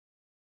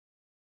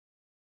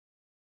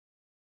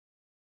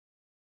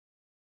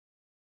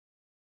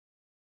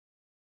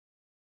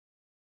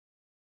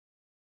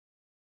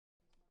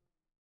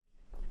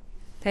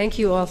Thank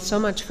you all so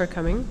much for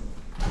coming.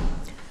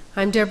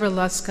 I'm Deborah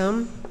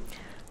Luscombe.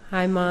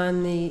 I'm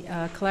on the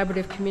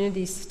Collaborative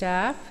Community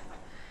staff,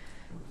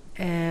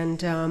 and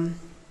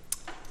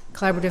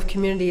Collaborative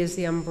Community is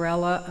the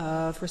umbrella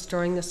of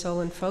Restoring the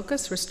Soul in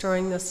Focus.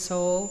 Restoring the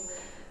Soul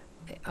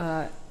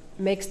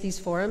makes these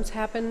forums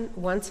happen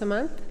once a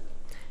month.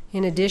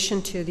 In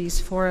addition to these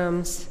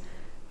forums,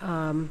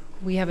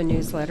 we have a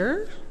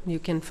newsletter. You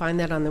can find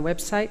that on the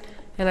website.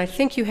 And I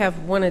think you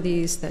have one of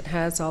these that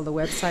has all the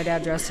website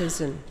addresses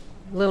and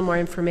a little more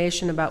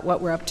information about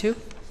what we're up to.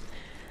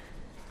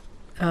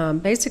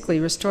 Basically,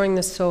 Restoring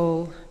the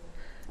Soul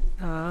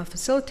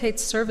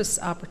facilitates service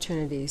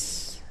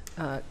opportunities,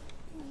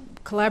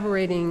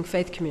 collaborating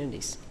faith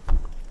communities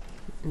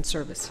in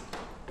service.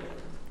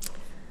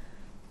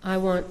 I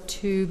want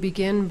to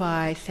begin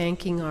by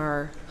thanking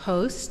our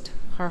host,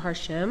 Har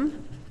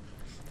HaShem,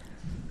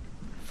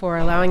 for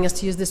allowing us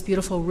to use this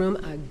beautiful room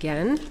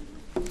again,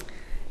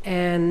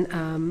 and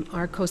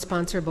our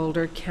co-sponsor,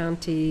 Boulder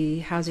County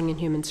Housing and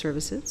Human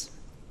Services.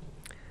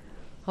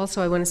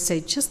 Also, I want to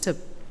say just a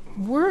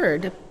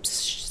word,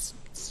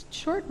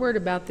 short word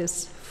about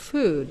this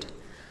food.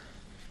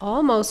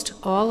 Almost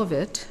all of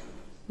it,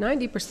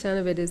 90%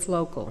 of it is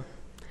local.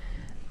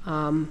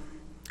 All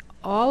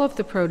of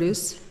the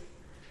produce,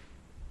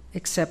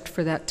 except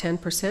for that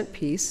 10%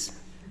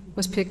 piece,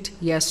 was picked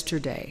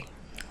yesterday.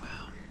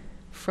 Wow.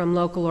 From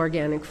local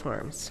organic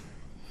farms.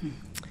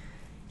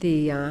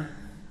 The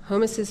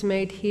hummus is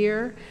made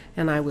here,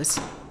 and I was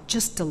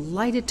just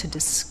delighted to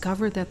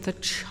discover that the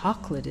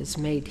chocolate is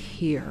made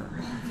here.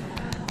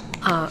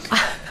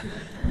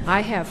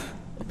 I have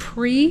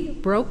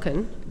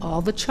pre-broken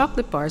all the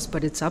chocolate bars,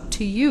 but it's up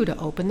to you to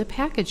open the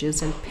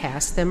packages and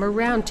pass them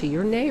around to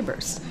your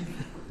neighbors.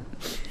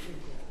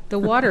 The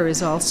water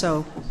is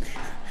also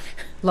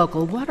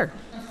local water.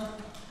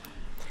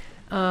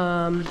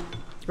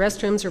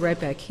 Restrooms are right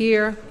back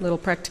here, little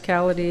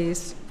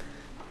practicalities.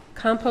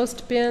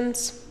 Compost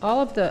bins,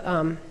 all of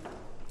the,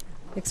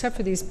 except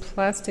for these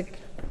plastic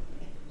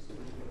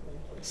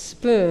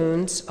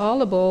spoons, all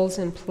the bowls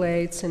and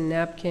plates and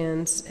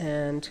napkins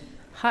and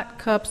hot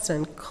cups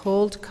and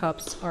cold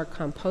cups are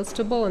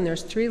compostable, and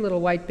there's 3 little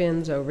white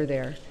bins over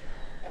there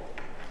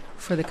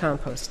for the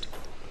compost.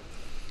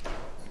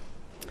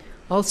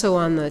 Also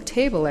on the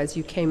table as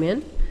you came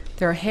in,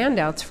 there are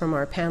handouts from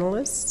our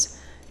panelists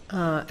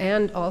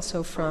and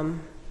also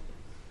from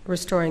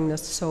Restoring the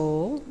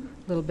Soul,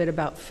 a little bit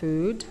about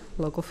food,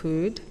 local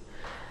food.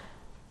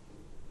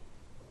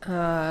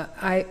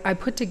 I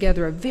put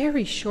together a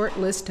very short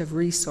list of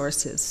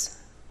resources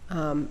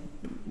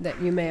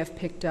that you may have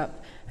picked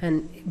up,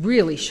 and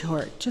really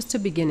short, just a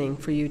beginning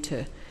for you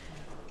to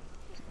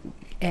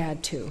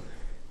add to.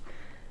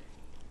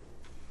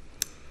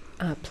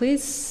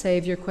 Please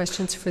save your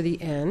questions for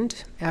the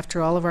end,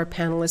 after all of our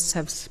panelists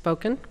have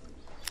spoken.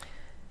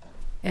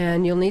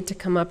 And you'll need to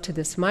come up to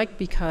this mic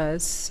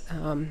because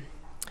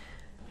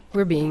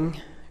we're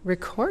being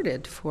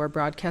recorded for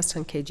broadcast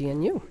on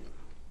KGNU.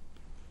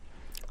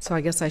 So I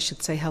guess I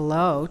should say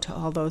hello to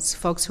all those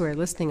folks who are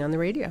listening on the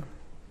radio.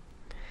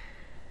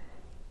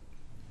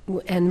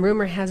 And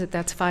rumor has it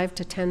that's 5,000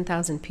 to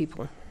 10,000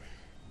 people.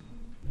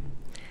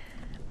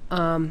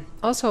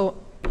 Also,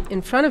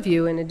 in front of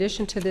you, in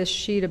addition to this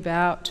sheet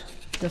about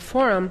the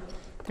forum,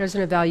 there's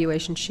an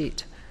evaluation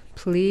sheet.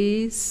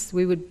 Please,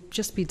 we would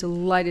just be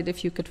delighted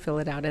if you could fill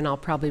it out, and I'll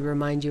probably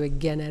remind you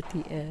again at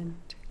the end.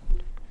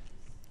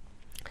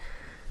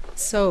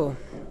 So,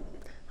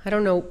 I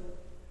don't know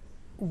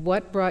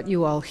what brought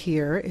you all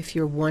here, if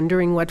you're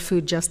wondering what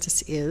food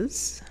justice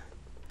is,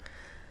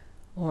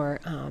 or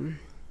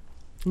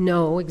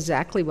know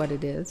exactly what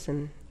it is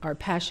and are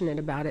passionate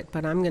about it,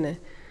 but I'm going to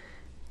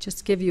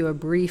just give you a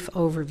brief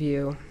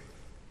overview.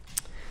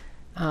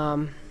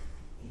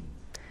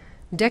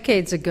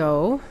 Decades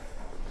ago,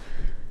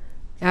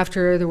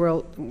 after the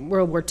World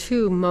War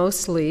II,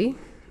 mostly,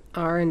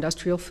 our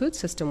industrial food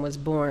system was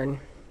born.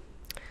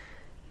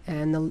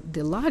 And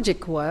the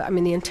logic was,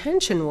 the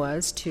intention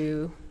was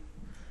to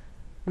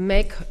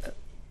make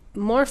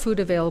more food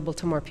available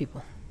to more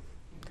people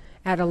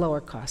at a lower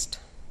cost.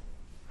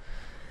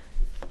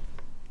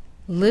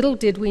 Little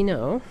did we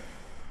know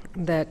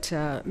that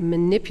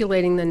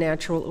manipulating the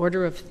natural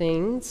order of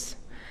things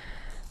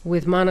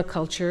with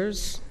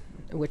monocultures,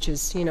 which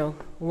is,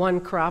 one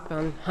crop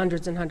on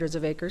hundreds and hundreds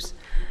of acres,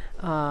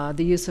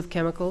 the use of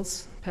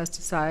chemicals,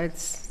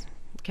 pesticides,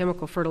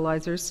 chemical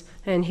fertilizers,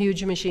 and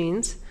huge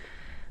machines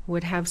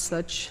would have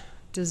such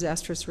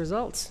disastrous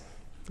results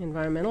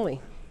environmentally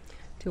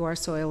to our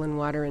soil and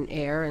water and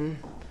air and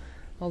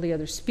all the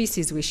other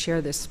species we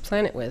share this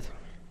planet with.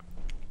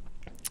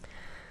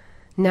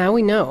 Now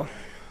we know.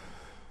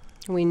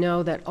 We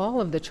know that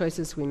all of the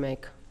choices we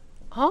make,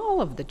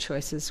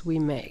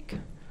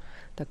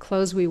 the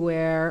clothes we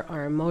wear,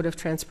 our mode of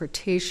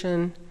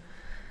transportation,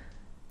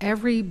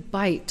 every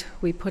bite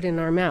we put in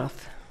our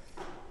mouth,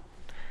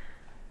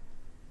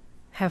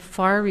 have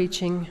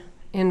far-reaching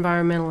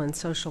environmental and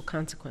social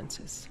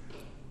consequences.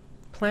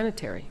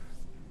 Planetary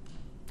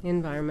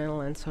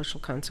environmental and social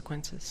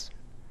consequences.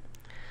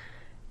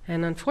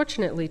 And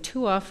unfortunately,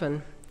 too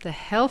often, the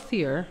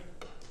healthier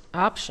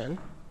option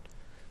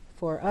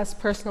for us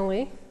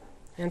personally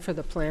and for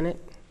the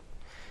planet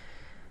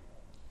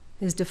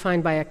is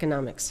defined by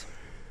economics.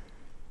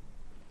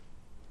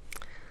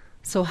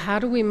 So how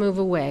do we move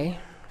away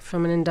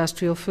from an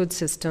industrial food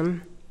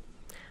system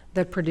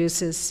that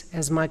produces,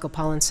 as Michael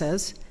Pollan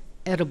says,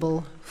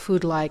 edible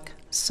food-like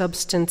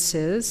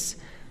substances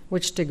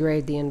which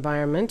degrade the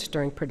environment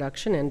during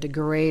production and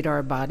degrade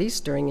our bodies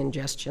during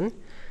ingestion,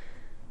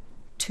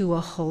 to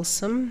a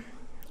wholesome,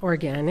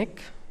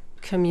 organic,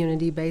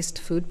 community-based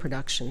food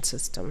production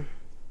system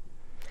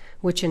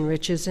which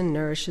enriches and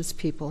nourishes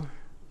people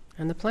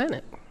and the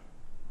planet?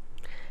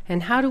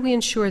 And how do we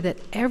ensure that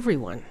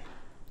everyone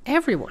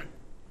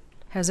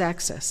has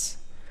access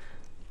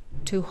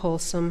to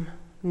wholesome,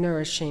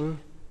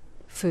 nourishing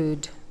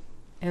food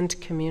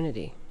and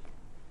community?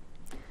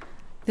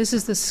 This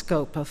is the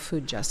scope of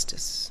food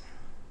justice.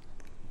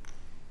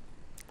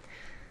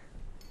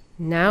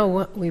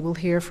 Now we will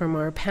hear from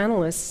our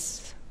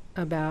panelists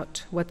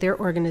about what their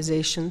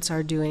organizations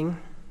are doing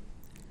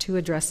to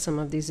address some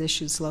of these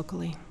issues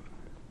locally.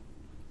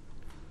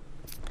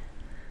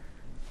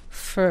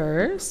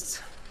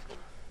 First,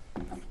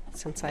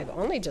 since I've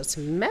only just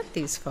met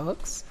these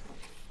folks,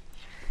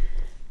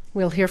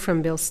 we'll hear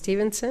from Bill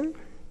Stevenson,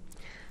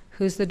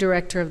 who's the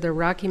director of the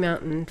Rocky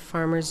Mountain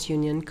Farmers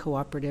Union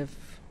Cooperative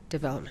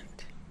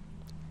Development.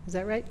 Is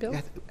that right, Bill?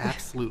 Yes,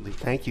 absolutely.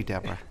 Thank you,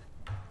 Deborah.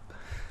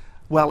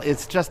 Well,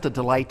 it's just a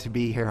delight to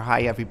be here.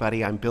 Hi,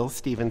 everybody. I'm Bill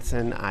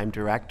Stevenson. I'm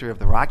director of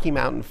the Rocky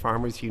Mountain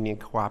Farmers Union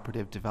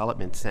Cooperative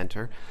Development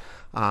Center.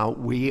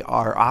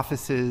 Our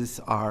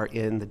offices are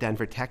in the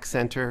Denver Tech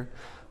Center.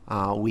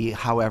 We,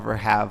 however,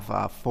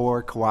 have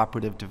 4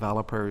 cooperative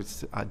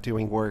developers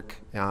doing work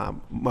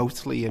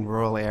mostly in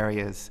rural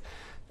areas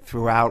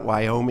throughout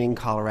Wyoming,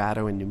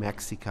 Colorado, and New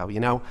Mexico. You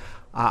know,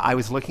 I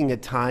was looking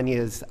at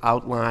Tanya's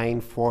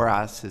outline for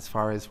us as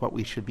far as what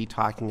we should be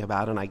talking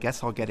about, and I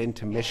guess I'll get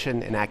into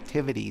mission and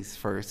activities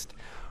first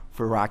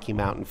for Rocky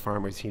Mountain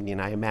Farmers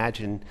Union. I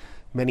imagine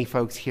many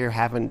folks here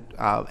haven't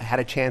had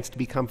a chance to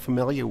become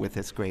familiar with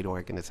this great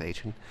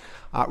organization.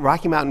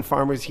 Rocky Mountain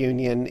Farmers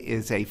Union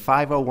is a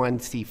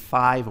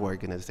 501c5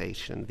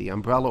 organization, the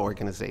umbrella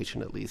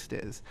organization at least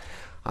is.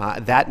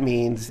 That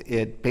means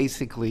it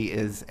basically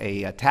is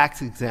a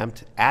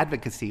tax-exempt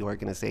advocacy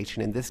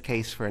organization, in this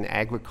case for an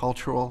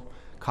agricultural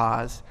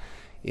cause,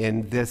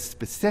 in this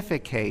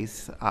specific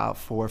case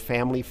for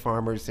family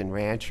farmers and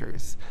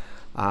ranchers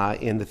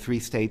in the 3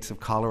 states of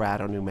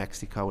Colorado, New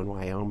Mexico, and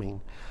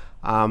Wyoming.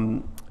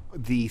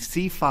 The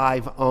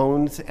C5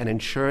 owns an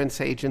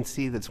insurance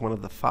agency that's one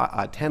of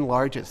the 10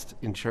 largest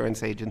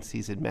insurance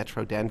agencies in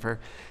Metro Denver.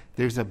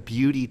 There's a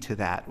beauty to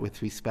that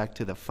with respect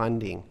to the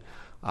funding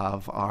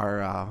of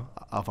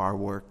our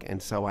work,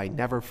 and so I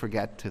never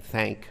forget to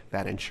thank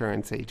that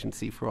insurance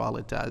agency for all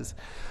it does.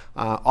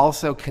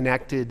 Also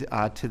connected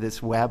to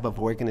this web of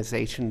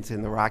organizations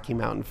in the Rocky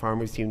Mountain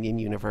Farmers Union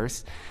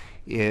universe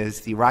is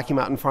the Rocky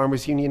Mountain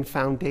Farmers Union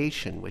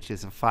Foundation, which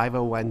is a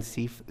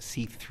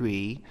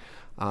 501c3.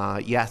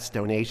 Yes,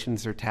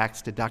 donations are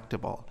tax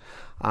deductible.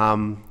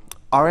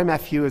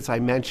 RMFU, as I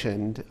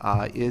mentioned,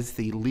 is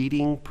the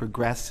leading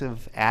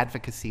progressive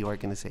advocacy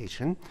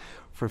organization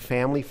for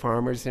family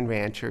farmers and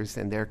ranchers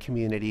and their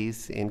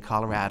communities in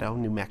Colorado,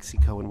 New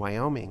Mexico, and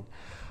Wyoming.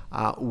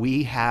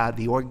 We have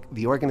the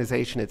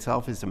organization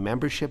itself is a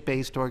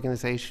membership-based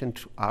organization.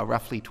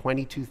 Roughly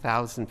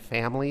 22,000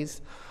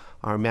 families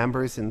are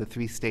members in the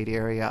 3-state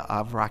area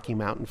of Rocky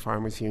Mountain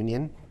Farmers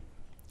Union.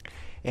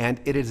 And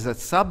it is a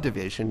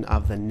subdivision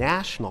of the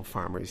National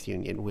Farmers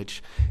Union,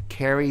 which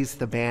carries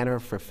the banner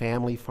for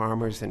family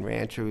farmers and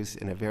ranchers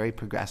in a very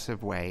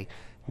progressive way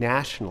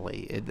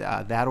nationally.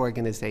 That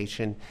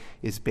organization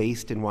is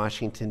based in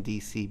Washington,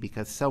 D.C.,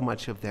 because so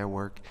much of their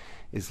work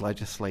is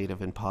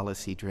legislative and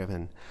policy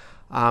driven.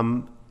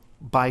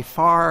 By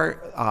far,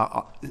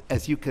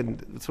 as you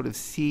can sort of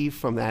see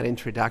from that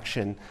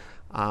introduction,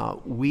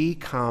 we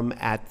come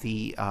at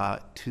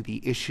to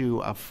the issue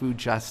of food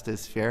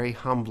justice very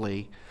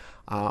humbly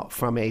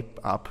from the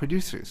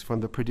producers,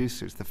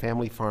 the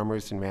family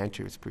farmers and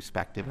ranchers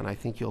perspective, and I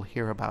think you'll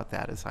hear about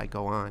that as I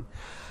go on.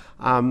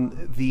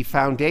 The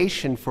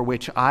foundation for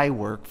which I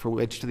work,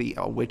 which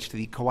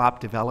the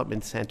Co-op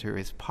Development Center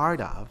is part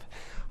of,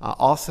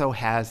 also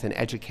has an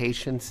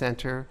education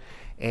center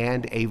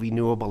and a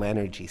renewable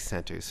energy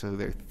center. So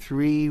there are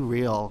 3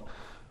 real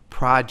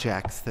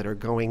projects that are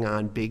going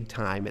on big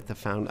time at the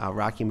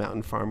Rocky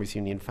Mountain Farmers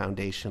Union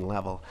Foundation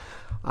level.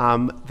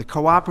 The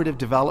Cooperative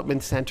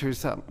Development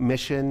Center's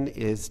mission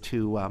is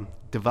to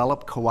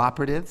develop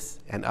cooperatives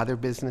and other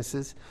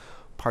businesses,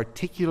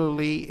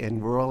 particularly in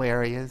rural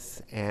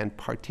areas and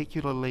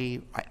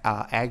particularly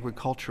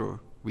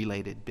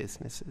agriculture-related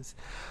businesses.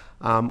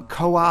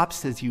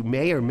 Co-ops, as you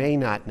may or may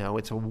not know,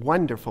 it's a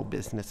wonderful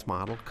business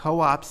model.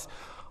 Co-ops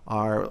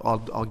are,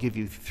 I'll give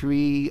you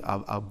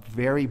a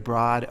very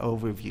broad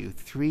overview,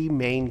 3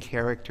 main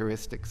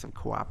characteristics of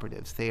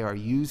cooperatives. They are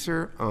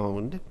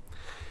user-owned.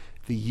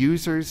 The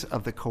users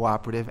of the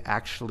cooperative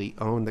actually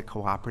own the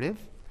cooperative.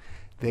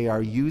 They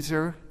are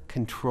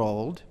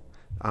user-controlled,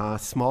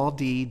 small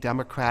d,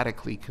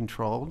 democratically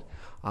controlled,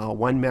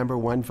 one member,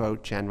 one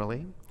vote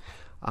generally.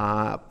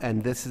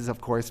 And this is,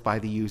 of course, by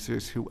the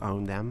users who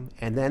own them.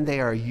 And then they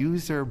are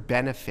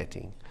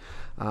user-benefiting.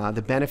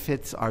 The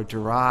benefits are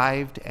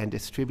derived and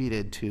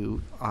distributed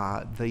to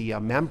the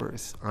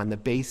members on the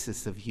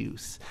basis of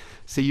use.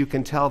 So you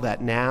can tell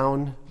that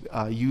noun,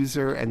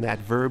 user, and that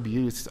verb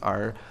use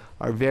are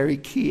very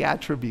key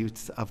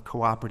attributes of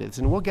cooperatives.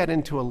 And we'll get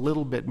into a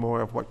little bit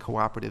more of what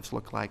cooperatives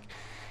look like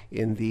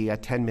in the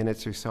 10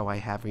 minutes or so I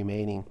have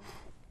remaining.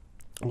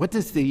 What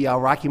does the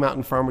Rocky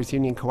Mountain Farmers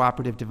Union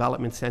Cooperative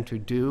Development Center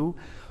do?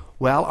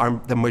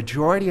 Well, the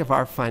majority of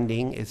our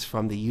funding is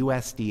from the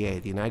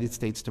USDA, the United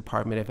States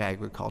Department of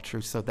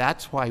Agriculture. So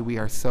that's why we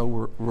are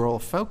so rural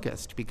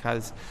focused,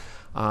 because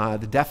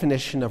the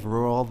definition of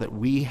rural that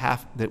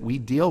we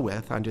deal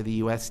with under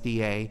the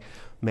USDA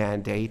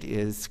mandate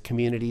is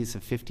communities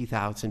of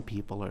 50,000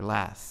 people or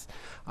less.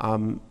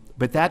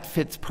 But that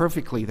fits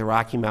perfectly the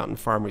Rocky Mountain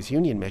Farmers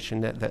Union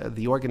mission.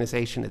 The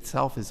organization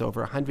itself is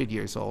over 100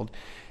 years old,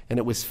 and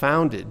it was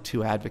founded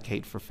to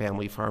advocate for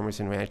family farmers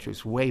and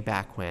ranchers way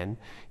back when,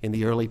 in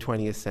the early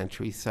 20th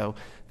century. So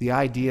the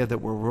idea that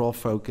we're rural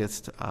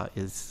focused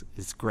is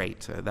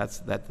great.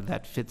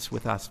 That fits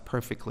with us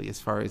perfectly as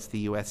far as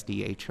the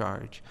USDA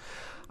charge.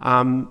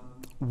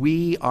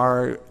 We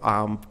are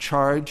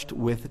charged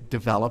with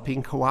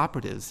developing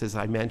cooperatives, as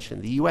I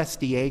mentioned. The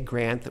USDA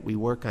grant that we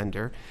work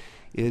under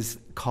is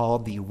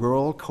called the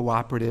Rural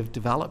Cooperative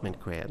Development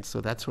Grant. So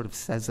that sort of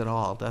says it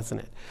all, doesn't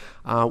it?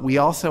 We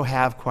also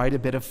have quite a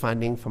bit of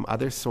funding from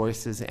other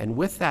sources, and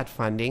with that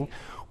funding,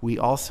 we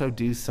also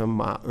do some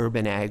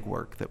urban ag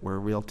work that we're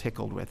real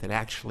tickled with. And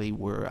actually,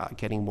 we're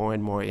getting more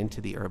and more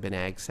into the urban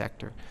ag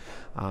sector.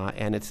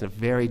 And it's a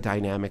very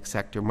dynamic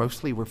sector.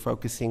 Mostly we're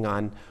focusing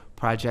on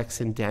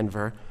projects in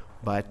Denver,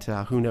 but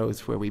who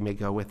knows where we may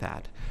go with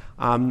that.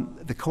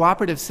 The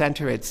Cooperative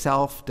Center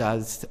itself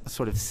does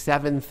sort of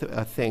 7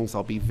 things.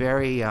 I'll be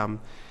very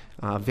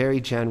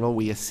general.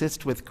 We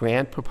assist with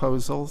grant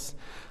proposals.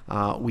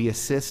 We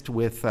assist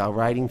with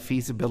writing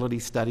feasibility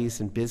studies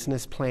and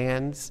business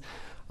plans.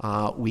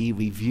 We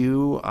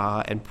review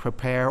and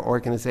prepare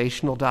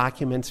organizational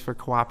documents for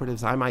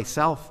cooperatives. I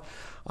myself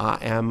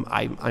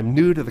I'm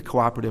new to the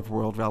cooperative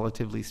world,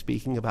 relatively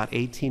speaking. About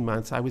 18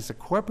 months. I was a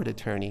corporate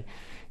attorney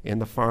in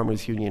the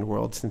Farmers Union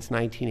world since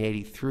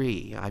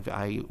 1983.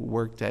 I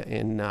worked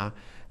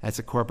as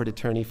a corporate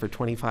attorney for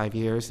 25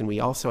 years, and we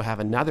also have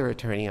another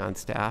attorney on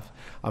staff,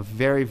 a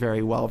very,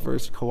 very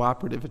well-versed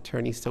cooperative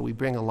attorney, so we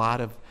bring a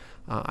lot of,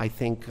 I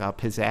think,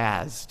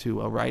 pizzazz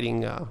to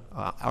writing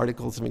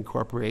articles of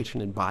incorporation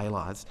and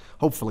bylaws.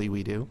 Hopefully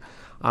we do.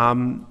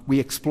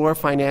 We explore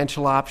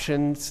financial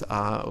options,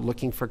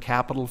 looking for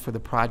capital for the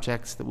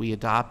projects that we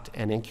adopt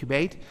and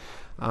incubate.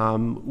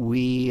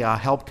 We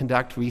help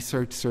conduct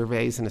research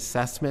surveys and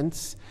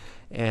assessments.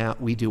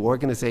 We do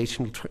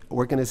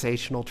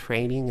organizational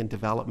training and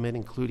development,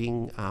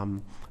 including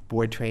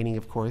board training,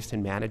 of course,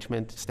 and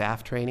management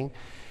staff training.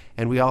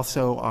 And we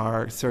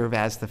also serve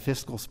as the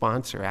fiscal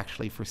sponsor,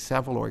 actually, for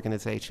several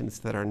organizations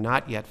that are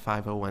not yet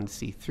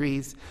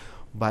 501c3s,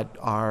 but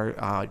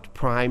are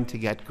primed to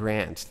get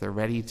grants. They're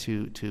ready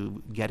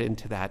to get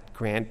into that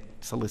grant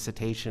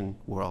solicitation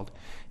world,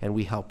 and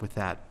we help with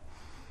that.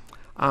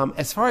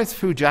 As far as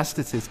food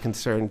justice is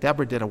concerned,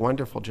 Deborah did a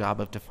wonderful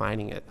job of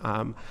defining it.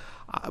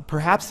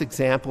 Perhaps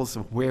examples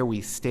of where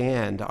we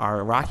stand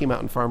are Rocky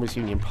Mountain Farmers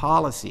Union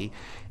policy,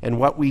 and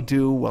what we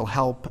do will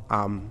help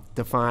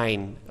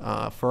define,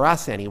 for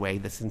us anyway,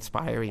 this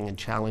inspiring and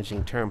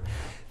challenging term.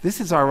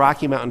 This is our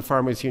Rocky Mountain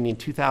Farmers Union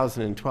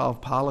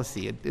 2012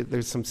 policy.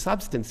 There's some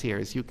substance here,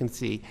 as you can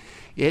see.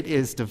 It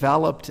is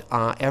developed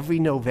every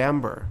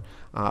November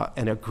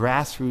in a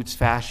grassroots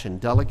fashion.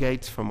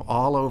 Delegates from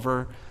all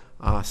over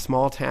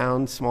small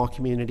towns, small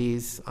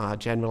communities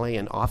generally,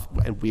 and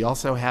we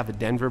also have a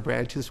Denver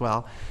branch as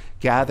well,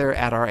 gather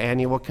at our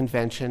annual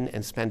convention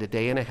and spend a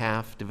day and a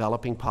half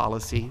developing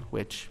policy,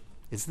 which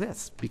is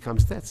this,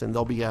 becomes this. And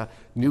there'll be a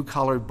new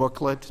colored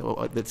booklet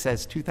that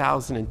says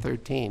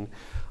 2013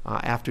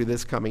 after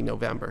this coming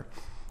November.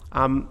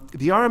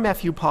 The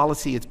RMFU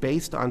policy is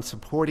based on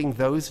supporting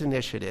those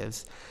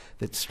initiatives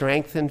that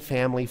strengthen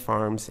family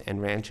farms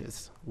and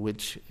ranches,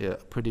 which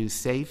produce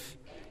safe,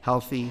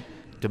 healthy,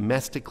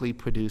 domestically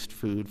produced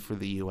food for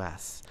the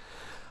U.S.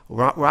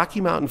 Rocky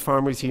Mountain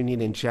Farmers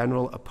Union in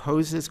general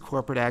opposes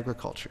corporate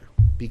agriculture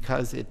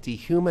because it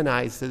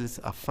dehumanizes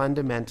a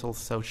fundamental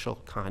social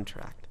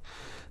contract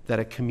that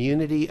a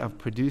community of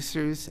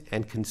producers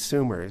and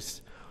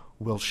consumers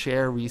will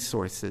share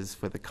resources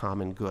for the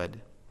common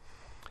good.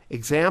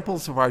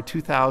 Examples of our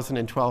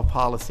 2012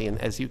 policy, and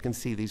as you can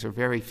see, these are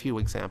very few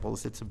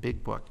examples, it's a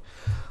big book,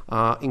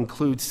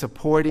 include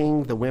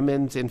supporting the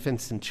Women's,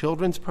 Infants, and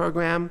Children's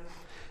Program,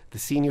 the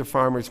Senior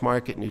Farmers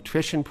Market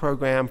Nutrition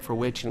Program, for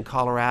which in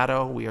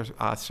Colorado we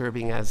are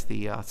serving as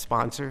the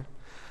sponsor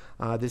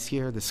this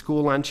year, the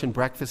School Lunch and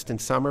Breakfast and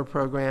Summer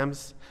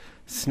Programs,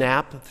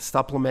 SNAP, the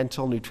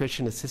Supplemental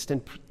Nutrition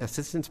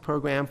Assistance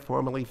Program,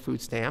 formerly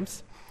food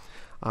stamps,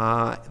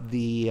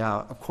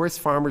 Of course,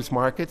 farmers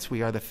markets.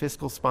 We are the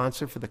fiscal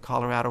sponsor for the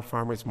Colorado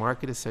Farmers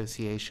Market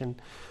Association.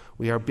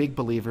 We are big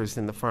believers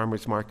in the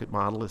farmers market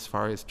model as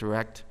far as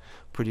direct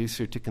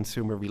producer to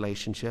consumer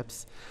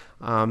relationships.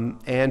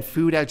 And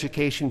food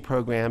education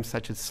programs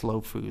such as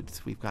Slow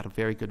Foods. We've got a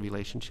very good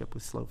relationship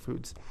with Slow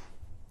Foods.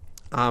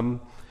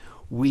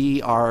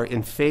 We are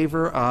in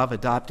favor of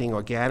adopting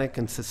organic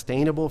and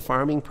sustainable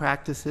farming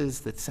practices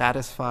that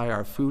satisfy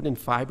our food and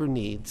fiber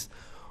needs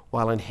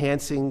while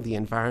enhancing the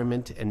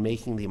environment and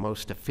making the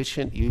most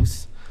efficient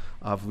use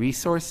of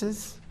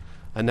resources.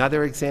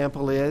 Another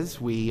example is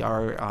we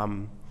are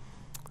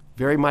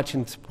very much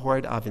in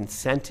support of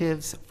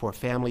incentives for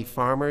family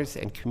farmers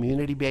and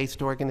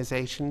community-based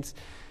organizations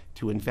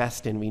to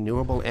invest in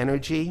renewable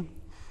energy.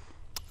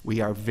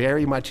 We are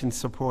very much in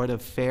support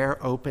of fair,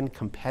 open,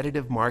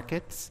 competitive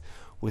markets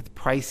with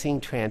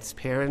pricing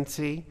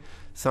transparency,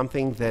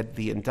 something that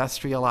the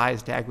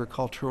industrialized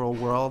agricultural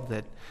world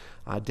that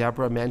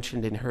Deborah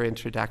mentioned in her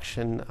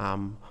introduction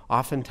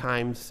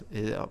oftentimes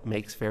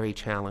makes very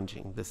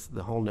challenging,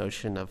 the whole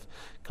notion of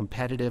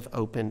competitive,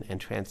 open,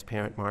 and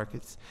transparent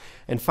markets.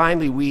 And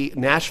finally,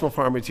 National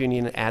Farmers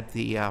Union at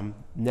the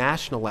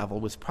national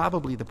level was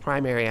probably the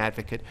primary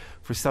advocate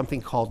for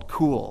something called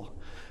COOL,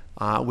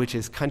 which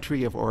is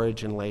country of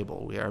origin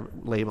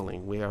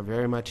labeling. We are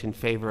very much in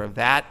favor of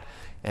that.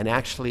 And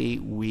actually,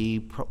 we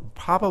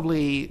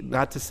probably,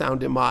 not to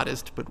sound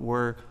immodest, but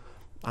we're,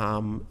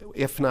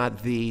 if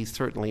not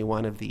certainly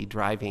one of the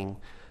driving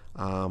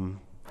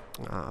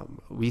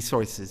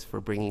resources for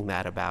bringing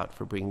that about,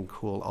 for bringing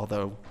COOL,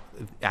 although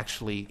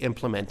actually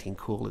implementing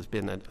COOL has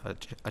been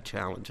a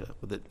challenge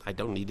that I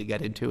don't need to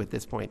get into at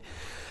this point.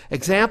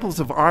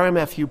 Examples of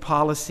RMFU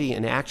policy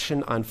and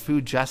action on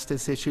food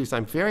justice issues.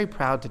 I'm very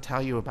proud to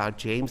tell you about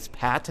James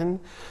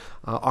Patton,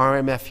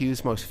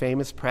 RMFU's most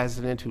famous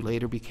president, who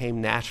later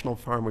became National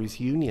Farmers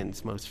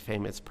Union's most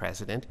famous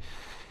president.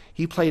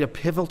 He played a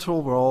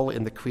pivotal role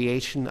in the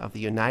creation of the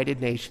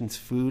United Nations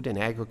Food and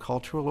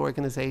Agricultural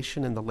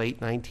Organization in the late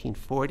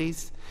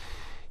 1940s.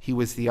 He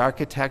was the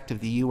architect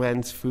of the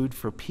UN's Food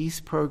for Peace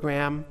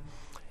program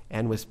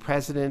and was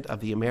president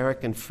of the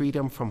American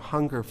Freedom from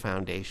Hunger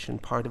Foundation,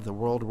 part of the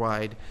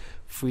worldwide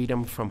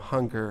Freedom from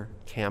Hunger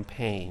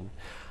campaign.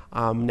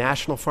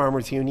 National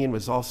Farmers Union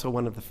was also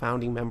one of the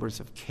founding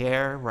members of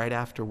CARE right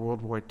after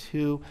World War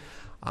II.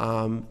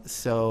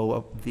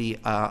 So the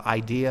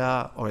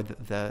idea or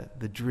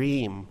the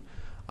dream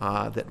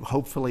that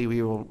hopefully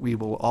we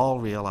will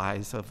all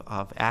realize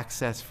of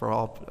access for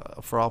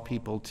all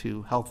people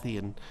to healthy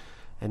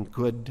and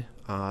good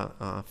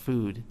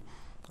food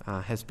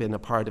has been a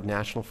part of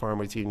National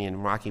Farmers Union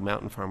and Rocky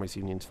Mountain Farmers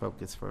Union's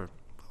focus for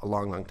a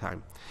long, long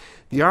time.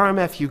 The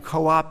RMFU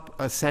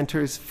Co-op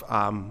Center's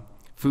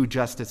food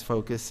justice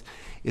focus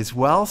is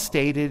well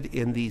stated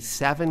in the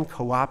 7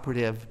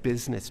 cooperative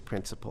business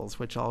principles,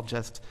 which I'll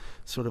just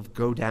sort of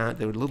go down.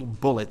 There are little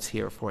bullets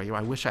here for you.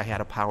 I wish I had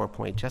a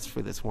PowerPoint just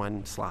for this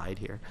one slide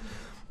here.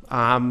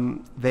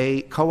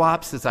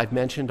 Co-ops, as I've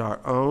mentioned, are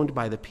owned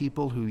by the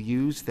people who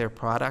use their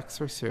products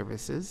or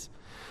services.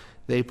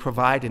 They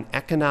provide an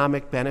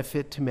economic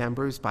benefit to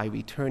members by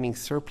returning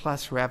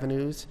surplus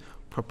revenues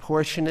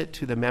proportionate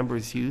to the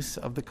members' use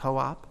of the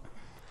co-op.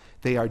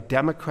 They are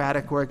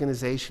democratic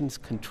organizations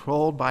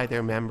controlled by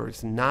their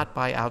members, not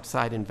by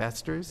outside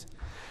investors.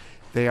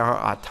 They are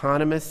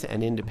autonomous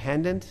and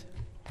independent.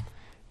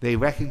 They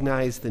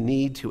recognize the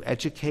need to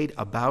educate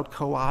about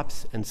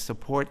co-ops and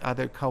support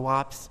other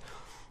co-ops.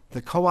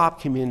 The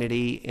co-op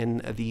community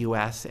in the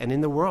US and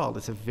in the world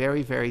is a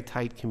very, very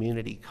tight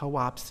community.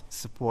 Co-ops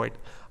support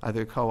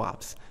other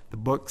co-ops. The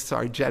books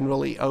are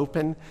generally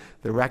open.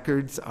 The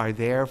records are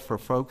there for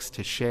folks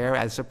to share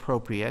as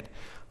appropriate.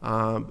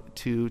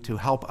 To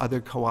help other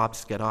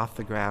co-ops get off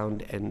the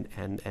ground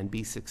and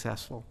be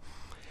successful.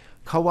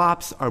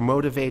 Co-ops are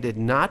motivated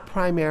not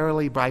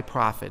primarily by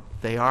profit.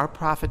 They are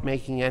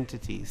profit-making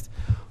entities,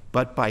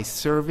 but by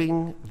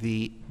service,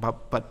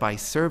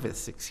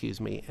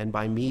 and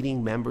by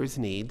meeting members'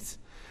 needs.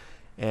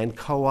 And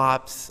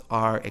co-ops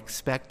are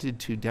expected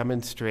to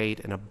demonstrate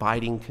an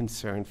abiding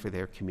concern for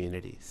their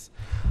communities.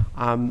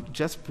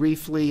 Just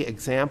briefly,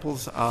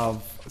 examples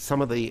of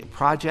some of the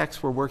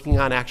projects we're working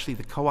on. Actually,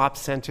 the Co-op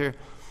Center,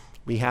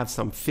 we have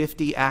some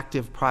 50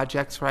 active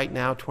projects right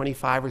now.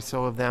 25 or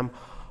so of them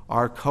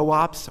are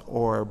co-ops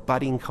or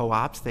budding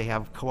co-ops. They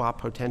have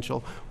co-op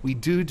potential. We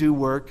do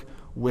work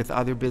with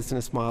other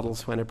business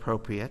models when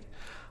appropriate.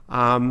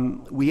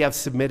 We have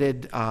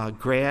submitted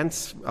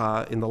grants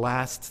in the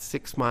last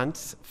 6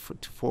 months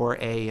for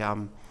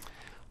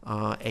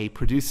a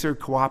producer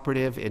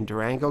cooperative in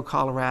Durango,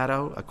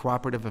 Colorado, a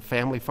cooperative of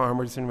family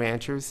farmers and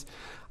ranchers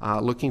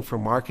looking for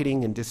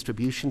marketing and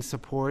distribution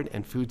support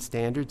and food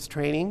standards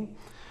training.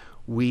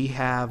 We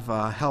have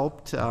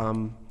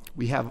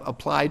we have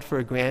applied for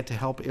a grant to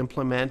help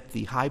implement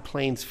the High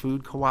Plains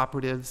Food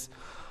Cooperatives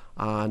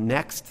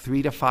Next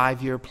 3 to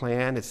 5 year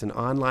plan, it's an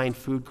online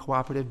food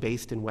cooperative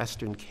based in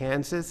western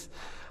Kansas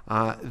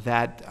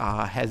that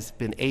has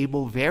been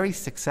able very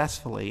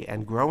successfully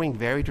and growing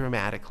very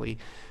dramatically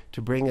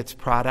to bring its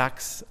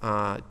products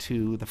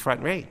to the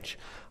Front Range.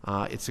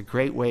 It's a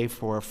great way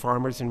for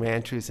farmers and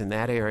ranchers in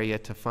that area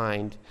to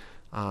find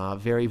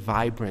very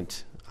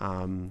vibrant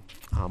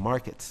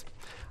markets.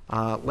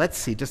 Let's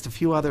see, just a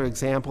few other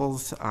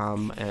examples,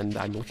 and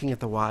I'm looking at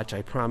the watch,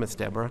 I promise,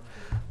 Deborah.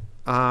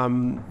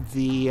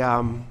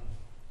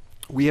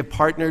 We have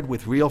partnered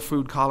with Real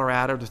Food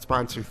Colorado to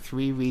sponsor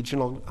 3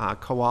 regional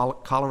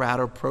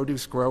Colorado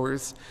produce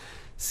growers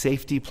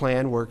safety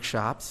plan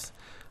workshops.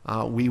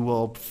 We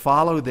will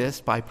follow this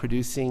by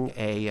producing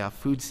a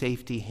food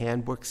safety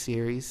handbook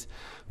series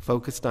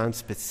focused on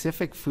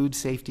specific food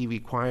safety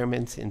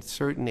requirements in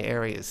certain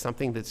areas,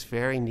 something that's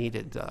very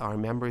needed. Our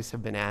members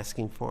have been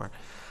asking for.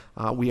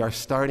 We are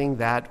starting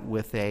that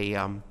with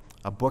a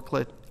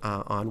booklet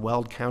on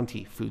Weld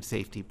County food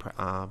safety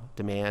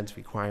demands,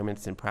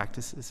 requirements, and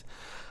practices.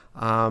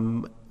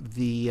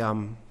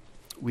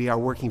 We are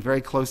working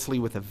very closely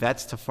with the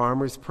Vets to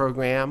Farmers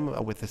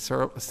program with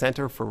the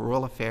Center for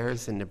Rural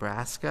Affairs in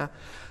Nebraska.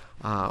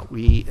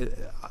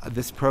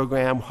 This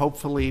program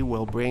hopefully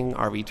will bring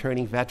our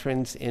returning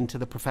veterans into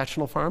the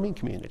professional farming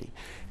community,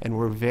 and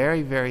we're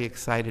very, very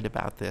excited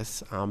about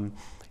this.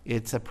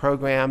 It's a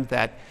program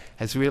that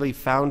has really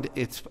found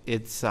its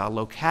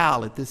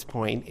locale at this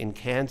point in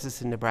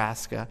Kansas and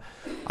Nebraska.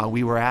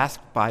 We were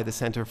asked by the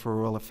Center for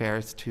Rural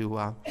Affairs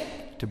to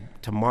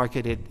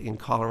market it in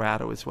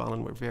Colorado as well,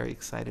 and we're very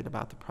excited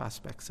about the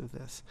prospects of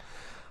this.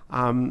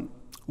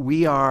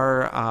 We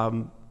are,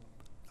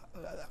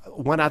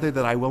 one other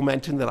that I will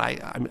mention that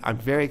I'm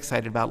very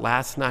excited about.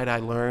 Last night I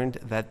learned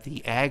that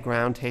the Ag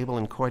Roundtable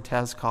in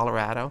Cortez,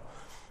 Colorado,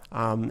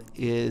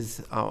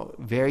 is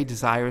very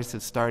desirous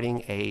of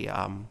starting a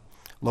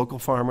local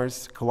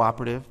farmers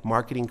cooperative,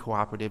 marketing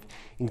cooperative,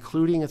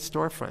 including a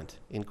storefront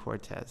in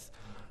Cortez.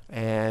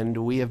 And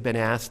we have been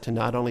asked to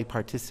not only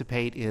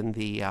participate in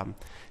the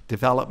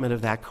development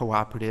of that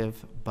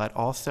cooperative, but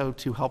also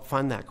to help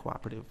fund that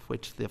cooperative,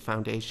 which the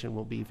foundation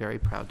will be very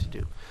proud to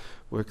do.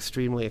 We're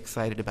extremely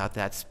excited about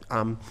that.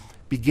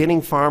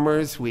 Beginning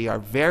farmers, we are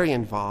very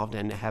involved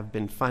and have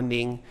been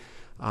funding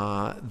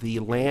the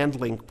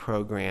LandLink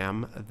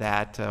program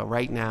that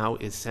right now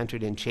is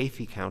centered in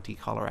Chaffee County,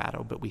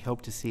 Colorado, but we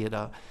hope to see it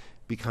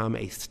become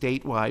a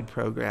statewide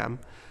program.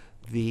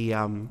 The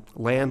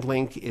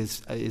LandLink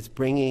is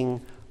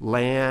bringing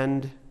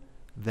land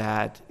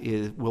that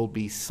will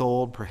be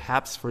sold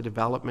perhaps for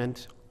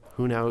development,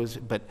 who knows,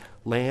 but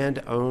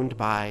land owned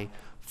by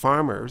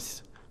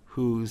farmers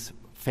whose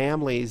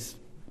families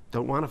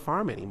don't want to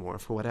farm anymore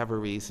for whatever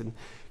reason.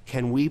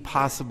 Can we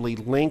possibly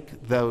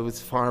link those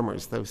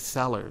farmers, those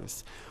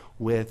sellers,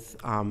 with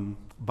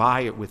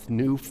with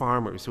new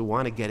farmers who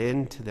want to get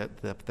into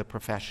the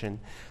profession?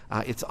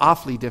 It's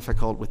awfully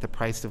difficult with the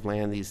price of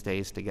land these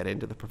days to get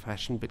into the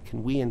profession, but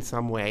can we in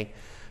some way,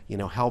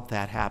 help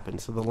that happen?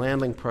 So the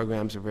LandLink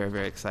programs are very,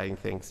 very exciting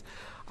things.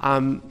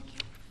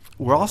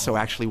 We're also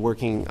actually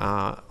working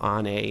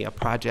on a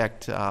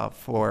project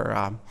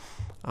for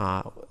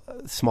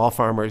small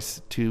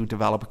farmers to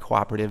develop a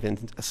cooperative in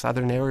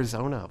southern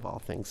Arizona, of all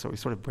things. So we're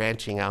sort of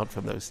branching out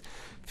from those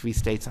 3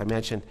 states I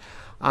mentioned.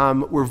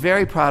 We're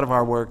very proud of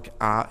our work,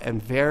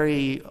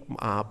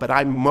 but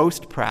I'm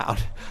most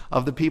proud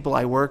of the people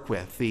I work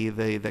with,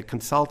 the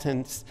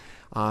consultants,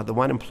 the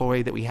one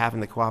employee that we have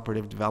in the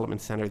Cooperative Development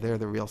Center. They're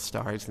the real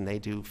stars, and they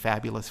do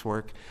fabulous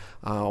work.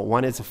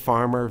 One is a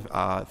farmer,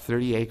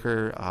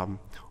 30-acre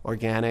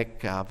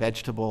organic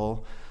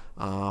vegetable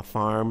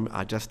farm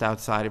just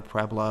outside of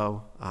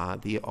Pueblo.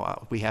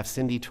 We have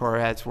Cindy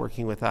Torres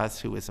working with us,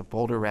 who is a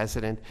Boulder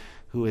resident,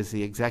 who is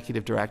the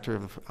executive director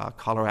of the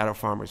Colorado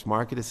Farmers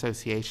Market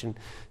Association.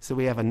 So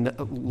we have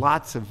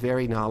lots of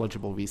very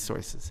knowledgeable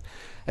resources.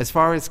 As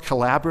far as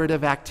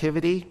collaborative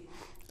activity,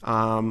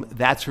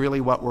 that's really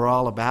what we're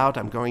all about.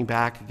 I'm going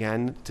back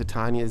again to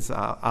Tanya's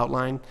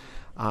outline.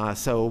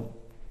 So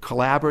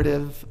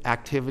collaborative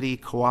activity,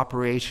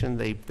 cooperation,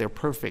 they're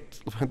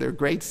perfect. They're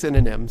great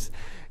synonyms.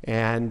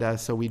 And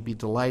so we'd be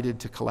delighted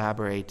to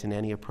collaborate in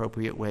any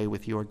appropriate way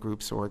with your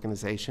groups or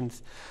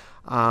organizations.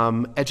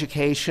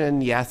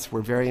 Education, yes,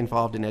 we're very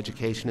involved in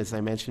education, as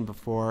I mentioned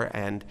before,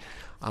 and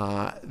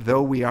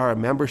though we are a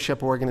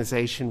membership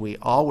organization, we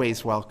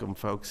always welcome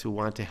folks who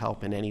want to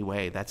help in any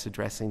way. That's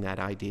addressing that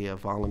idea of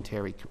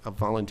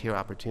volunteer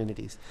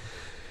opportunities.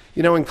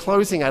 In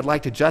closing, I'd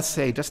like to just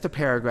say, just a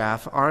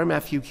paragraph,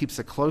 RMFU keeps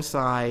a close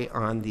eye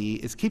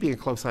is keeping a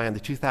close eye on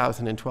the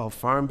 2012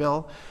 Farm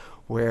Bill,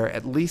 where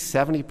at least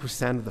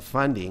 70% of the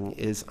funding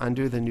is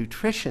under the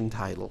nutrition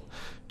title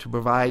to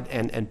provide,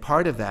 and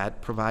part of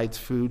that provides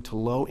food to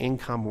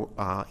low-income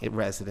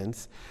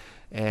residents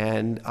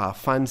and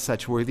funds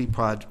such worthy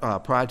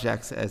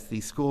projects as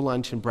the school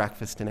lunch and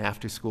breakfast and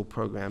after-school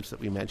programs that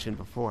we mentioned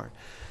before.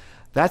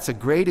 That's a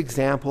great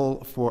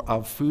example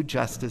of food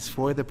justice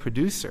for the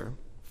producer,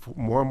 for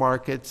more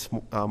markets,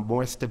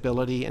 more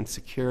stability and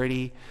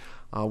security,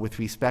 with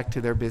respect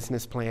to their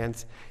business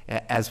plans,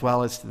 as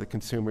well as to the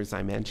consumers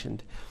I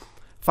mentioned.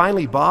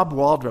 Finally, Bob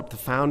Waldrop, the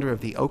founder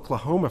of the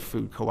Oklahoma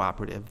Food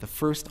Cooperative, the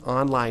first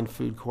online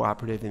food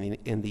cooperative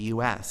in the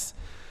U.S.,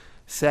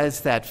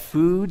 says that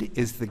food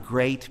is the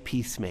great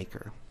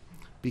peacemaker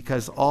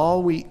because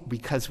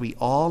we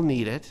all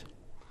need it,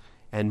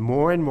 and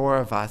more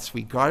of us,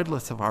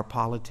 regardless of our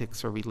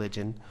politics or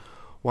religion,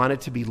 want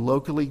it to be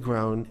locally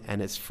grown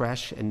and as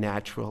fresh and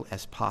natural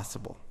as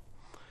possible.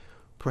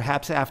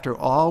 Perhaps after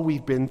all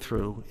we've been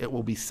through, it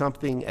will be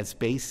something as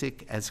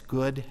basic as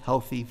good,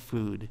 healthy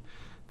food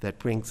that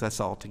brings us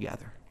all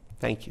together.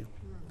 Thank you.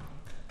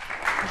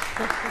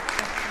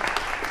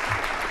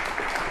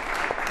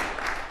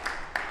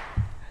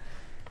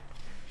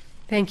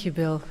 Thank you,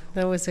 Bill.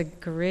 That was a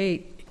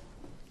great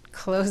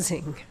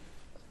closing.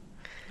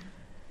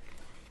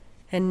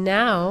 And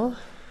now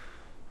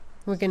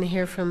we're going to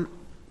hear from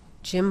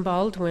Jim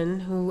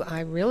Baldwin, who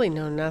I really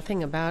know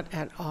nothing about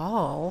at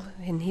all,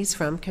 and he's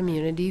from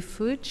Community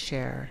Food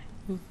Share.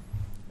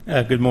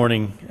 Good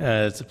morning.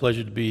 It's a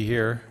pleasure to be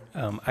here.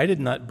 I did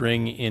not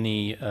bring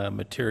any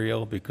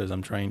material because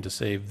I'm trying to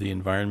save the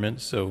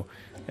environment. So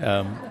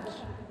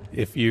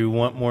if you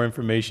want more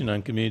information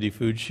on Community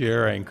Food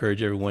Share, I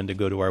encourage everyone to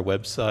go to our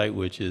website,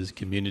 which is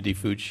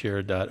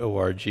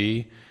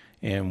communityfoodshare.org.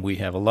 And we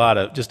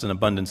have just an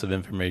abundance of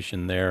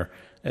information there,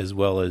 as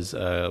well as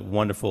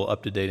wonderful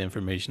up-to-date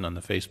information on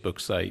the Facebook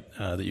site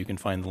that you can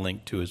find the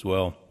link to as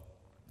well.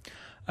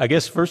 I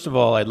guess, first of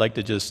all, I'd like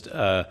to just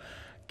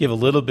give a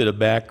little bit of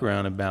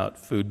background about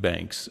food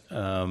banks.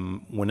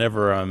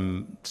 Whenever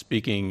I'm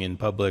speaking in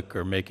public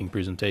or making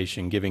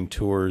presentation, giving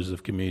tours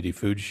of Community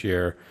Food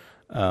Share,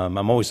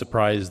 I'm always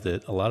surprised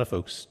that a lot of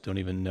folks don't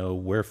even know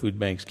where food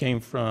banks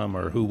came from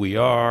or who we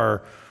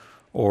are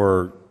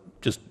or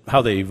just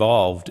how they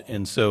evolved.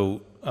 And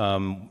so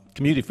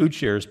Community Food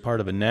Share is part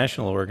of a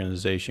national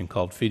organization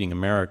called Feeding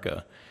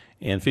America.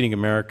 And Feeding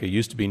America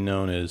used to be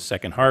known as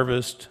Second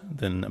Harvest,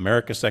 then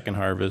America Second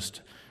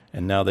Harvest,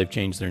 and now they've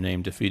changed their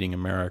name to Feeding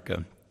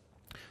America.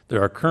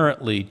 There are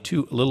currently a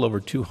little over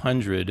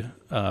 200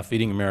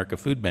 Feeding America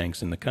food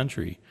banks in the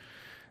country.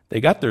 They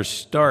got their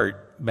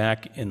start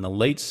back in the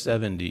late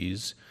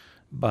 70s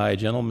by a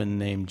gentleman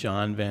named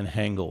John Van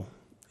Hengel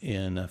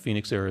in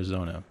Phoenix,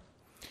 Arizona.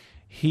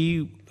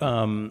 He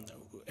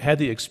had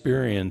the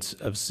experience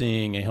of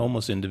seeing a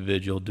homeless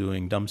individual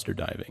doing dumpster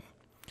diving.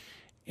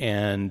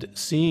 And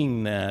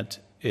seeing that,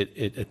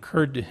 it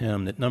occurred to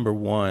him that, number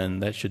one,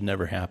 that should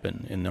never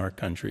happen in our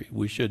country.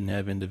 We shouldn't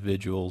have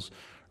individuals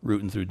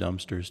rooting through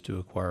dumpsters to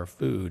acquire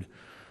food.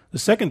 The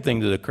second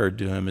thing that occurred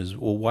to him is,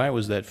 well, why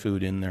was that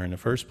food in there in the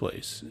first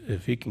place?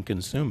 If he can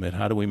consume it,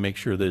 how do we make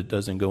sure that it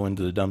doesn't go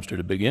into the dumpster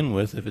to begin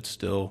with if it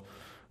still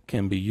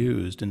can be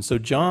used? And so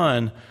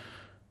John,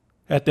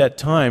 at that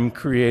time,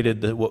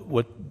 created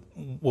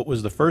what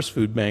was the first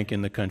food bank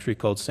in the country,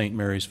 called St.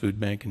 Mary's Food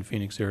Bank in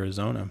Phoenix,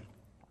 Arizona,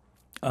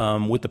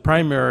 with the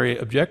primary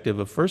objective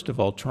of, first of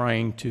all,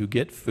 trying to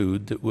get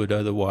food that would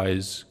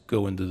otherwise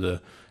go into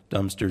the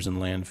dumpsters and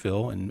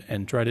landfill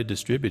and try to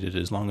distribute it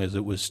as long as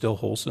it was still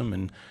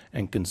wholesome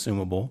and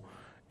consumable,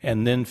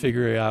 and then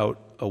figure out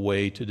a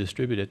way to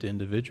distribute it to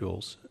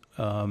individuals.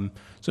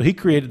 So he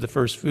created the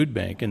first food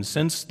bank, and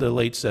since the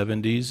late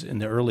 70s and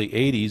the early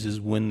 80s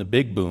is when the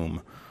big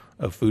boom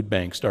of food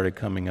banks started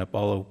coming up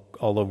all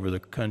over the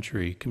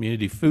country.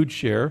 Community Food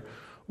Share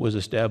was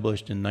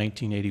established in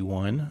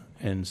 1981,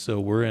 and so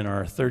we're in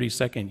our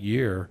 32nd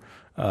year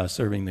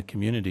serving the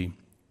community.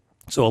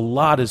 So a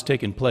lot has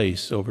taken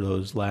place over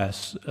those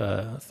last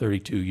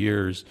 32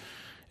 years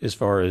as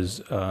far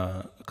as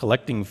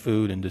collecting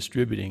food and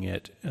distributing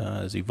it.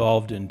 Has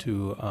evolved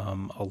into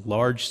a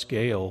large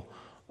scale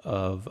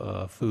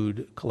of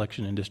food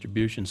collection and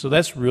distribution. So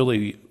that's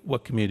really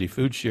what Community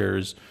Food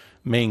Share's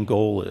main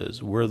goal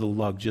is. We're the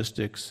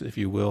logistics, if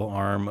you will,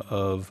 arm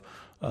of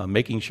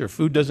making sure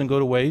food doesn't go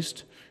to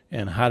waste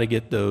and how to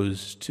get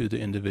those to the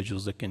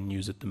individuals that can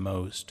use it the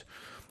most.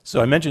 So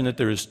I mentioned that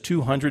there's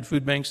 200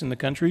 food banks in the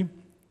country.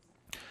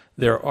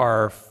 There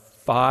are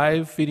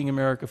 5 Feeding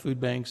America food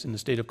banks in the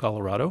state of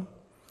Colorado,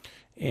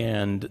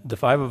 and the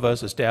 5 of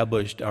us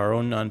established our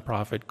own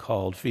nonprofit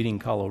called Feeding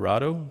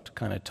Colorado to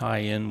kind of tie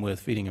in with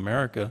Feeding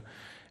America.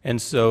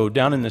 And so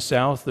down in the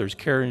south, there's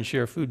Care and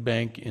Share Food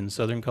Bank in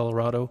southern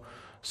Colorado,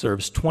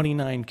 serves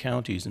 29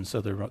 counties in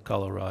southern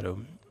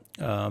Colorado.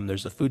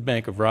 There's a food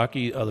bank of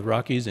the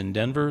Rockies in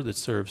Denver that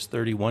serves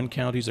 31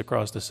 counties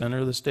across the center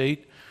of the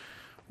state.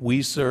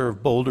 We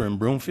serve Boulder and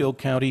Broomfield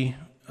County.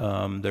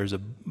 There's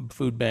a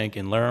food bank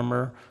in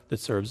Larimer that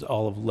serves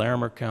all of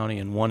Larimer County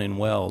and one in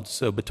Weld.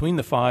 So between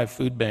the 5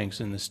 food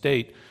banks in the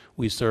state,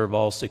 we serve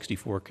all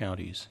 64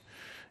 counties.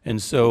 And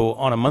so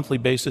on a monthly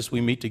basis, we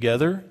meet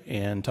together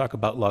and talk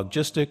about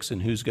logistics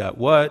and who's got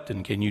what,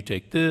 and can you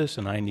take this,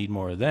 and I need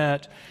more of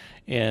that.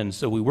 And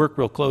so we work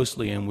real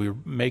closely, and we're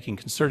making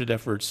concerted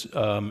efforts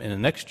in the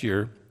next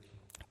year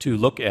to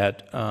look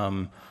at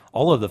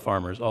all of the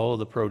farmers, all of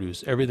the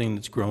produce, everything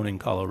that's grown in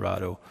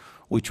Colorado.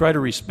 We try to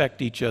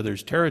respect each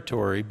other's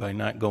territory by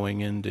not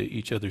going into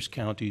each other's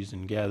counties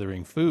and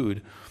gathering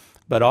food,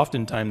 but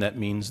oftentimes that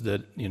means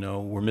that, you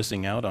know, we're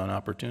missing out on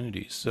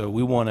opportunities. So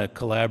we want to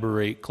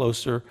collaborate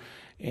closer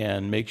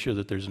and make sure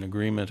that there's an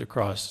agreement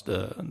across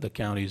the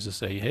counties to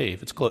say, hey,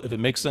 if it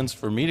makes sense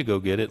for me to go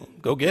get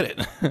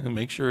it.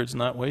 Make sure it's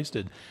not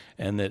wasted,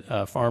 and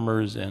that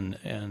farmers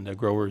and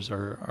growers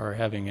are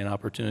having an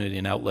opportunity,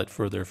 an outlet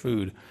for their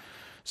food.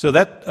 So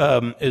that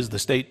is the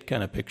state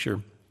kind of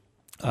picture.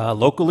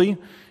 Locally,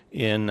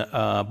 in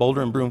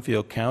Boulder and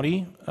Broomfield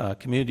County,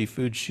 Community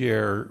Food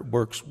Share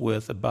works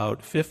with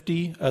about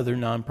 50 other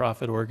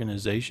nonprofit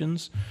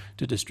organizations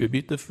to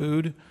distribute the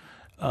food.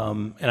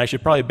 And I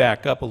should probably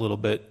back up a little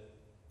bit.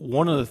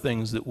 One of the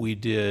things that we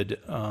did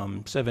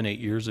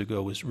 7-8 years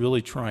ago was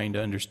really trying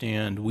to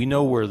understand, we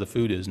know where the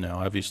food is now.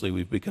 Obviously,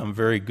 we've become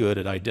very good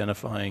at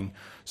identifying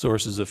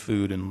sources of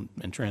food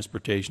and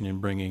transportation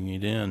and bringing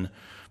it in.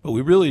 But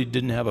we really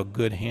didn't have a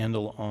good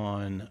handle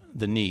on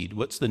the need.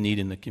 What's the need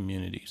in the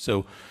community?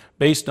 So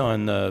based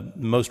on the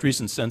most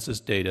recent census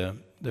data,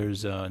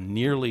 there's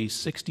nearly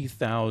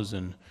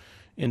 60,000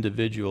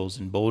 individuals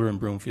in Boulder and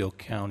Broomfield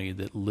County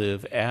that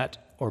live at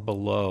or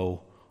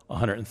below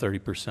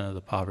 130% of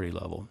the poverty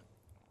level.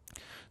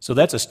 So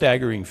that's a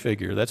staggering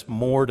figure. That's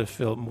more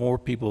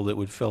people that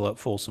would fill up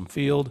Folsom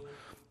Field,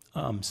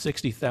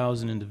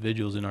 60,000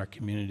 individuals in our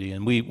community.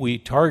 And we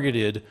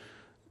targeted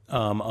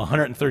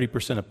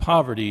 130% of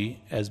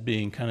poverty as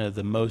being kind of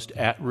the most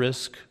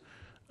at-risk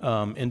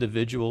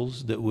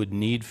individuals that would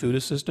need food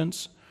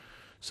assistance.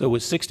 So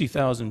with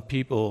 60,000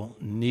 people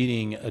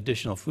needing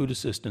additional food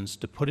assistance,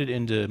 to put it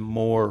into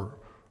more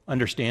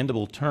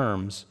understandable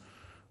terms,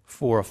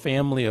 for a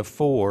family of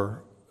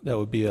 4, that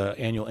would be an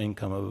annual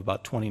income of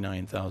about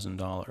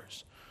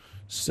 $29,000.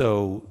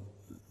 So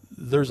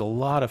there's a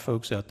lot of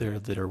folks out there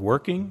that are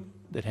working,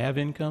 that have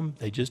income,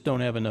 they just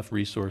don't have enough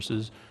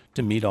resources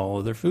to meet all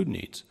of their food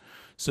needs.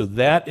 So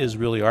that is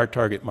really our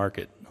target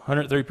market.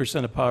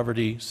 130% of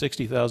poverty,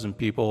 60,000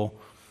 people,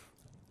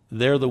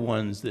 they're the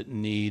ones that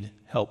need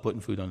help putting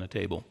food on the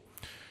table.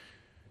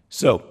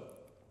 So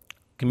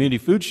Community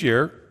Food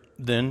Share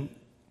then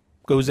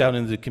goes out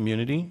into the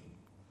community,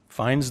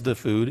 finds the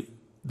food.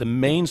 The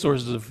main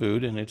sources of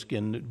food, and it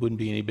wouldn't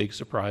be any big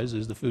surprise,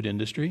 is the food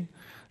industry,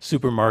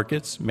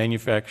 supermarkets,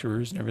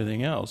 manufacturers, and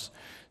everything else.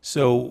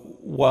 So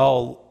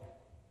while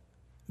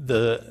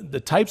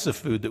the types of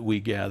food that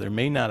we gather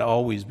may not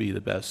always be the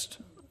best,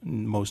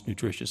 most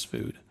nutritious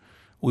food,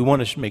 we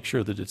want to make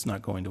sure that it's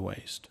not going to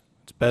waste.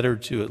 It's better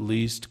to at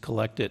least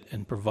collect it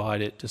and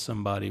provide it to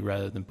somebody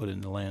rather than put it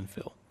in the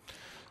landfill.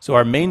 So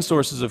our main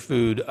sources of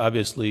food,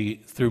 obviously,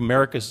 through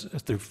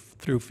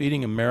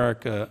Feeding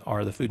America,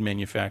 are the food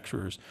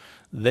manufacturers.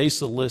 They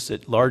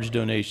solicit large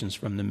donations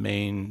from the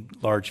main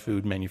large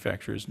food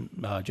manufacturers,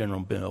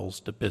 General Mills,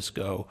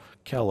 Nabisco,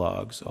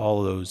 Kellogg's,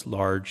 all of those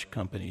large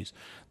companies.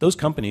 Those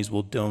companies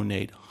will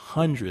donate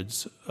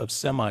hundreds of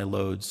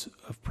semi-loads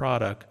of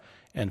product,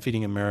 and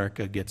Feeding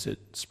America gets it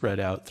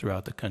spread out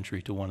throughout the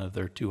country to one of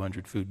their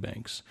 200 food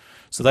banks.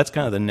 So that's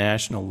kind of the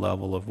national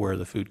level of where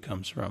the food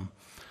comes from.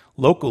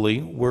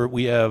 Locally,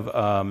 we have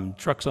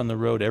trucks on the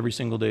road every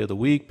single day of the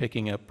week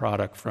picking up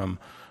product from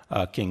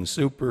King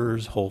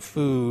Soopers, Whole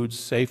Foods,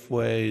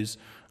 Safeways,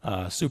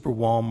 Super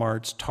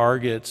Walmarts,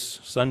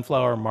 Targets,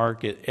 Sunflower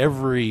Market,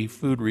 every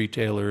food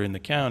retailer in the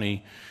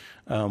county.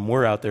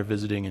 We're out there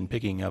visiting and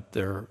picking up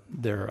their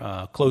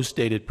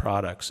close-dated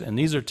products. And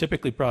these are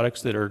typically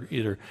products that are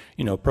either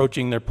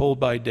approaching their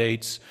pulled-by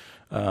dates.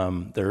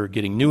 They're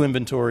getting new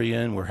inventory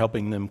in. We're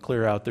helping them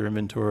clear out their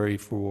inventory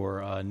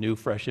for new,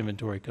 fresh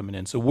inventory coming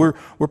in. So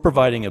we're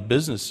providing a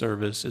business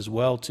service as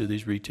well to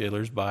these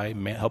retailers by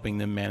helping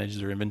them manage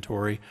their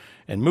inventory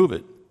and move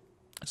it.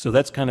 So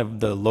that's kind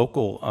of the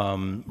local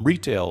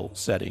retail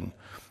setting.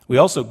 We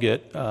also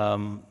get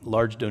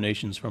large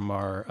donations from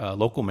our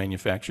local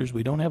manufacturers.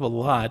 We don't have a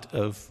lot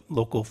of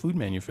local food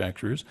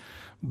manufacturers,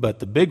 but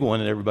the big one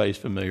that everybody's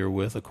familiar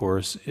with, of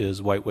course,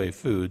 is White Wave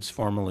Foods,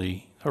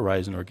 formerly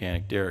Horizon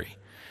Organic Dairy.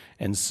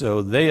 And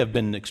so they have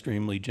been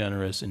extremely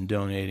generous in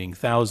donating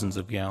thousands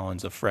of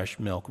gallons of fresh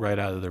milk right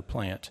out of their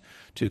plant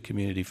to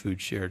Community Food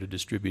Share to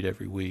distribute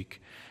every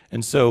week.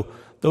 And so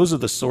those are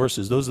the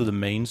sources, those are the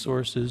main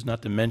sources,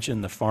 not to mention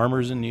the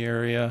farmers in the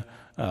area,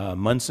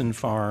 Munson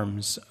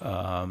Farms,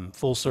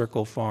 Full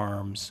Circle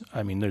Farms.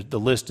 I mean, the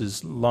list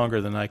is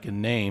longer than I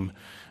can name,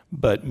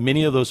 but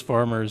many of those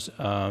farmers,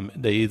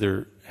 they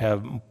either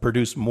have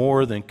produced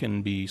more than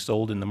can be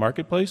sold in the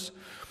marketplace,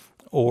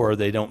 or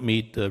they don't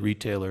meet the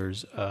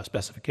retailer's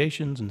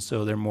specifications, and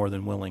so they're more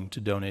than willing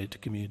to donate it to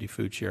Community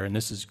Food Share. And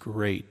this is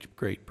great,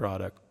 great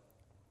product.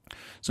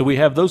 So we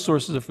have those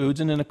sources of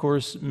foods, and then, of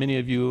course, many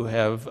of you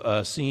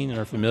have seen and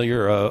are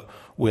familiar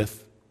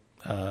with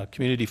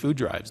community food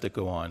drives that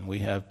go on. We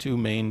have 2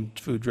 main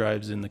food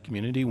drives in the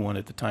community, one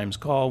at the Times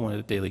Call, one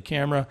at the Daily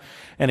Camera.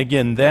 And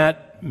again,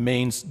 that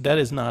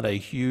is not a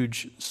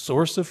huge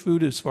source of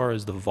food as far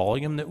as the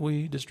volume that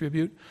we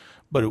distribute,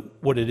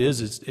 but what it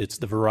is it's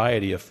the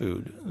variety of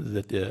food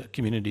that the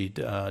community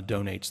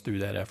donates through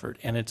that effort.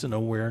 And it's an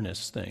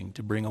awareness thing,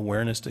 to bring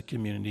awareness to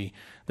community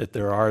that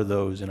there are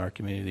those in our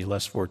community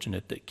less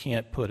fortunate that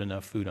can't put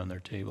enough food on their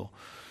table.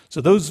 So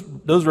those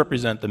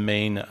represent the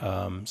main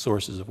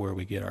sources of where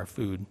we get our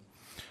food.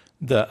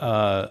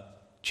 The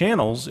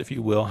channels, if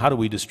you will, how do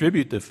we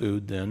distribute the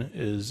food then,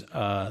 is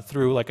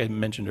through, like I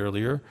mentioned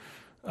earlier,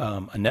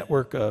 a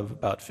network of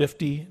about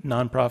 50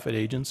 nonprofit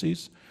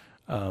agencies.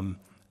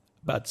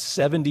 About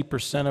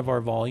 70% of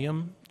our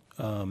volume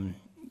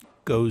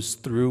goes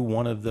through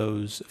one of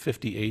those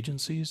 50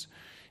 agencies.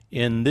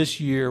 In this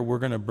year, we're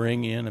going to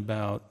bring in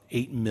about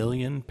 8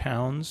 million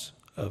pounds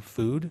of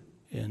food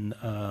in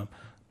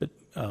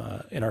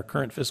our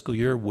current fiscal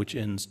year, which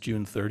ends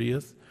June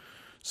 30th.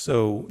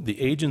 So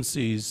the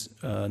agencies,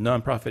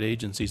 nonprofit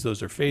agencies,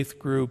 those are faith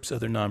groups,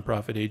 other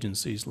nonprofit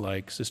agencies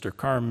like Sister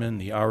Carmen,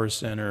 the Our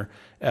Center,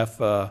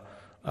 EFA,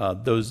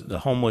 the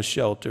homeless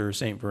shelter,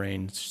 St.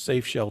 Vrain's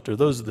Safe Shelter,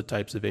 those are the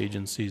types of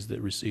agencies that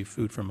receive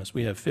food from us.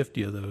 We have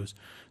 50 of those.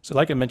 So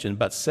like I mentioned,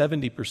 about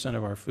 70%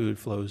 of our food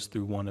flows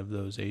through one of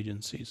those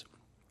agencies.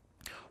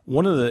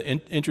 One of the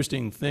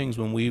interesting things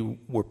when we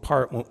were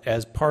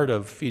as part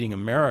of Feeding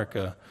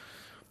America,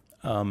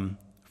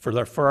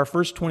 for our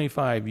first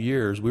 25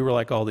 years, we were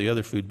like all the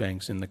other food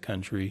banks in the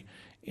country,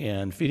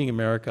 and Feeding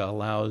America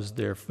allows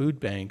their food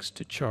banks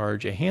to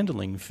charge a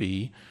handling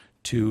fee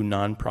to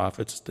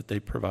nonprofits that they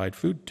provide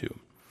food to.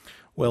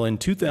 Well, in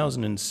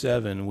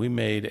 2007, we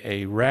made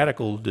a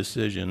radical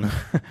decision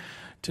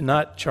to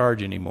not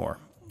charge anymore.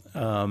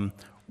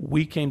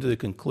 We came to the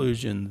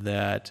conclusion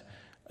that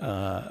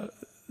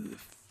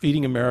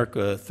Feeding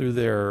America, through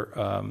their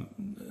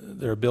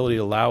ability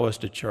to allow us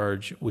to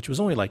charge, which was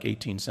only like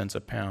 18 cents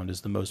a pound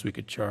is the most we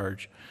could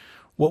charge,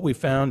 what we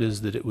found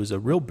is that it was a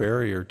real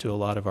barrier to a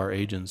lot of our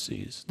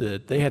agencies,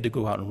 that they had to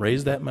go out and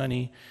raise that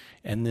money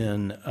and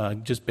then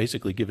just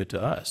basically give it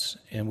to us.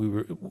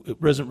 And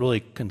it wasn't really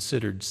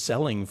considered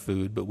selling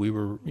food, but we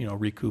were,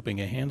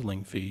 recouping a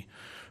handling fee.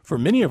 For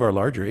many of our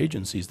larger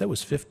agencies, that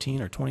was $15,000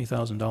 or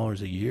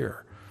 $20,000 a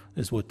year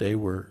is what they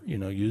were,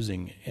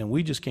 using. And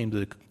we just came to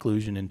the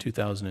conclusion in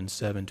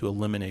 2007 to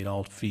eliminate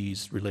all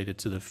fees related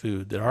to the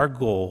food, that our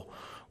goal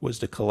was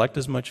to collect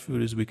as much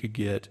food as we could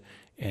get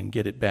and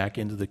get it back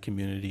into the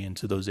community,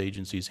 into those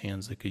agencies'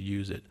 hands that could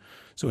use it.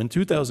 So in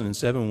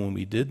 2007, when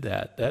we did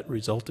that, that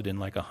resulted in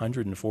like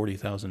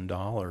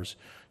 $140,000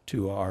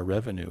 to our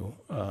revenue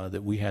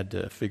that we had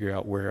to figure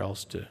out where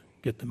else to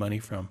get the money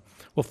from.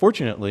 Well,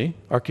 fortunately,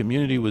 our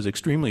community was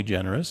extremely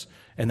generous,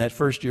 and that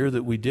first year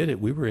that we did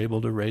it, we were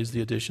able to raise the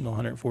additional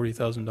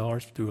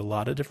 $140,000 through a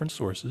lot of different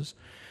sources,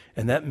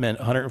 and that meant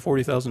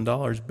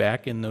 $140,000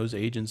 back in those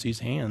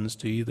agencies' hands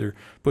to either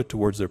put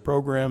towards their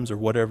programs or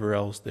whatever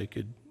else they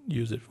could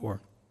use it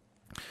for.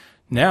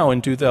 Now,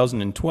 in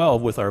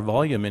 2012, with our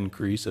volume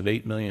increase of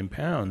 8 million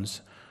pounds,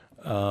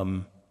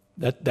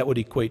 that would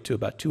equate to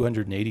about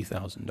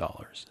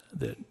 $280,000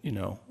 that,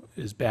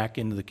 is back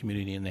into the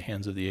community in the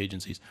hands of the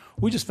agencies.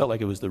 We just felt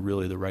like it was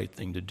really the right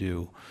thing to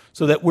do.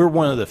 So that we're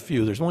one of the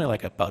few, there's only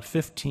like about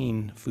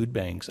 15 food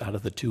banks out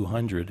of the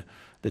 200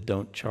 that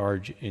don't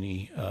charge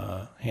any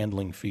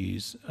handling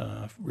fees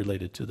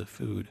related to the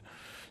food.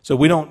 So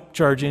we don't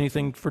charge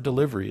anything for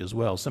delivery as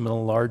well. Some of the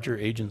larger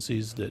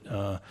agencies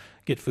that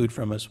get food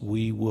from us,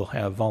 we will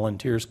have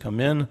volunteers come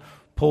in,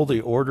 pull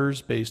the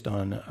orders based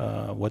on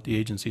what the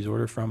agencies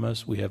order from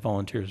us. We have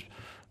volunteers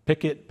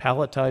pick it,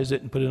 palletize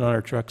it, and put it on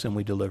our trucks, and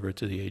we deliver it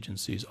to the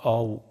agencies,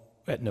 all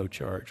at no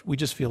charge. We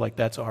just feel like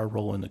that's our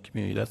role in the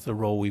community. That's the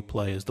role we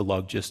play, is the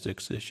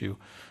logistics issue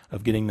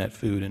of getting that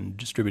food and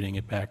distributing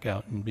it back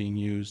out and being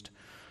used.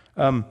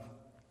 So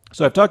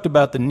I've talked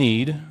about the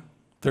need,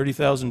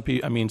 60,000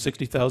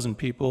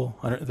 people,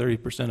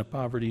 130% of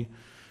poverty.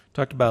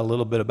 Talked about a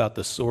little bit about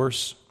the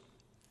source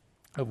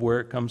of where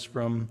it comes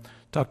from.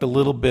 Talked a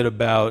little bit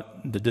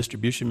about the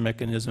distribution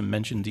mechanism,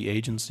 mentioned the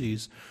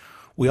agencies.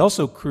 We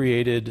also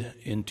created,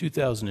 in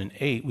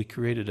 2008, we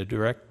created a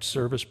direct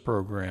service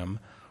program,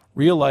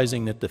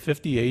 realizing that the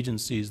 50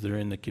 agencies that are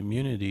in the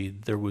community,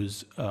 there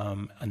was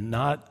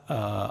not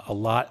a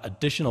lot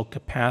additional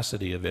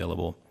capacity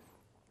available.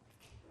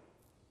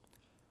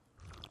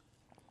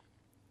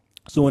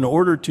 So in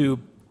order to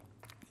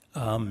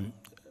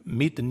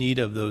meet the need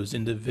of those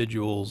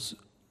individuals,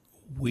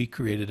 we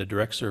created a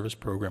direct service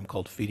program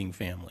called Feeding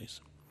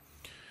Families.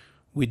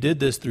 We did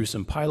this through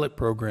some pilot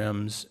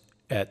programs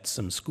at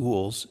some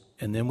schools,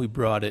 and then we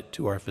brought it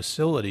to our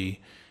facility,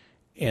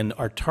 and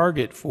our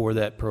target for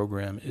that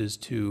program is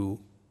to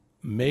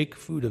make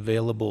food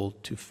available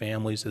to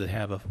families that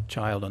have a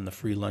child on the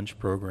free lunch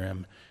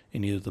program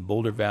in either the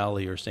Boulder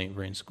Valley or St.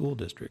 Vrain School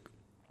District.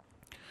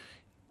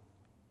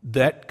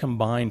 That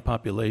combined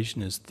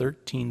population is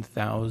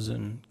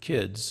 13,000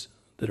 kids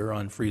that are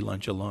on free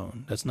lunch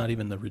alone. That's not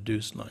even the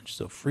reduced lunch.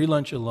 So free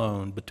lunch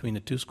alone between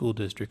the two school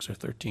districts are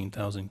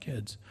 13,000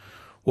 kids.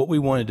 What we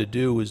wanted to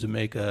do was to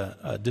make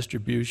a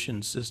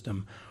distribution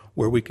system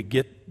where we could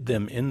get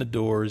them in the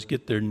doors,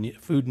 get their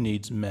food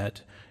needs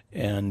met,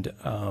 and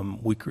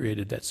we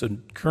created that. So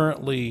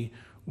currently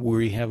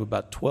we have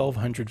about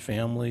 1,200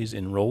 families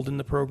enrolled in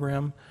the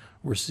program.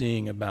 We're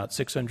seeing about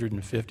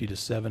 650 to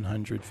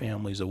 700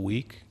 families a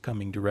week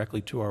coming directly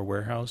to our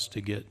warehouse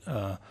to get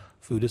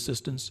food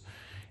assistance.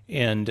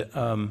 And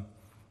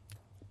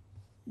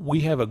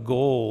we have a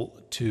goal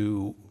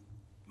to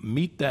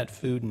meet that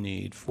food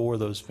need for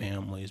those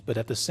families, but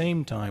at the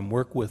same time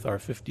work with our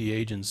 50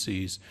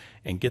 agencies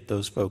and get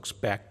those folks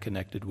back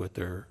connected with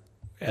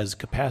as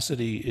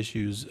capacity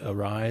issues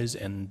arise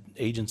and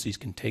agencies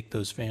can take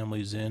those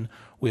families in,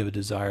 we have a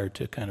desire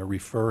to kind of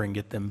refer and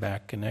get them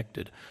back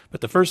connected.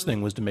 But the first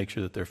thing was to make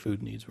sure that their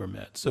food needs were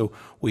met. So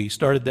we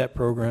started that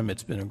program.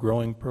 It's been a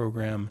growing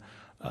program.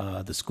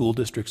 The school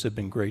districts have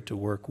been great to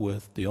work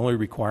with. The only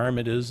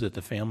requirement is that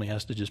the family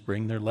has to just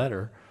bring their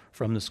letter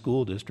from the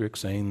school district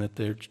saying that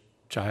their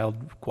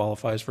child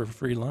qualifies for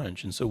free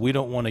lunch. And so we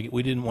didn't want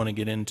to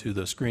get into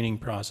the screening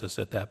process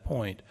at that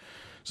point.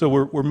 So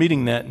we're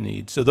meeting that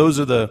need. So those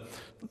are the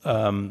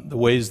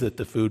ways that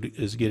the food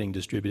is getting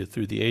distributed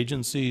through the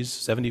agencies.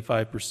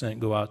 75%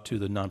 go out to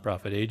the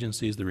nonprofit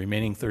agencies. The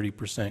remaining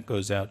 30%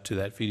 goes out to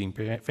that Feeding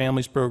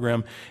Families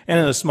program. And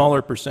then a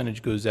smaller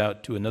percentage goes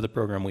out to another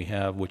program we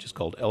have, which is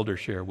called Elder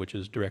Share, which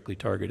is directly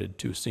targeted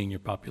to senior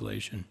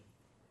population.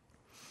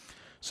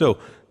 So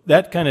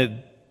that kind of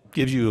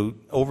gives you an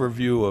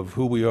overview of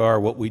who we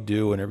are, what we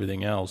do, and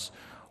everything else.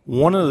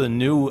 One of the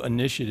new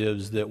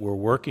initiatives that we're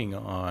working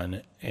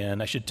on,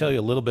 and I should tell you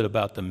a little bit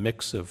about the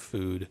mix of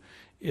food,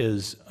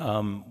 is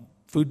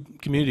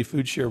Community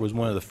Food Share was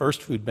one of the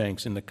first food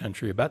banks in the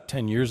country about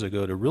 10 years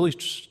ago to really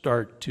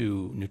start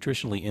to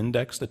nutritionally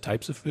index the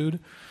types of food.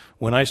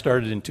 When I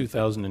started in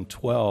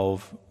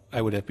 2012,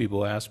 I would have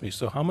people ask me,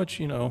 so how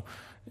much,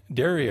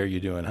 dairy are you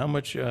doing? How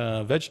much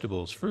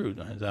vegetables, fruit?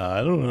 I said,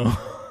 I don't know.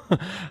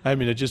 I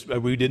mean,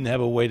 we didn't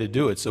have a way to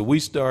do it. So we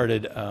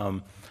started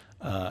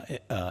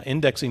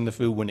indexing the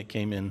food when it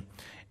came in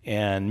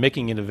and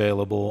making it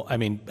available. I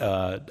mean,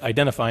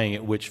 identifying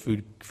it which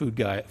food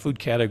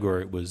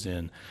category it was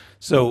in.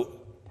 So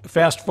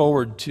fast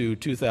forward to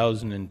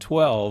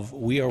 2012,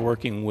 we are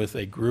working with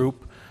a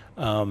group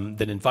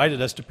that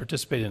invited us to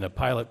participate in a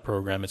pilot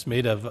program. It's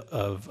made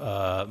of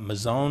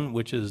Mazon,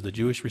 which is the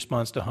Jewish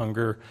Response to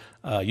Hunger,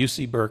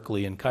 UC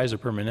Berkeley, and Kaiser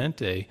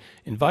Permanente,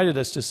 invited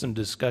us to some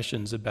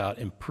discussions about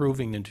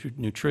improving the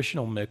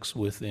nutritional mix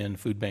within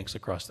food banks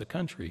across the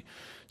country.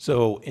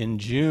 So in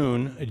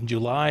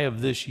July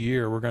of this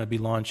year, we're going to be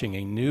launching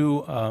a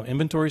new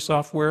inventory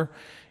software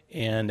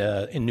and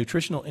a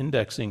nutritional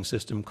indexing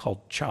system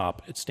called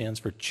CHOP. It stands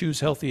for Choose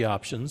Healthy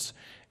Options,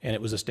 and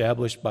it was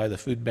established by the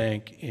food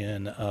bank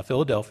in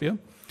Philadelphia.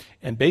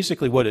 And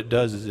basically what it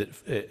does is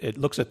it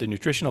looks at the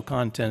nutritional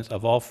content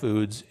of all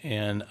foods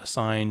and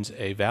assigns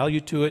a value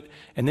to it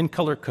and then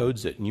color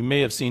codes it. And you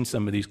may have seen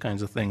some of these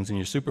kinds of things in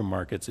your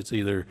supermarkets. It's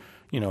either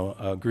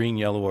green,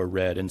 yellow, or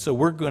red. And so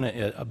we're going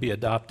to be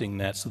adopting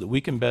that so that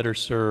we can better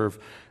serve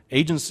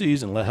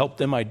agencies and help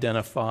them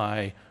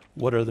identify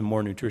what are the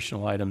more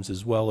nutritional items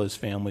as well as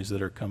families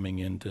that are coming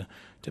in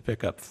to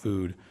pick up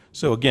food.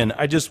 So again,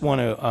 I just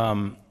wanted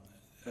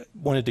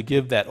to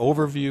give that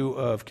overview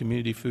of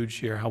Community Food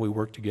Share, how we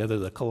work together,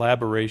 the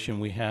collaboration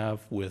we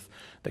have with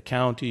the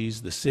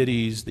counties, the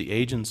cities, the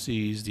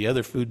agencies, the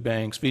other food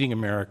banks, Feeding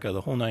America,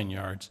 the whole 9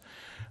 yards.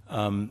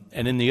 And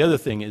then the other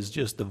thing is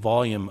just the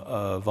volume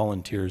of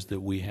volunteers that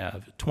we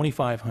have.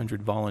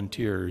 2,500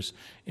 volunteers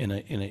in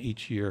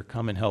each year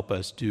come and help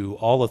us do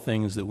all the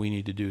things that we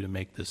need to do to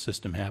make this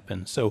system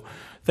happen. So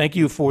thank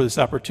you for this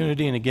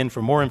opportunity. And again,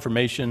 for more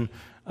information,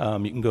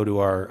 you can go to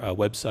our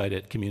website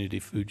at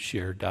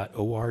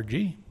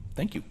communityfoodshare.org.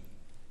 Thank you.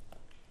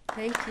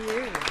 Thank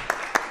you.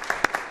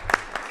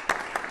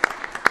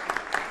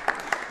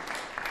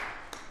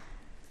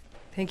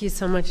 Thank you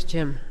so much,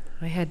 Jim.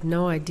 I had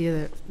no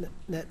idea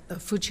that the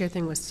food share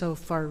thing was so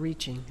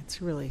far-reaching.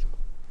 It's really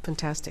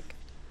fantastic.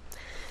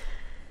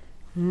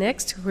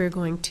 Next, we're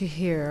going to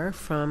hear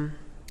from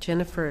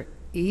Jennifer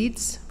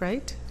Eads,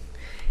 right?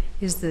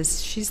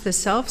 She's the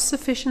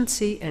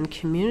Self-Sufficiency and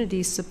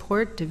Community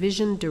Support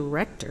Division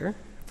Director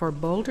for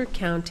Boulder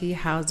County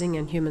Housing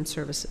and Human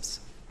Services.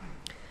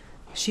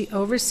 She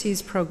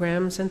oversees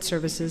programs and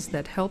services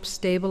that help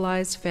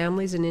stabilize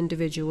families and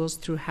individuals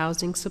through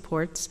housing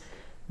supports,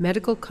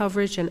 medical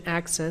coverage and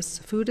access,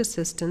 food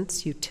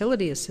assistance,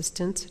 utility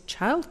assistance,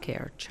 child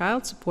care,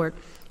 child support,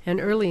 and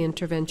early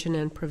intervention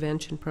and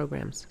prevention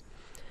programs.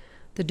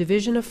 The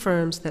division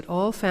affirms that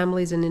all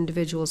families and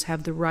individuals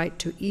have the right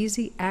to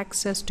easy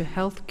access to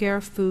health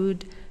care,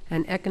 food,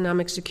 and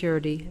economic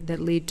security that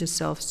lead to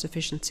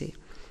self-sufficiency.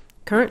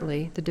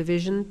 Currently, the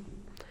division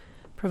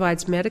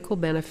provides medical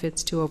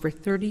benefits to over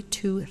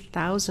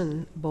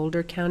 32,000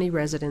 Boulder County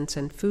residents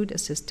and food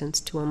assistance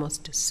to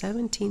almost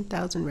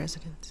 17,000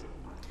 residents.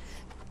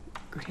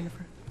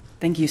 Jennifer.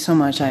 Thank you so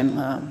much.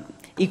 I'm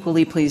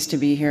equally pleased to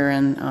be here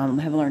and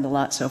have learned a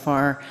lot so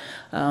far.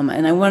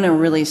 And I want to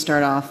really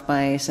start off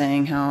by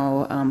saying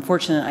how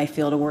fortunate I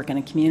feel to work in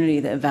a community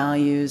that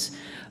values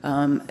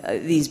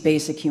these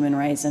basic human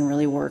rights and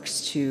really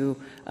works to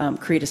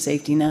create a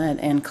safety net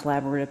and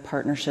collaborative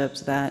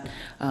partnerships that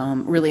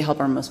really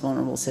help our most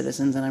vulnerable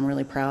citizens. And I'm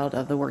really proud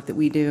of the work that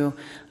we do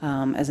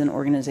as an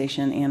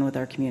organization and with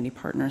our community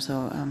partners.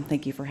 So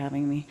thank you for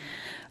having me.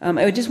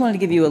 I just wanted to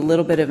give you a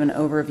little bit of an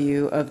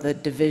overview of the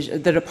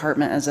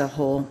department as a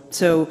whole.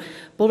 So So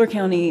Boulder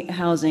County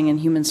Housing and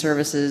Human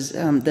Services,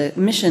 the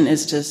mission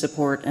is to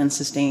support and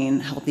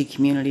sustain healthy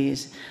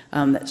communities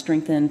that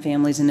strengthen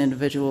families and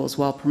individuals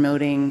while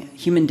promoting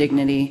human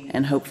dignity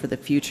and hope for the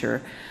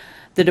future.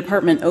 The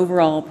department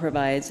overall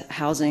provides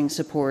housing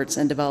supports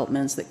and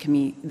developments that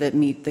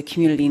meet the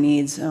community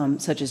needs,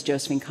 such as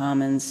Josephine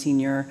Commons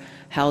Senior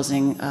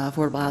Housing,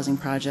 Affordable Housing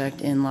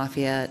Project in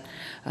Lafayette.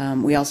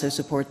 We also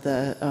support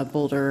the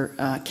Boulder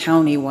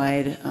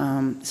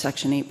County-wide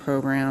Section 8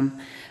 program.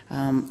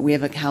 We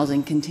have a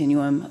housing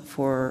continuum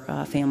for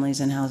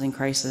families in housing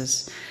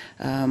crisis.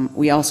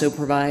 We also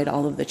provide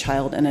all of the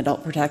child and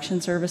adult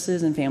protection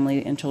services and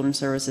family and children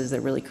services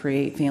that really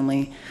create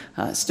family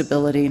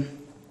stability.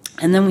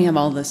 And then we have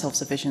all the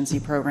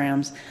self-sufficiency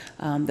programs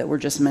that were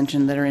just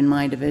mentioned that are in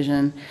my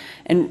division.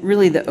 And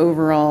really the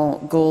overall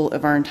goal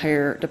of our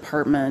entire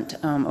department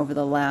over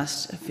the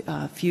last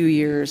few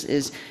years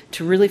is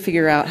to really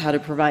figure out how to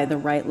provide the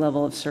right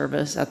level of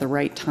service at the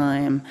right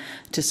time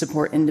to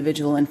support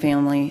individual and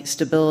family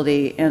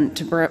stability, and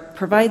to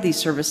provide these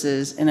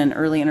services in an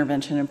early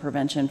intervention and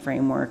prevention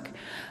framework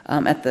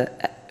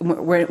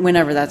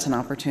whenever that's an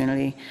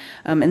opportunity.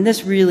 And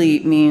this really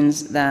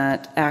means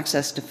that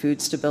access to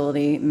food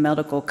stability,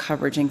 medical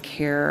coverage and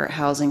care,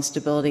 housing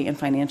stability, and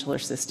financial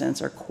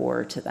assistance are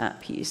core to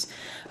that piece.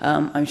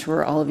 I'm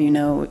sure all of you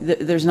know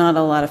there's not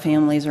a lot of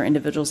families or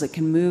individuals that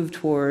can move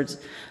towards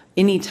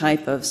any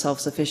type of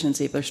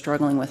self-sufficiency if they're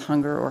struggling with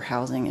hunger or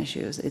housing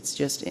issues.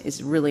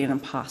 It's really an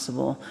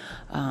impossible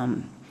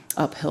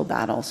uphill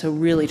battle. So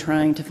really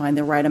trying to find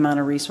the right amount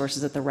of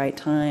resources at the right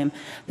time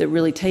that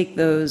really take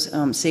those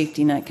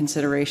safety net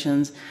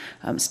considerations,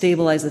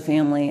 stabilize the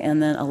family,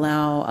 and then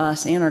allow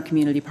us and our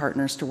community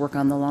partners to work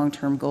on the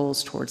long-term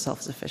goals towards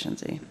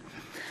self-sufficiency.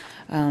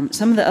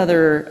 Some of the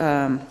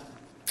other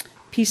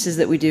pieces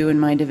that we do in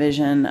my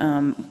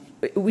division,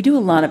 we do a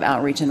lot of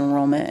outreach and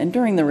enrollment, and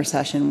during the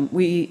recession,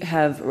 we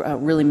have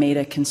really made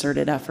a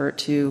concerted effort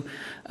to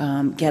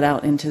get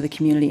out into the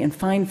community and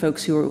find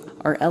folks who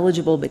are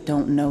eligible but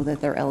don't know that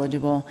they're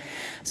eligible.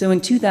 So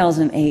in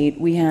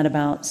 2008, we had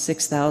about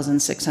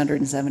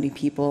 6,670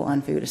 people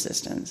on food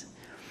assistance.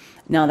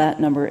 Now that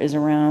number is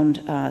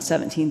around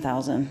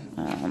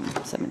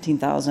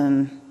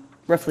 17,000,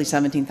 roughly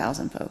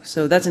 17,000 folks.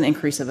 So that's an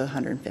increase of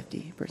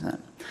 150%.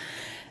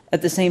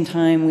 At the same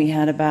time, we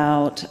had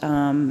about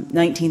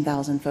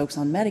 19,000 folks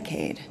on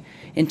Medicaid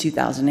in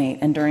 2008,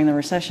 and during the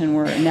recession,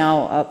 we're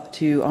now up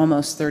to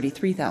almost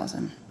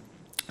 33,000.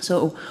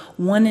 So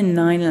 1 in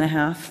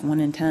 9.5, 1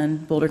 in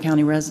 10 Boulder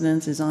County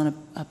residents is on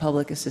a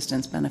public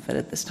assistance benefit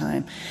at this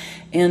time.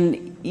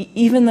 And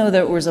even though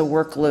there was a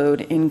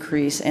workload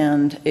increase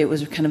and it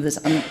was kind of this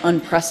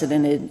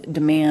unprecedented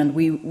demand,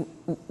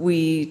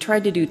 we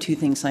tried to do two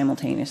things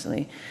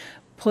simultaneously.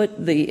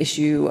 Put the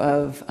issue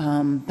of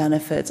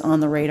benefits on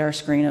the radar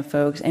screen of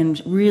folks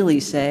and really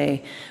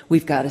say,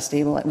 we've got to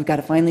stabilize, we've got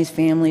to find these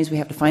families, we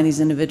have to find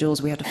these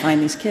individuals, we have to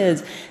find these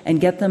kids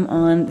and get them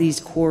on these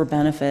core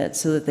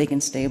benefits so that they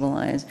can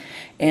stabilize.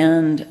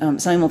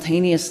 And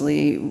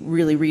simultaneously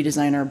really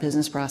redesign our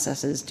business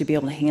processes to be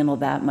able to handle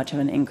that much of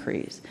an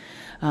increase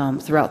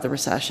throughout the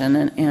recession,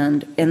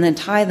 and then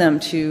tie them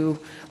to,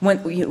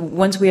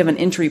 once we have an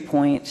entry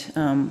point,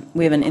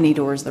 we have an any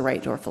door is the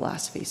right door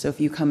philosophy. So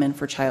if you come in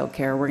for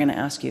childcare, we're going to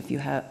ask you if you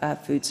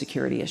have food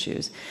security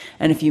issues.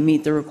 And if you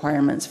meet the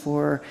requirements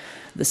for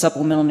the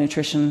Supplemental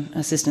Nutrition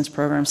Assistance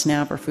Program,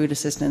 SNAP, or food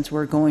assistance,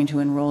 we're going to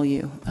enroll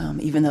you,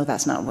 even though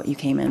that's not what you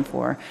came in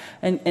for.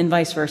 And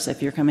vice versa,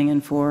 if you're coming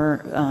in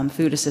for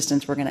food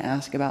assistance, we're going to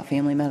ask about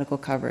family medical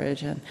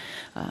coverage and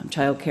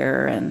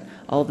childcare and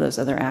all of those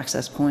other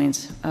access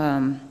points.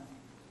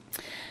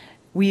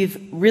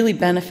 We've really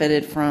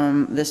benefited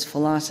from this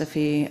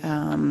philosophy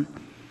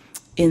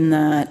in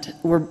that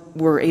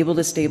we're able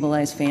to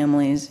stabilize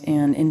families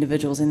and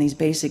individuals in these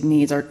basic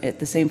needs. At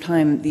the same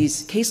time,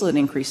 these caseload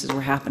increases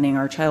were happening.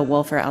 Our child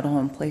welfare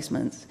out-of-home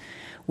placements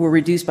were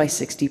reduced by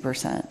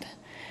 60%.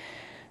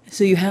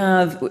 So you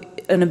have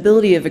an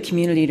ability of a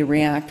community to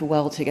react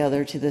well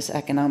together to this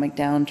economic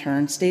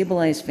downturn,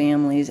 stabilize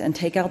families, and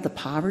take out the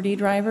poverty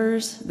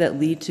drivers that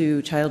lead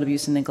to child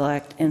abuse and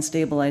neglect, and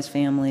stabilize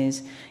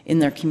families in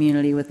their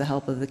community with the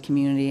help of the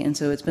community. And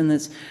so it's been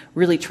this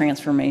really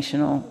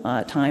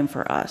transformational time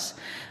for us.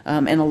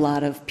 And a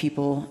lot of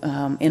people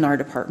in our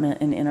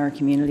department and in our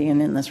community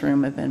and in this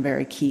room have been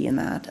very key in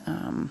that.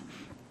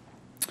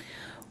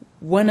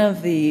 One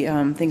of the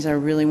things I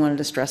really wanted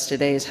to stress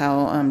today is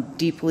how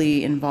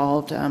deeply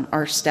involved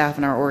our staff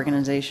and our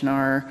organization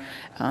are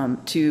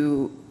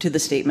to the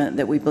statement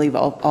that we believe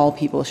all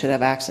people should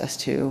have access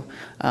to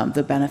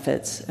the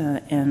benefits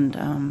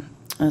and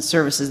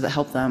services that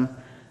help them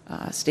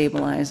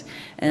stabilize.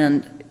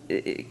 And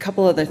a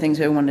couple other things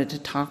I wanted to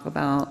talk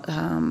about.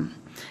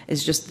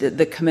 is just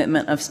the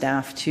commitment of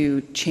staff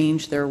to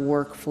change their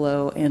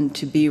workflow and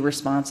to be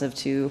responsive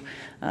to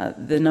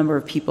the number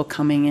of people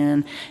coming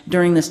in.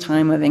 During this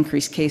time of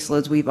increased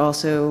caseloads, we've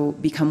also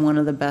become one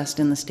of the best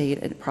in the state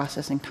at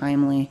processing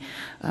timely.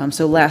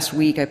 So last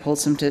week I pulled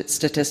some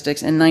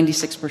statistics, and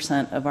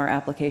 96% of our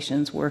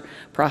applications were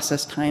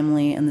processed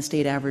timely, and the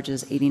state average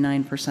is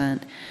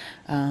 89%.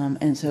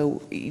 And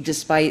so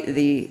despite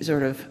the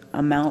sort of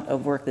amount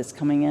of work that's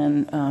coming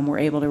in, we're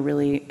able to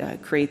really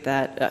create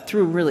that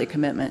through really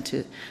commitment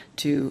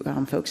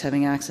to folks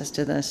having access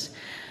to this.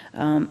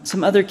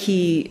 Some other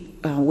key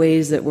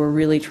ways that we're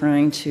really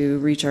trying to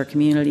reach our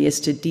community is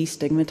to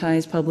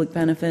destigmatize public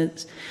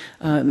benefits.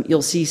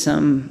 You'll see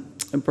some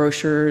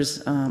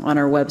brochures on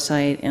our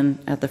website and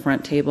at the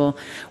front table.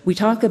 We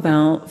talk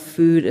about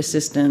food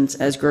assistance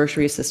as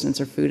grocery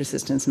assistance or food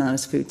assistance, not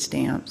as food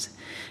stamps.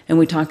 And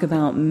we talk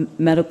about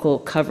medical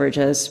coverage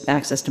as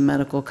access to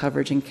medical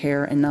coverage and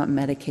care and not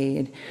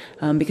Medicaid.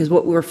 Because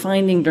what we're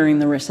finding during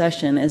the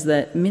recession is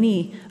that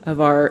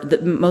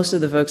most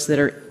of the folks that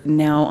are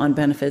now on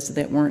benefits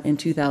that weren't in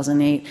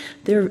 2008,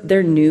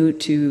 they're new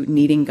to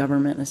needing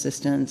government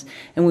assistance.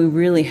 And we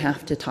really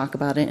have to talk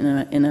about it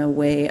in a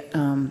way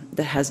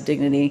that has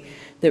dignity,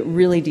 that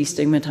really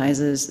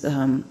destigmatizes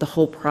the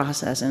whole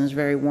process and is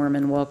very warm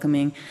and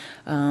welcoming.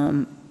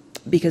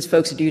 Because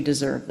folks do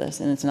deserve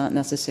this, and it's not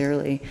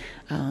necessarily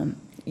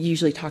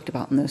usually talked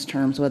about in those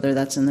terms, whether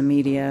that's in the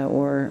media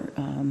or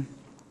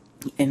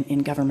in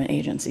government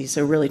agencies.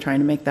 So really trying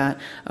to make that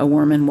a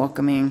warm and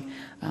welcoming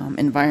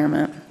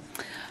environment.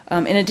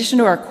 In addition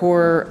to our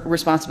core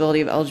responsibility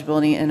of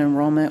eligibility and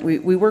enrollment,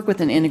 we work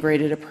with an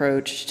integrated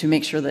approach to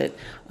make sure that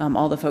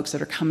all the folks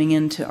that are coming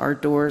into our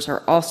doors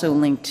are also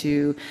linked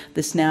to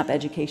the SNAP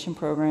education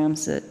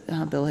programs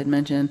that Bill had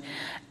mentioned,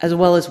 as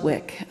well as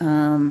WIC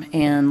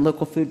and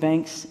local food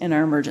banks and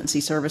our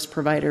emergency service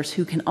providers,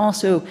 who can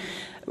also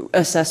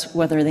assess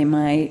whether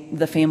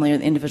the family or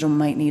the individual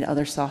might need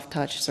other soft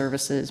touch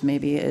services.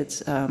 Maybe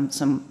it's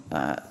some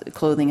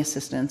clothing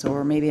assistance,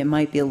 or maybe it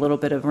might be a little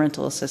bit of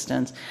rental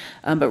assistance,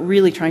 but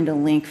really trying to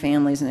link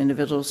families and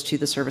individuals to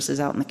the services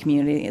out in the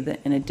community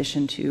in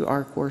addition to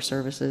our core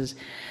services.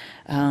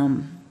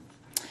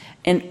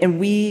 And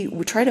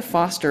we try to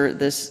foster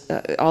this,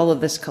 all of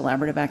this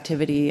collaborative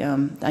activity.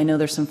 I know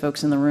there's some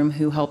folks in the room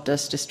who helped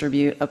us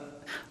distribute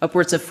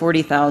upwards of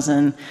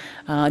 40,000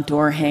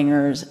 door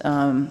hangers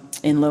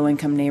in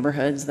low-income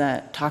neighborhoods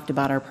that talked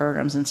about our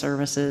programs and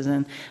services.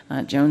 And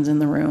Joan's in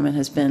the room and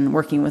has been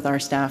working with our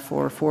staff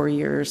for 4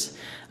 years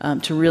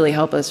to really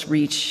help us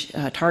reach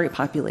target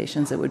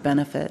populations that would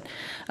benefit.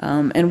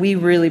 And we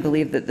really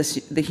believe that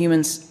the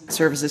human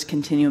services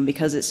continuum,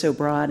 because it's so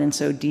broad and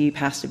so deep,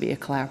 has to be a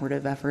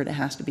collaborative effort. It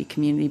has to be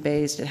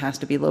community-based. It has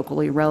to be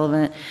locally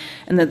relevant.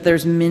 And that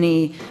there's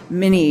many,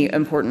 many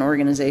important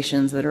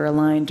organizations that are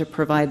aligned to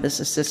provide this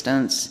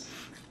assistance.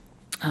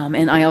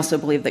 And I also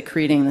believe that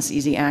creating this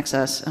easy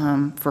access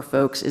for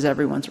folks is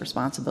everyone's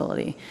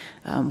responsibility.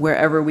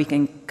 Wherever we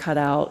can cut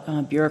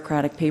out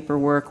bureaucratic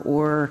paperwork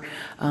or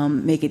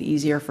make it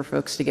easier for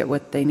folks to get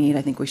what they need,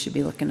 I think we should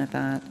be looking at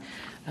that.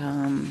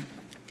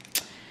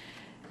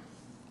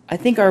 I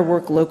think our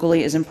work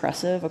locally is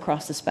impressive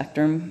across the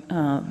spectrum.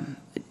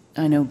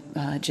 I know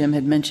Jim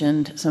had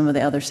mentioned some of the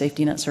other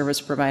safety net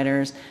service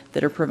providers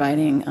that are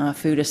providing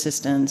food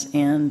assistance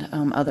and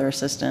other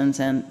assistance,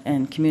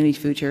 and Community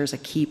Food Share is a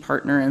key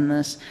partner in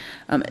this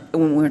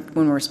when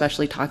we're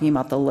especially talking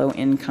about the low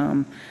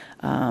income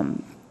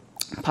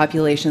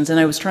populations. And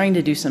I was trying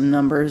to do some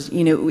numbers,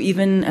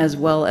 even as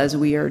well as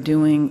we are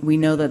doing, we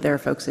know that there are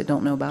folks that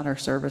don't know about our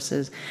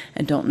services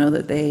and don't know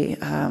that they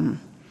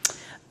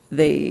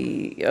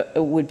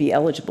would be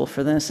eligible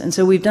for this. And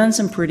so we've done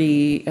some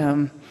pretty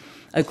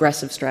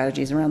aggressive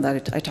strategies around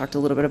that. I talked a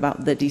little bit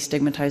about the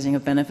destigmatizing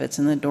of benefits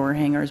and the door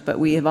hangers, but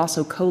we have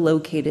also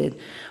co-located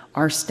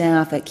our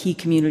staff at key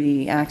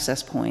community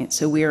access points.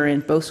 So we are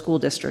in both school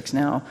districts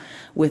now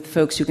with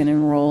folks who can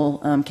enroll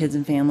kids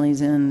and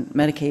families in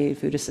Medicaid,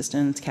 food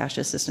assistance, cash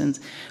assistance.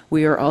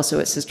 We are also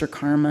at Sister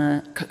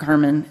Carmen,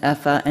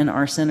 EFA, and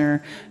our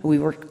center. We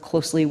work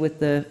closely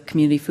with the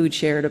Community Food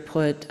Share to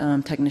put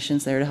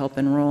technicians there to help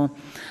enroll.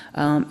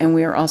 And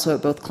we are also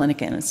at both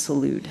Clinic and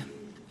Salute.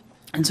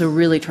 And so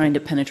really trying to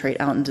penetrate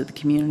out into the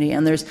community.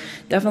 And there's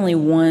definitely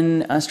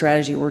one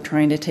strategy we're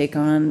trying to take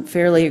on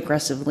fairly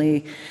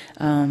aggressively.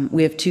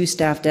 We have 2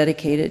 staff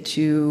dedicated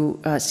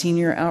to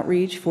senior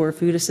outreach for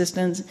food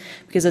assistance,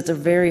 because it's a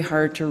very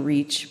hard to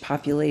reach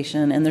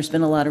population. And there's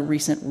been a lot of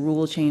recent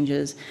rule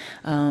changes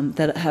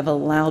that have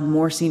allowed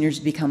more seniors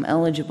to become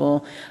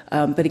eligible.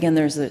 But again,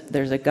 there's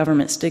a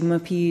government stigma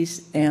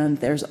piece, and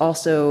there's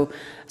also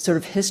sort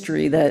of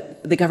history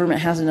that the government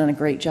hasn't done a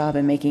great job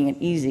in making it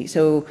easy.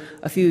 So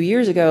a few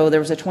years ago, there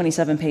was a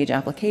 27-page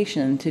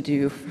application to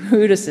do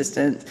food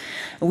assistance.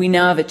 We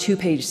now have a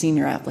 2-page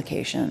senior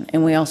application,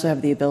 and we also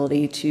have the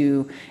ability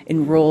to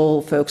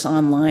enroll folks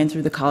online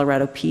through the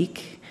Colorado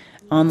Peak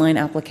online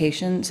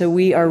application. So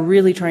we are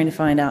really trying to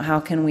find out how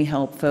can we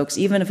help folks,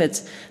 even if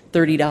it's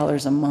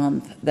 $30 a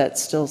month,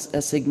 that's still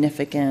a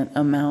significant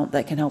amount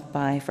that can help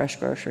buy fresh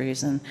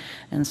groceries and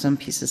some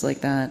pieces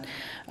like that.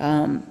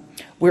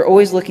 We're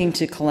always looking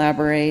to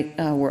collaborate.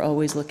 We're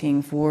always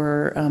looking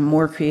for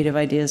more creative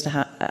ideas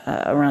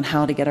around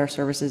how to get our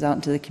services out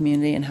into the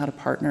community and how to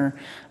partner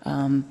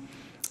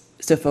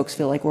so folks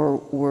feel like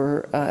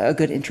we're a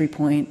good entry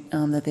point,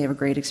 that they have a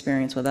great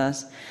experience with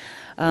us.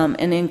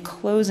 And in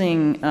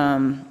closing,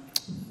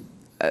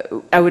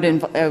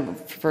 I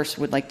first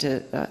would like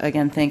to,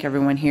 again, thank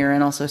everyone here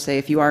and also say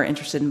if you are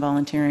interested in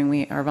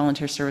volunteering, our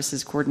volunteer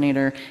services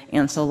coordinator,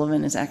 Ann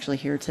Sullivan, is actually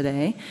here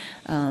today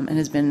and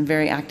has been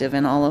very active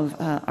in all of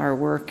our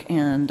work,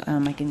 and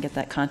I can get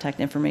that contact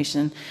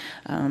information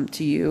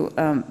to you.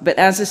 But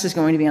as this is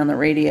going to be on the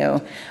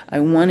radio, I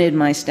wanted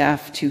my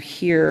staff to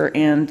hear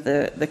and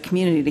the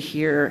community to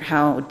hear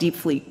how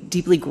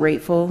deeply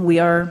grateful we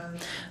are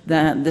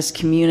that this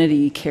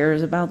community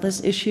cares about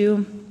this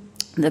issue,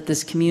 that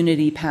this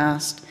community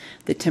passed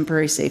the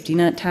temporary safety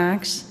net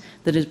tax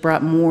that has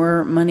brought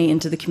more money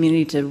into the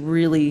community to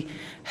really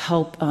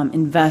help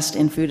invest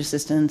in food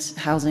assistance,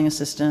 housing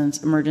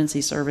assistance,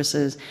 emergency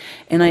services.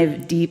 And I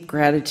have deep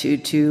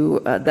gratitude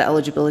to the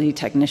eligibility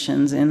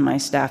technicians in my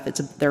staff.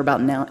 There are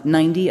about now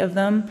 90 of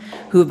them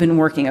who have been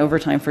working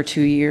overtime for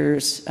 2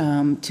 years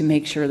to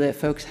make sure that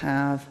folks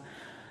have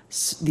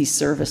these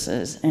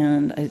services.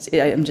 And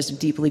I'm just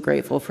deeply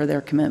grateful for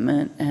their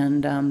commitment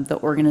and the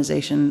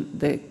organization,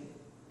 the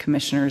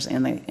commissioners,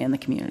 and the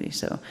community.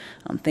 So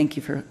thank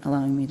you for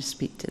allowing me to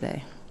speak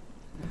today.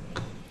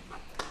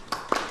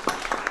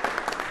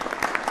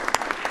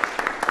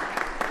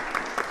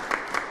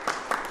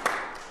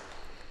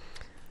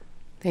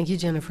 Thank you,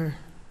 Jennifer.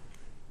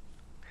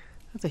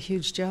 That's a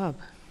huge job.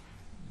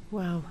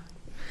 Wow.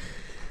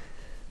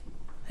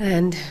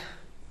 And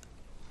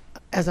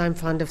as I'm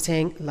fond of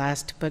saying,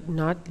 last but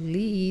not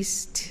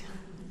least,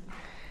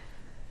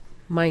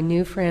 my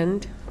new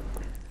friend,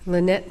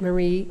 Lynette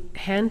Marie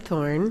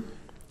Hanthorne,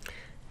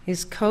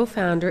 is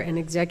co-founder and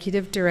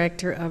executive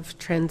director of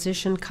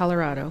Transition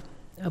Colorado,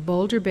 a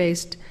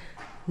Boulder-based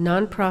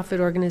nonprofit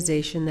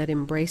organization that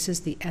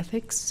embraces the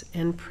ethics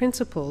and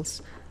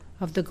principles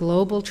of the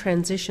global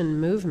transition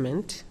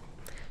movement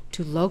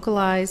to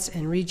localize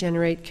and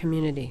regenerate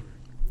community.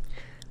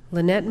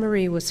 Lynette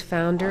Marie was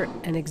founder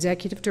and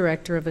executive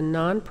director of a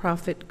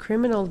nonprofit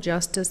criminal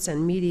justice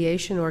and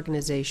mediation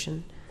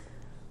organization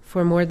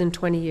for more than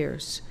 20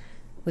 years,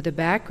 with a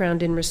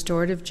background in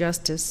restorative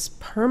justice,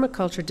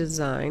 permaculture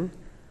design,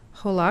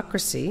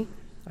 holacracy,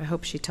 I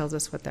hope she tells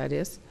us what that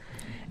is,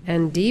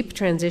 and deep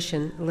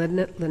transition.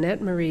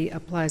 Lynette Marie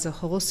applies a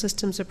whole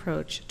systems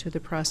approach to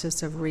the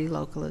process of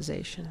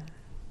relocalization.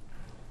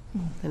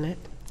 Lynette?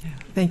 Yeah.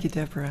 Thank you,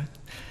 Deborah.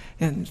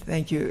 And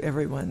thank you,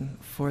 everyone,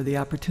 for the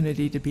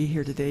opportunity to be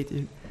here today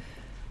to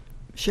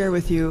share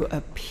with you a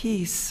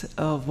piece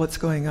of what's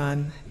going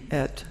on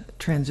at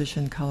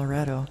Transition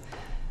Colorado.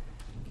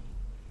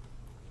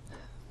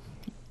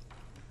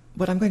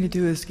 What I'm going to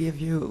do is give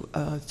you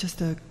just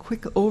a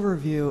quick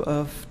overview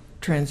of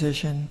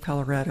Transition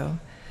Colorado,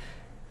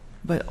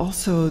 but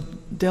also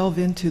delve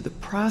into the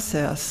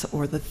process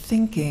or the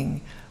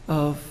thinking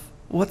of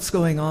what's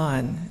going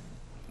on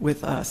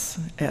with us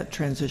at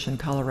Transition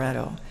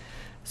Colorado,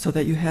 so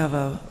that you have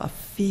a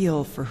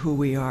feel for who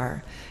we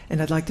are.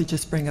 And I'd like to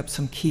just bring up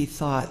some key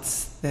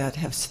thoughts that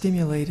have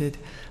stimulated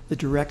the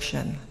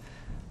direction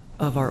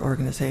of our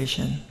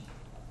organization.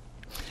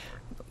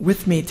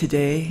 With me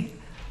today,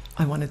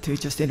 I wanted to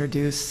just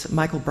introduce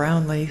Michael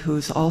Brownlee,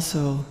 who's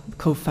also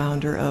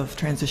co-founder of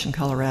Transition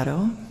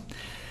Colorado,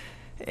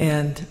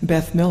 and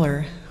Beth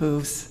Miller,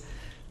 who's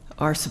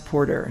our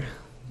supporter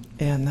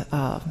and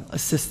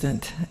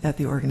assistant at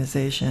the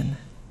organization.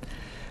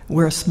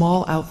 We're a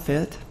small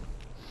outfit,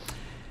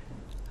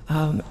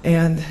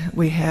 and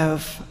we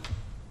have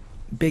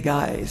big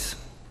eyes.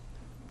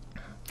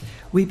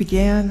 We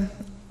began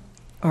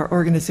our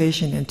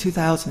organization in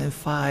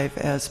 2005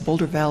 as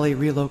Boulder Valley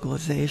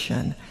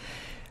Relocalization,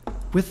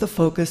 with the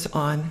focus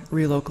on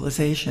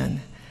relocalization,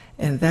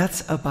 and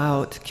that's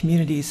about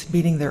communities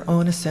meeting their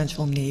own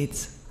essential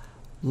needs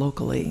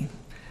locally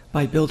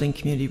by building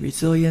community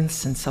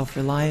resilience and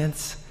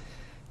self-reliance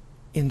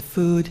in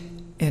food,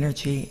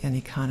 energy, and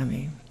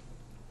economy.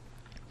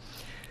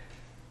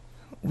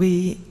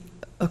 We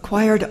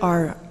acquired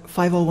our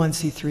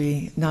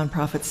 501c3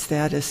 nonprofit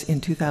status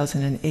in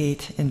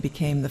 2008 and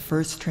became the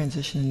first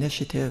transition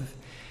initiative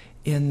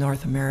in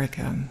North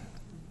America.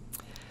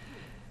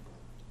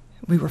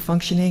 We were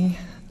functioning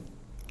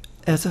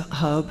as a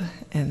hub,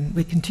 and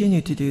we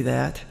continue to do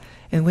that,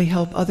 and we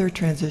help other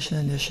transition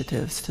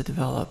initiatives to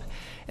develop.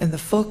 And the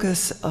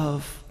focus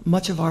of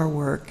much of our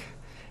work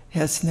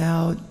has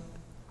now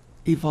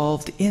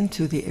evolved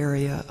into the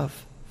area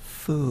of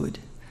food,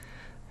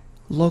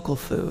 local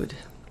food,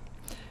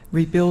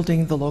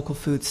 rebuilding the local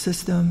food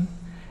system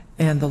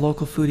and the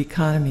local food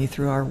economy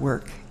through our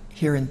work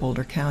here in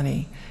Boulder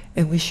County.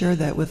 And we share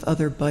that with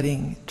other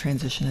budding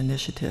transition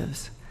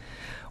initiatives.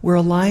 We're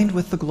aligned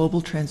with the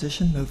global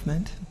transition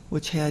movement,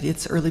 which had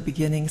its early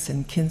beginnings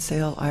in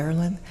Kinsale,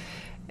 Ireland,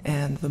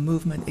 and the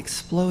movement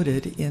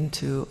exploded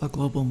into a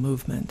global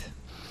movement,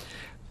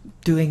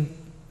 doing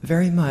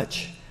very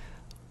much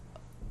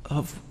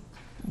of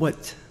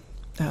what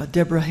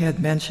Deborah had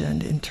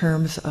mentioned in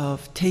terms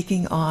of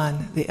taking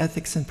on the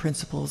ethics and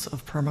principles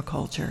of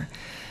permaculture.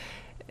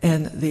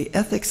 And the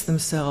ethics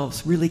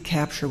themselves really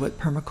capture what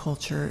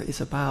permaculture is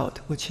about,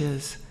 which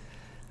is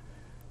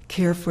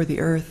care for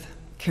the earth,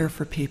 care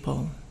for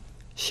people,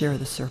 share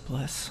the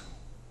surplus.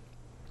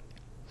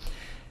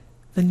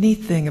 The neat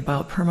thing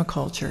about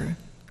permaculture,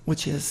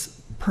 which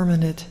is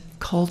permanent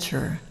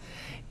culture,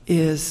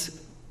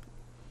 is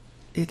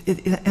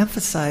it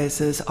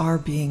emphasizes our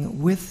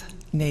being with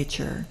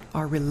nature,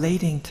 our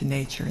relating to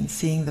nature and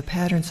seeing the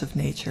patterns of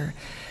nature,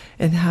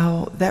 and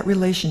how that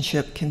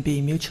relationship can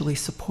be mutually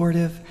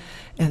supportive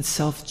and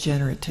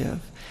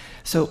self-generative.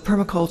 So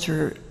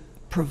permaculture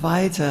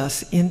provides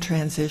us in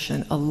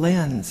transition a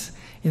lens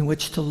in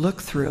which to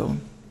look through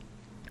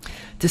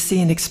to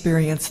see and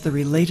experience the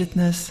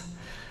relatedness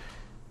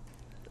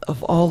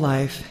of all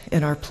life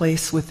and our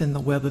place within the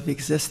web of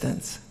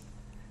existence.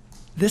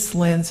 This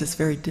lens is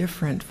very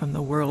different from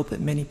the world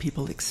that many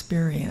people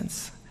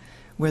experience,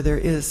 where there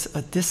is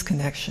a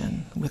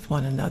disconnection with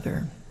one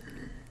another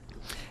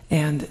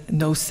and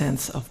no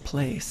sense of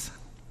place.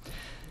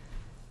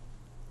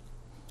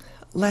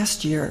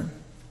 Last year,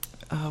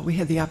 we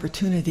had the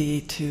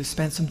opportunity to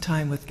spend some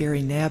time with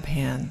Gary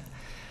Nabhan.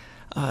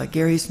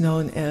 Gary's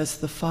known as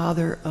the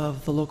father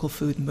of the local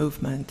food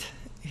movement.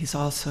 He's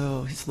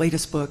also, his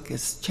latest book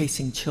is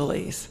Chasing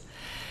Chilies.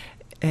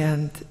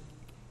 And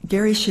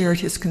Gary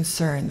shared his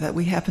concern that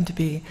we happen to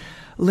be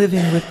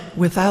living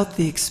without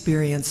the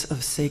experience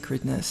of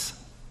sacredness.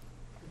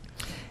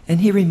 And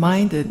he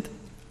reminded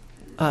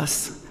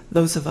us,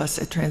 those of us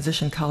at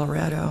Transition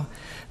Colorado,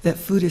 that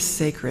food is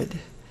sacred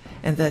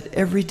and that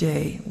every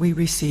day we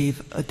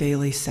receive a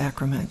daily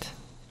sacrament.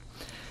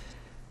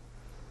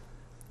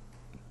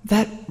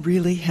 That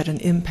really had an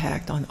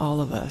impact on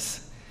all of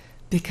us,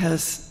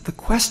 because the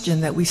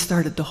question that we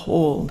started to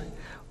hold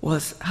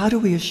was, how do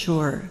we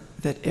assure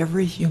that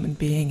every human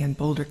being in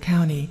Boulder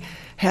County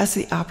has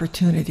the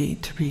opportunity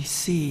to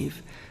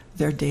receive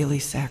their daily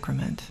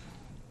sacrament?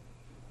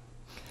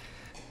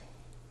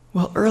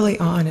 Well, early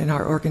on in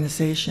our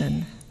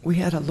organization, we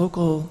had a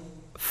local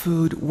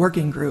food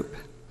working group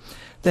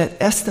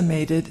that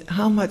estimated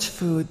how much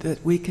food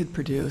that we could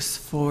produce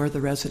for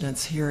the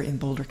residents here in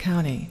Boulder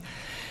County.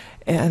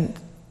 And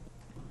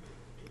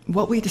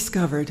what we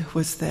discovered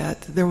was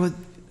that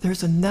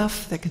there's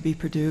enough that could be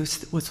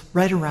produced, was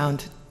right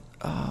around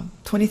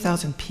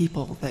 20,000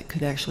 people that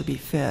could actually be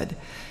fed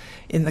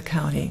in the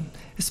county,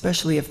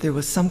 especially if there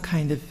was some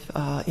kind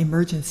of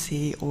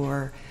emergency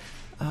or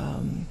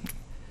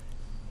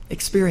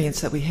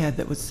experience that we had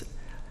that was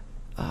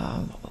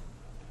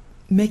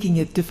making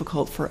it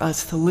difficult for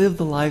us to live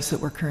the lives that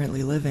we're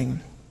currently living.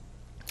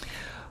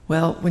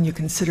 Well, when you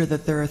consider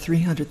that there are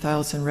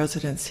 300,000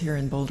 residents here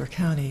in Boulder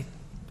County,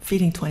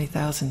 feeding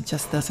 20,000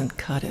 just doesn't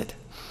cut it.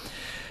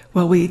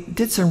 Well, we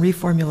did some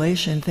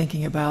reformulation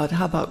thinking about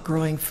how about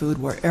growing food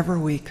wherever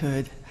we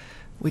could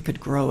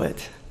grow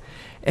it.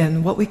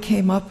 And what we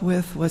came up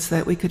with was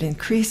that we could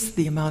increase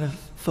the amount of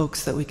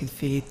folks that we could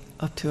feed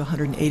up to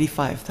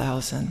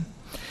 185,000.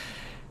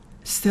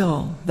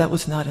 Still, that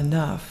was not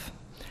enough.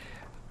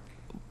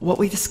 What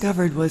we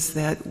discovered was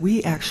that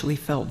we actually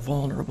felt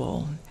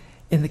vulnerable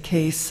in the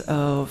case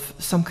of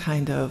some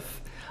kind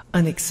of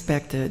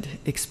unexpected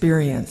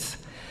experience.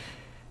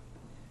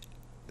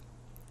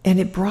 And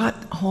it brought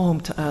home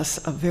to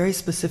us a very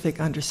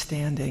specific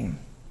understanding.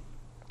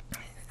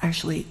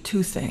 Actually,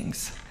 two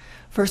things.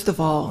 First of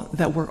all,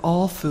 that we're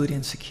all food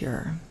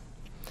insecure,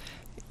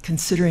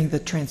 considering the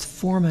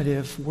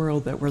transformative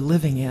world that we're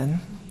living in.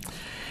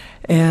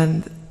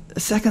 And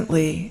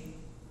secondly,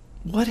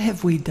 what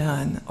have we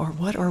done, or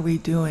what are we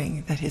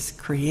doing that is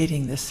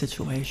creating this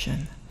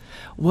situation?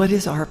 What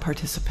is our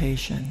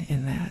participation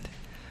in that?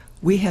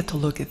 We had to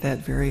look at that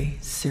very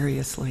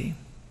seriously.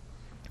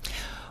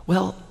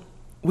 Well,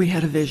 we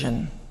had a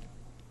vision.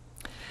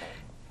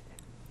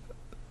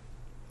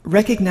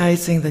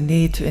 Recognizing the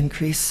need to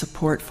increase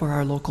support for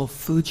our local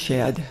food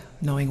shed,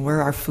 knowing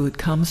where our food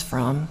comes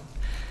from,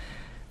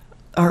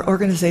 our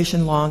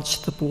organization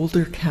launched the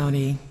Boulder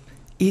County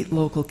Eat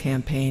Local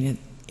campaign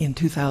in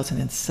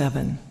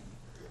 2007.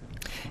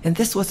 And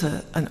this was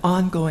an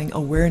ongoing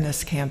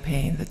awareness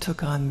campaign that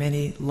took on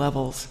many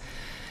levels.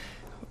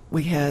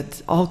 We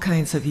had all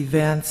kinds of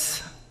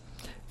events,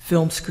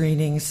 film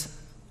screenings,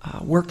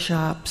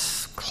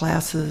 workshops,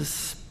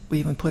 classes. We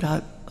even put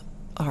out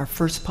our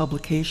first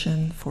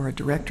publication for a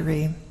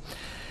directory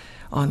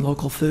on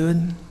local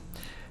food.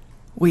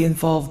 We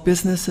involved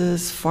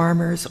businesses,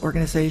 farmers,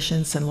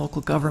 organizations, and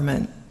local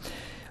government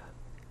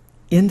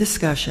in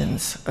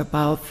discussions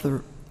about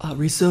the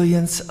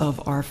resilience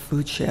of our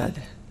food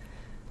shed.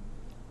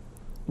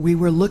 We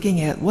were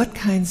looking at what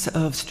kinds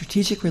of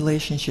strategic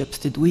relationships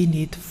did we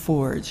need to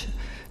forge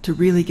to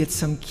really get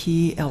some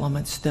key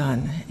elements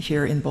done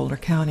here in Boulder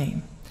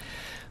County.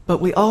 But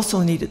we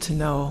also needed to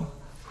know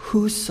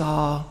who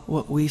saw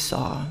what we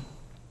saw.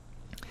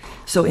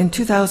 So in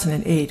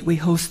 2008, we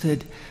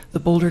hosted the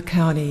Boulder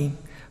County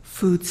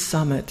Food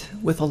Summit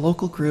with a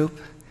local group,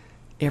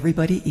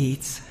 Everybody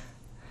Eats,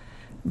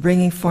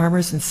 bringing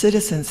farmers and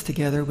citizens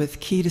together with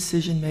key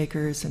decision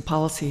makers and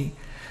policy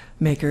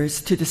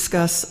makers to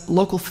discuss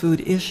local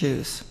food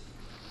issues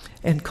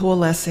and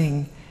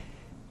coalescing,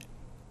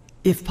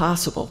 if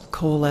possible,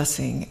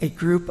 coalescing a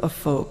group of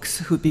folks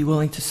who'd be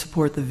willing to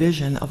support the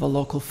vision of a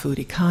local food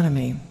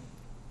economy.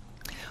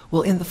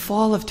 Well, in the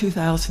fall of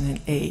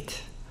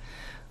 2008,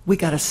 we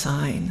got a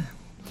sign.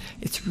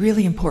 It's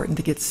really important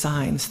to get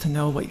signs to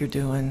know what you're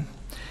doing.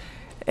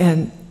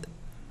 And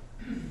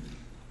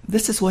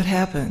this is what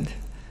happened.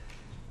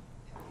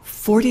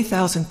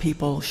 40,000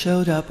 people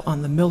showed up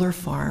on the Miller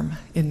Farm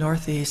in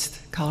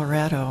Northeast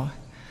Colorado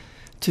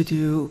to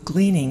do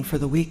gleaning for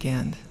the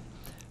weekend.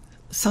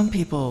 Some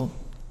people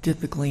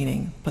did the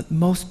gleaning, but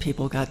most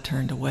people got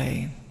turned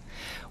away.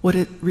 What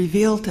it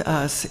revealed to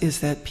us is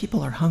that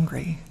people are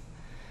hungry,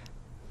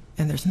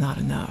 and there's not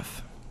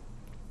enough.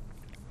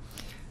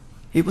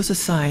 It was a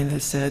sign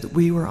that said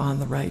we were on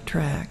the right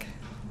track.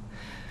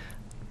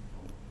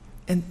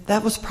 And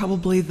that was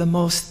probably the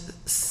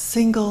most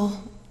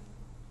single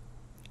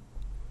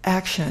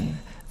action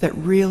that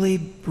really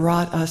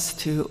brought us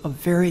to a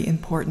very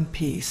important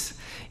piece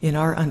in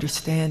our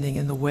understanding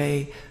in the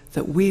way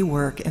that we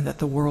work and that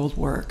the world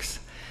works.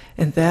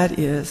 And that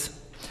is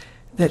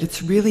that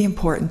it's really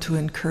important to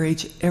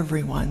encourage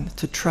everyone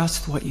to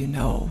trust what you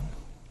know.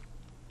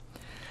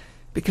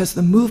 Because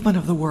the movement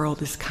of the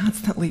world is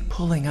constantly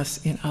pulling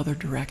us in other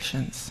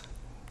directions.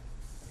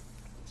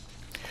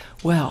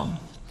 Well,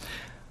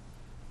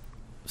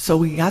 so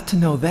we got to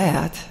know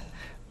that,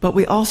 but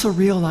we also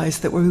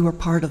realized that we were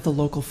part of the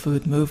local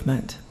food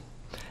movement.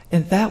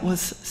 And that was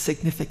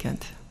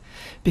significant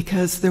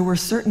because there were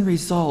certain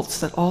results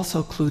that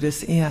also clued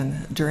us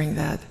in during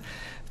that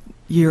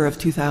year of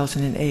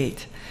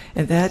 2008.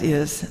 And that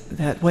is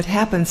that what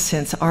happened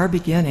since our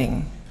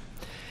beginning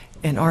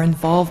and our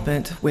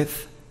involvement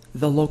with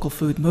the local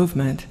food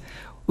movement,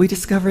 we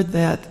discovered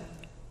that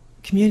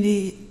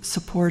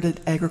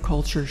community-supported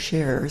agriculture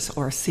shares,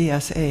 or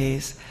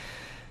CSAs,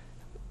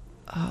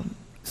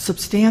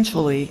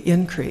 substantially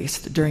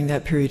increased during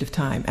that period of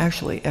time,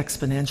 actually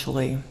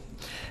exponentially.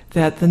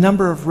 That the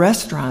number of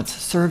restaurants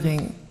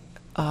serving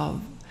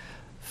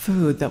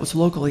food that was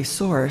locally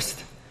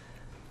sourced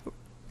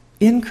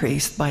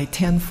increased by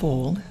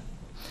tenfold,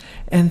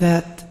 and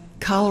that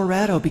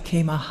Colorado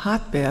became a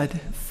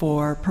hotbed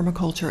for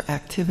permaculture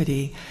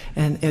activity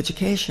and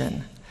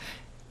education.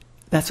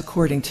 That's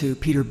according to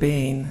Peter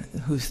Bain,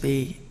 who's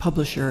the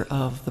publisher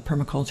of The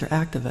Permaculture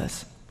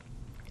Activist.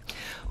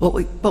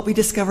 But we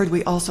discovered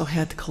we also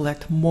had to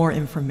collect more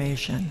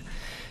information.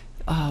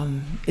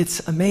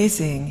 It's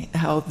amazing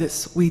how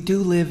we do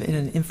live in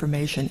an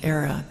information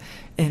era,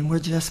 and we're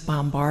just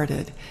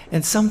bombarded.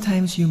 And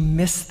sometimes you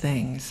miss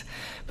things.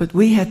 But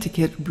we had to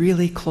get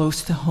really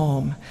close to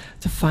home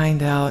to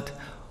find out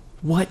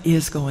what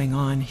is going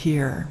on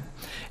here.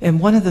 And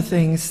one of the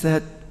things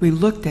that we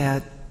looked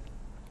at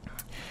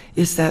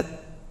is that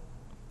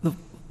the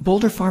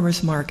Boulder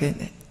Farmers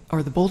Market,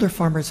 or the Boulder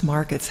Farmers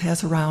Markets,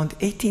 has around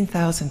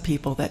 18,000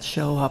 people that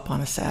show up on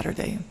a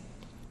Saturday.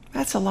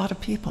 That's a lot of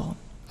people.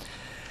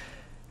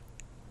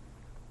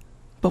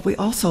 But we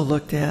also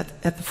looked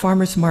at the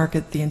farmers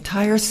market, the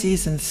entire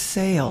season's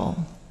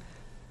sale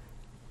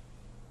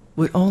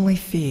would only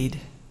feed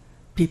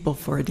people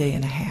for a day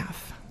and a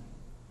half.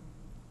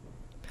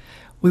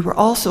 We were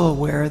also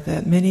aware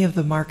that many of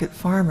the market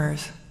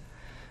farmers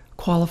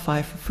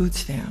qualify for food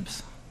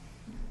stamps.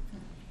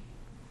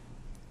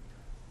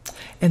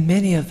 And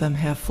many of them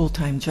have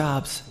full-time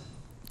jobs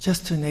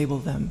just to enable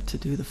them to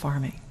do the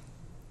farming.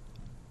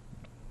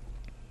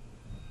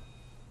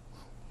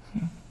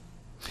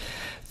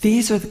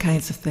 These are the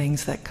kinds of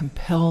things that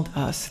compelled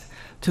us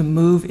to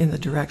move in the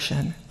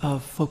direction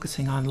of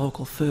focusing on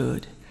local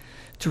food,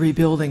 to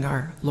rebuilding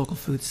our local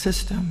food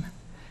system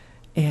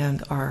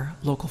and our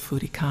local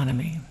food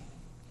economy.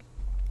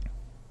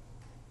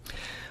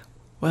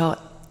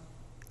 Well,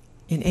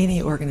 in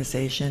any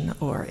organization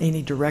or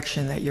any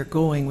direction that you're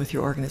going with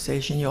your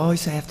organization, you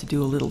always have to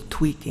do a little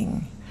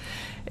tweaking.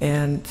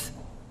 And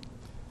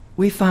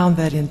we found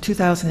that in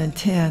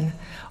 2010,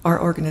 our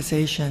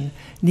organization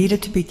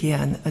needed to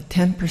begin a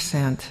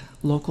 10%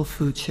 local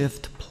food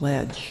shift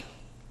pledge.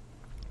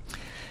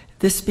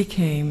 This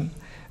became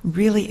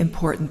really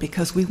important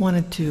because we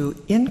wanted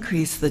to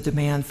increase the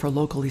demand for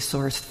locally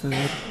sourced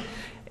food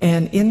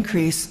and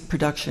increase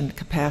production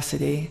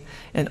capacity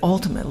and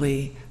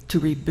ultimately to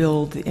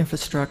rebuild the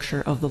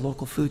infrastructure of the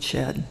local food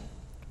shed.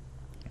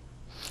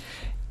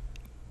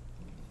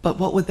 But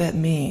what would that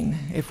mean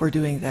if we're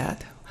doing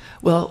that?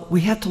 Well,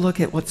 we have to look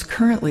at what's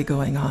currently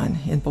going on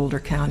in Boulder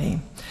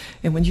County.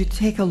 And when you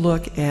take a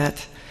look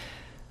at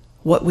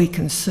what we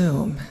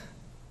consume,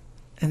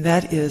 and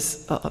that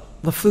is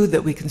the food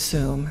that we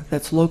consume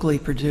that's locally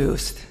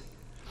produced,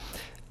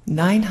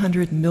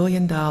 $900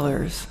 million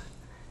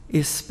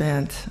is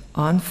spent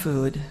on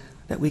food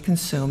that we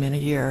consume in a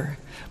year,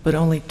 but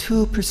only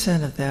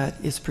 2% of that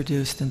is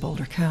produced in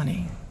Boulder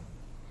County.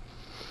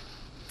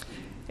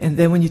 And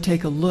then when you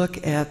take a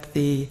look at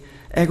the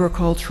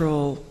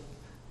agricultural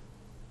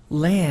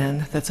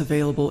land that's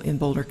available in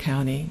Boulder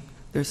County,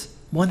 there's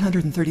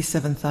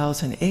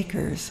 137,000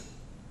 acres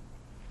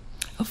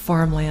of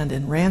farmland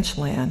and ranch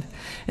land,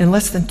 and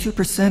less than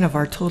 2% of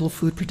our total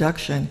food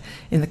production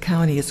in the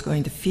county is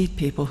going to feed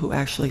people who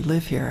actually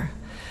live here.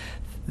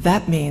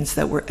 That means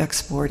that we're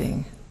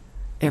exporting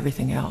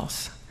everything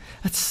else.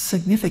 That's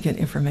significant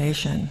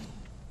information.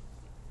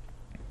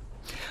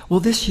 Well,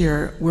 this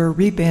year, we're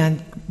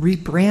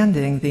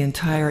rebranding the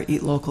entire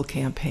Eat Local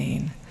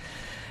campaign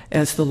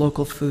as the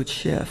Local Food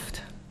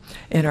Shift.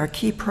 And our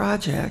key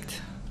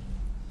project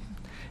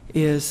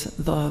is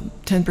the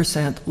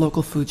 10%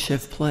 Local Food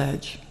Shift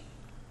Pledge.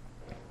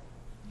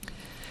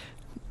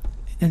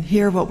 And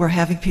here, what we're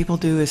having people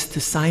do is to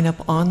sign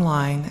up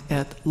online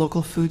at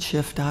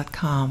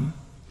localfoodshift.com,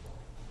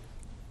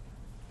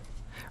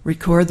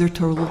 record their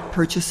total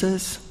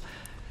purchases,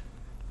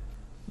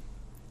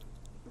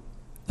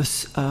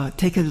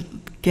 take a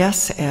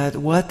guess at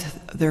what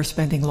they're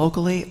spending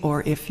locally,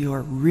 or if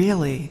you're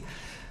really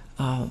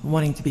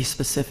wanting to be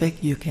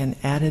specific, you can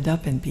add it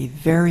up and be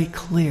very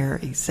clear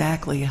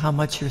exactly how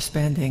much you're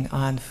spending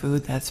on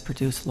food that's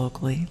produced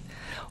locally,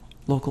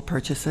 local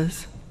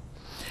purchases.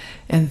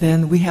 And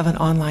then we have an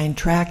online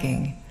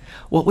tracking.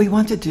 What we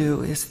want to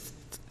do is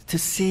to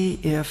see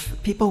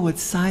if people would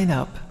sign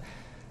up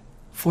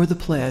for the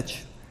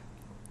pledge,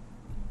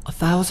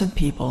 1,000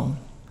 people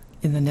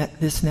in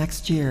this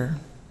next year,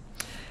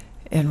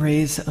 and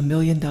raise $1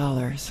 million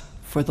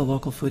for the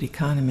local food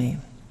economy.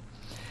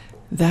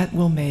 That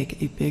will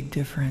make a big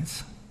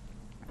difference.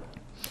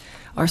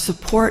 Our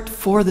support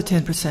for the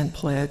 10%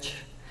 pledge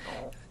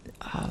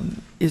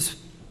is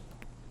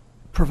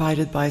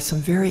provided by some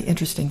very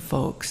interesting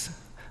folks.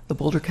 The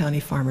Boulder County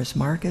Farmers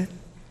Market,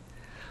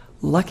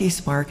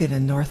 Lucky's Market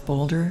in North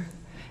Boulder,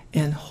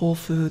 and Whole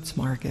Foods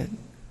Market.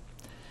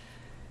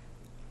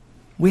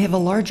 We have a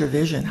larger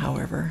vision,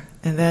 however,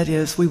 and that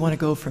is we want to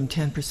go from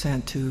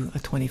 10% to a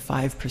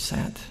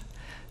 25%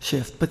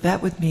 shift, but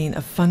that would mean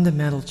a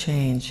fundamental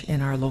change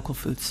in our local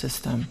food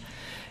system,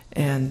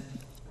 and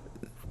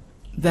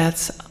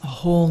that's a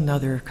whole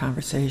nother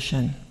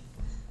conversation.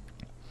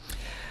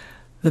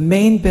 The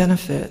main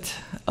benefit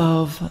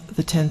of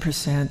the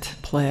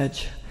 10%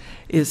 pledge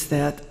is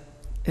that,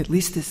 at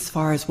least as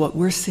far as what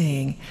we're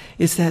seeing,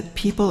 is that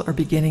people are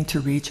beginning to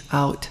reach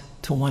out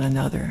to one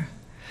another.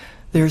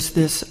 There's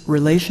this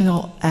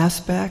relational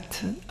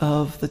aspect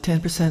of the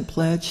 10%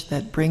 pledge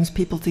that brings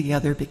people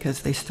together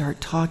because they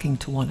start talking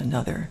to one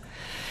another.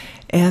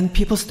 And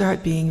people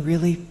start being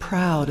really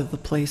proud of the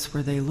place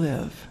where they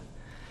live.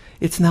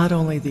 It's not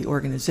only the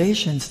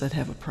organizations that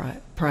have a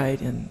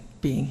pride in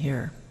being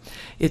here.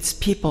 It's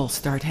people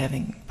start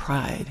having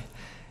pride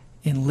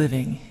in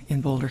living in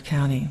Boulder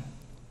County.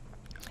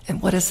 And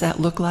what does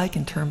that look like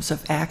in terms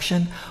of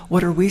action?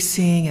 What are we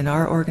seeing in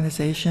our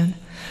organization?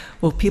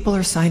 Well, people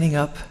are signing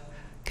up,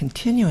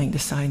 continuing to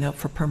sign up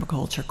for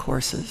permaculture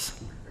courses.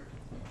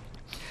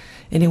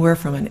 Anywhere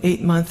from an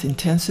 8-month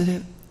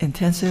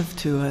intensive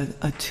to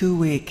a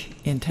 2-week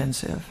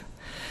intensive.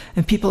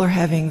 And people are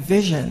having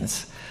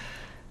visions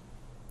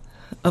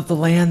of the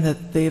land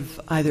that they've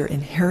either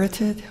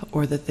inherited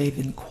or that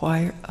they've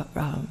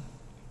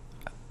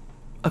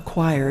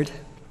acquired.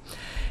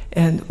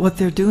 And what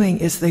they're doing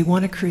is they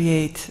want to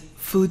create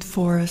food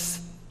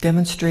forests,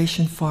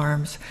 demonstration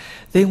farms.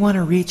 They want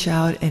to reach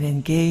out and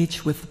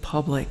engage with the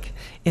public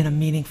in a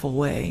meaningful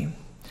way.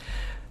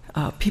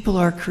 People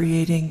are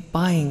creating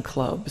buying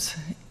clubs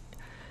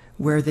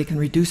where they can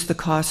reduce the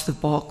cost of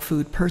bulk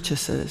food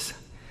purchases.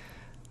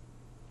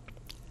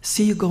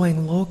 See You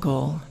Going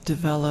Local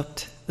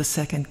developed the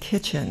Second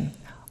Kitchen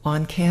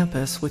on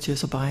campus, which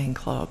is a buying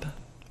club,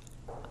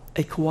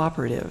 a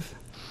cooperative.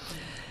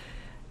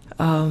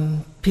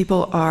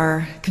 People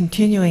are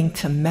continuing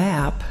to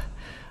map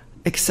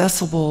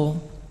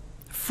accessible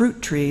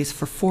fruit trees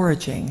for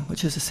foraging,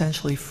 which is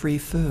essentially free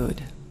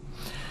food.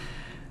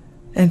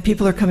 And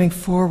people are coming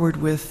forward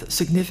with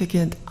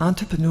significant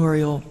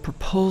entrepreneurial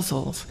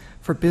proposals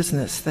for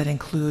business that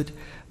include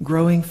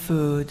growing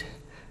food,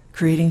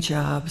 creating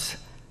jobs,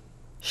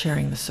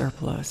 sharing the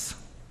surplus.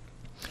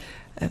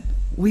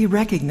 We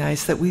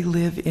recognize that we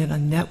live in a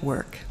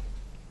network.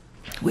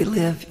 We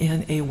live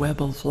in a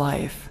web of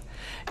life.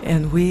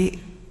 And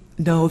we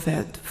know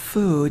that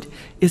food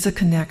is a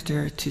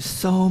connector to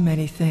so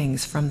many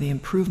things, from the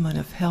improvement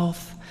of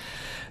health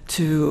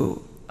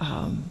to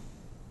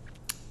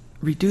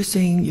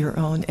reducing your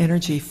own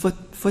energy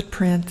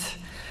footprint,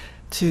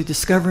 to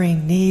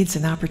discovering needs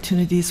and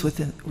opportunities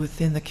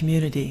within the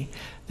community.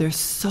 There's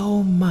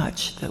so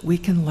much that we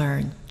can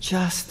learn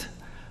just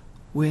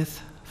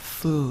with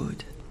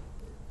food.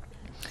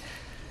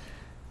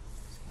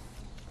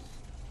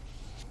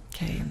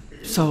 Okay,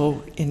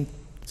 so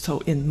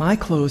in my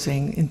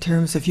closing, in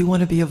terms of, if you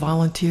want to be a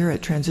volunteer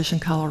at Transition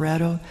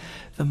Colorado,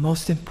 the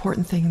most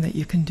important thing that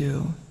you can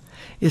do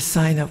is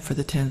sign up for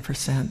the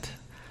 10%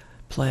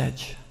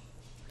 pledge.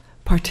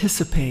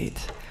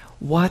 participate,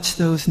 watch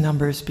those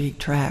numbers be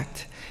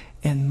tracked,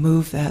 and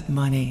move that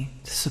money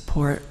to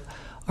support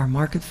our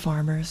market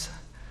farmers,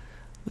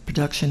 the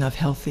production of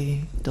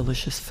healthy,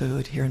 delicious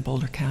food here in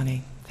Boulder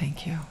County.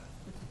 Thank you.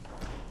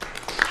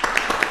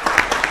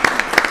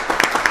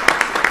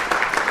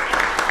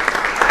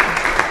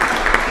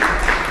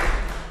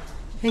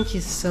 Thank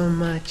you so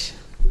much.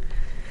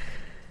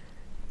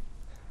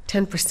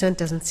 10%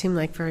 doesn't seem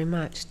like very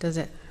much, does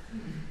it?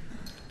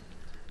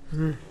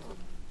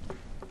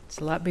 It's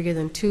a lot bigger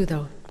than 2,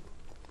 though.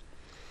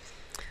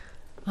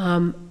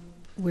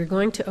 We're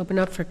going to open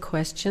up for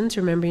questions.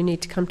 Remember, you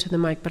need to come to the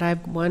mic, but I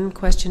have one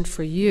question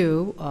for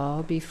you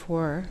all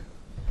before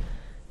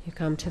you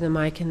come to the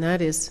mic, and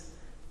that is,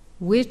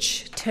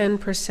 which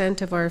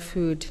 10% of our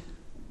food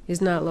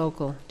is not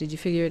local? Did you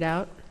figure it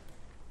out?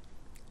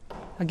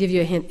 I'll give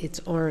you a hint. It's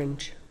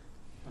orange.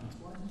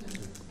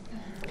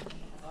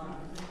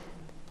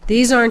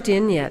 These aren't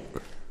in yet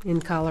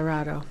in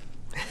Colorado.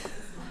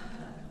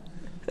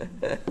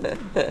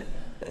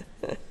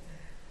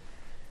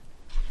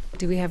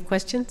 Do we have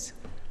questions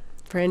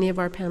for any of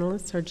our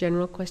panelists or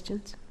general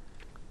questions?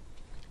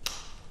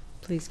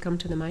 Please come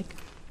to the mic.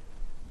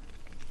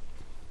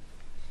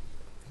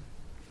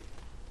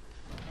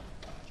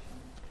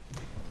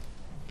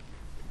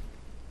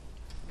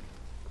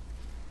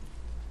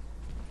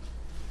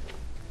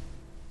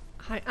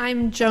 Hi,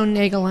 I'm Joan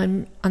Nagel.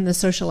 I'm on the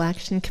Social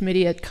Action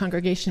Committee at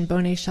Congregation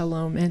Boneh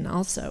Shalom, and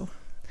also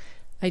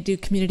I do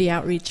community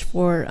outreach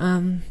for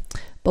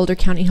Boulder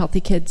County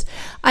Healthy Kids.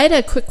 I had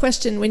a quick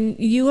question. When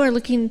you are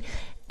looking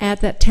at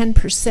that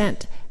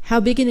 10%, how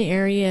big an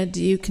area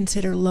do you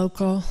consider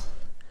local?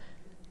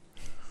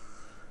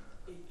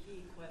 A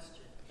key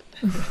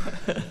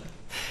question.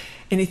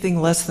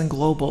 Anything less than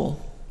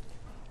global.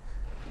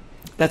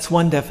 That's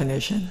one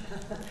definition.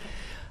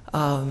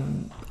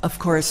 Of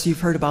course,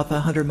 you've heard about the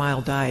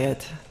 100-mile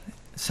diet.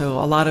 So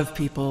a lot of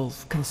people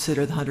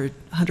consider the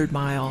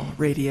 100-mile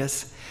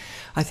radius.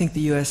 I think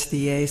the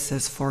USDA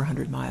says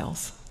 400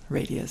 miles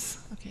radius.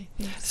 Okay,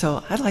 thanks.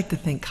 So I'd like to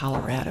think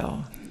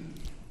Colorado.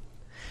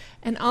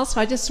 And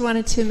also, I just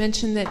wanted to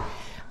mention that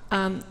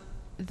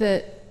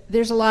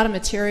there's a lot of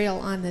material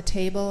on the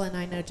table, and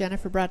I know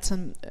Jennifer brought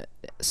some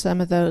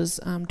of those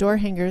door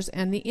hangers,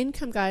 and the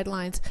income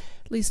guidelines,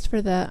 at least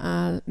for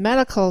the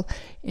medical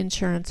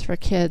insurance for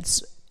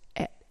kids,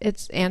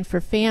 and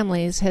for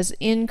families, has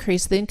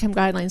increased. The income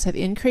guidelines have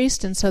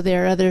increased, and so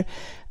there are other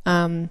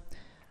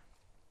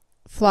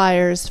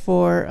flyers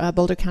for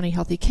Boulder County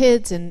Healthy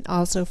Kids, and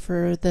also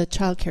for the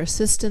Child Care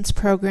Assistance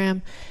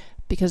Program,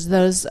 because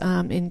those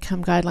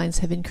income guidelines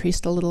have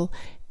increased a little,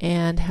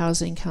 and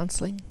housing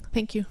counseling.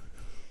 Thank you.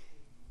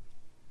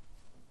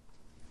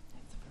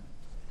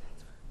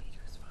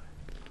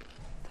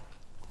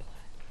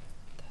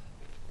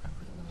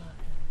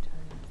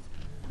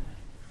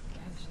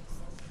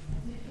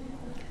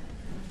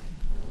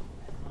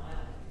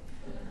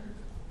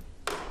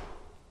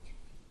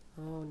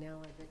 Oh, now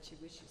I bet you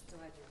wish you still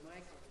had your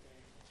mic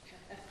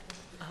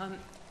over there.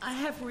 I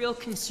have real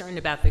concern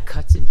about the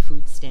cuts in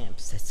food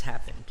stamps that's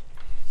happened,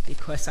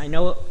 because I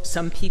know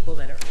some people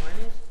that are on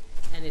it,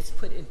 and it's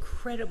put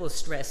incredible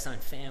stress on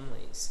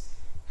families.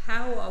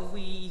 How are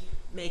we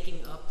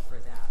making up for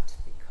that?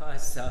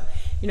 Because,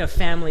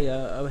 family,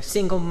 a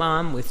single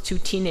mom with 2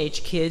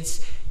 teenage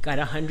kids got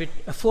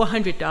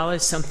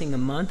 $400 something a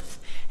month,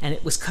 and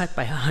it was cut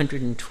by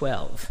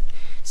 $112.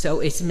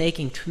 So it's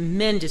making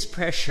tremendous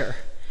pressure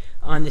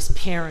on this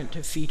parent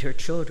to feed her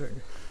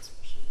children,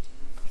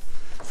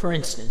 for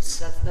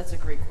instance. That's a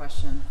great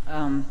question.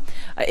 I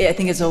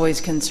think it's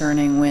always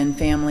concerning when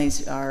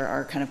families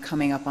are kind of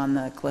coming up on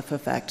the cliff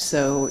effect.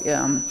 So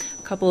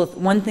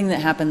one thing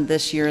that happened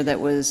this year that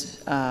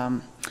was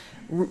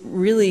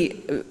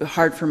really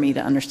hard for me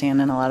to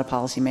understand, and a lot of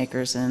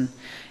policymakers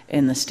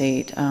in the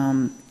state,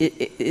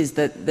 is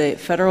that the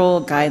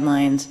federal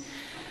guidelines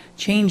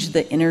changed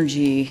the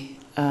energy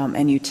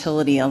and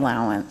utility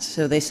allowance.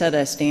 So they set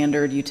a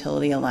standard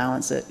utility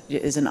allowance that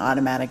is an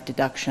automatic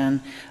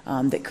deduction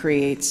that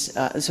creates,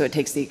 so it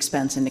takes the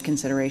expense into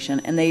consideration.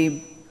 And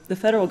the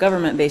federal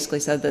government basically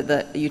said that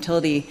the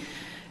utility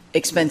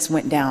expense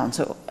went down.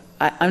 So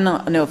I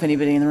don't know if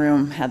anybody in the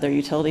room had their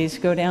utilities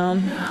go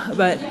down,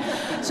 but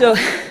so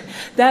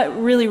that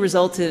really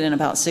resulted in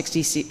about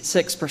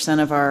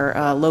 66% of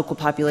our local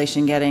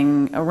population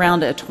getting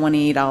around a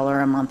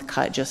 $20 a month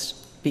cut just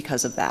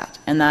because of that,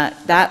 and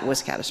that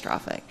was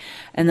catastrophic.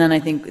 And then I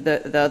think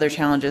the other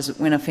challenge is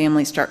when a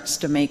family starts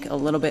to make a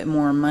little bit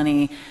more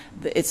money,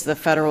 it's the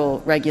federal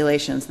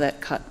regulations that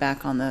cut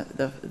back on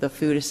the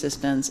food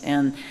assistance,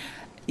 and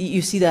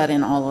you see that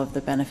in all of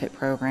the benefit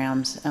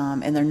programs,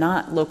 and they're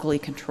not locally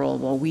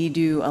controllable. We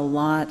do a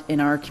lot in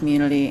our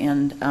community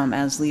and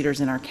as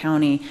leaders in our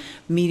county,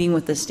 meeting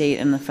with the state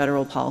and the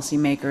federal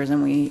policymakers,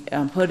 and we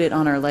put it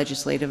on our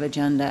legislative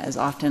agenda as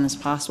often as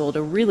possible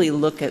to really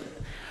look at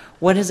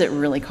what does it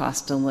really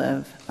cost to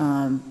live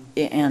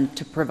and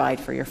to provide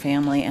for your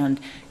family, and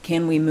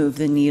can we move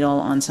the needle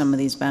on some of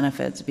these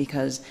benefits,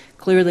 because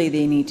clearly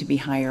they need to be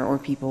higher or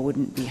people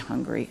wouldn't be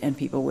hungry and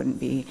people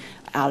wouldn't be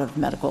out of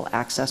medical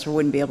access or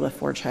wouldn't be able to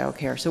afford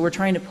childcare. So we're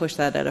trying to push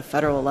that at a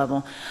federal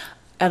level.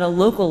 At a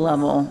local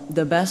level,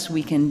 the best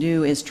we can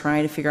do is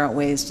try to figure out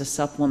ways to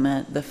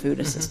supplement the food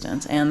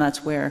assistance, and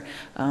that's where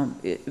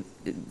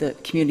the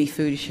community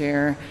food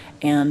share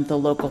and the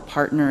local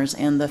partners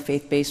and the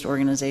faith-based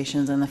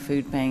organizations and the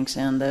food banks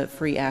and the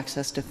free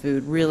access to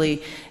food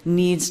really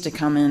needs to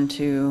come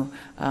into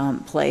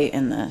play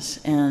in this.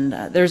 And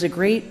there's a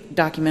great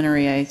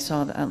documentary I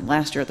saw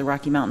last year at the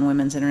Rocky Mountain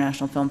Women's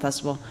International Film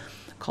Festival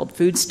called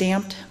Food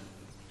Stamped.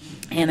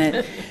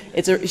 And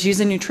she's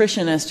a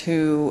nutritionist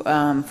who,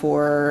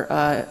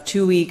 for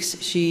 2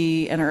 weeks,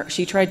 she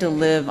tried to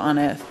live on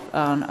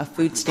a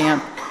food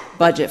stamp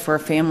budget for a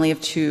family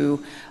of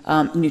 2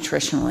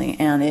 nutritionally,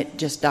 and it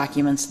just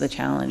documents the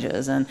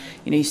challenges. And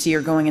you see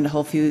her going into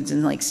Whole Foods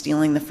and like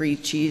stealing the free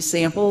cheese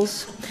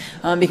samples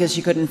because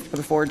she couldn't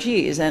afford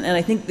cheese. And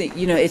I think that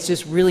it's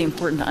just really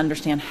important to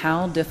understand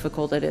how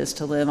difficult it is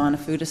to live on a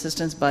food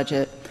assistance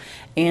budget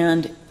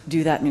and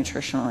do that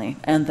nutritionally,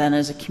 and then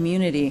as a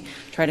community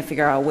try to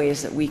figure out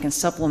ways that we can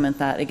supplement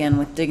that again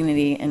with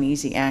dignity and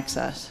easy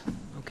access.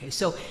 Okay,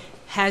 so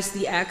has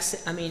the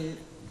access, I mean,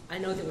 I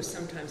know there were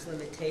sometimes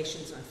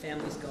limitations on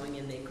families going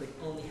in, they could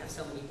only have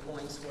so many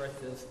points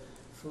worth of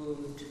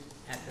food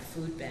at the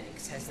food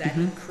banks. Has that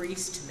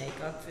increased to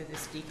make up for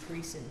this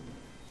decrease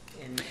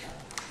in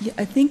Yeah,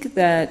 I think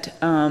that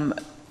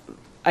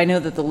I know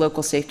that the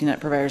local safety net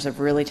providers have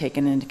really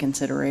taken into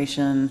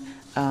consideration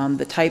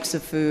the types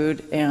of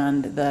food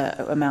and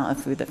the amount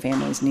of food that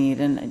families need.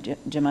 And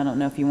Jim, I don't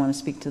know if you want to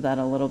speak to that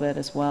a little bit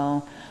as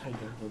well. I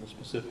don't know the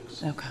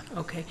specifics. Okay.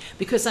 Okay,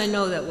 because I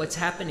know that what's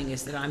happening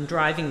is that I'm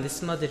driving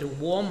this mother to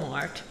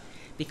Walmart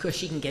because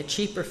she can get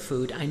cheaper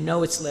food. I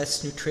know it's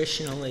less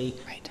nutritionally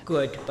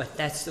good, but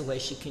that's the way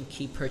she can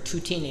keep her 2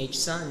 teenage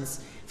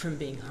sons from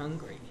being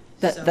hungry.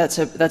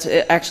 That's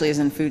actually is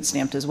in food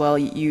stamped as well.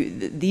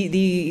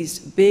 These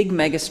big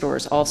mega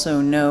stores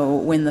also know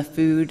when the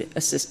food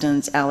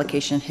assistance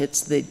allocation hits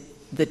the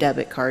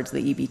debit cards,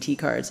 the EBT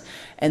cards,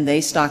 and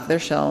they stock their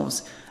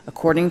shelves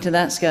according to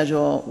that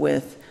schedule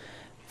with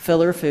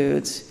filler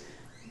foods,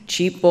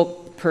 cheap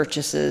bulk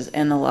purchases,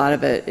 and a lot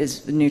of it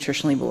is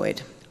nutritionally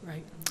void.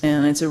 Right.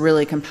 And it's a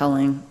really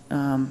compelling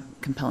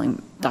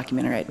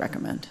documentary I'd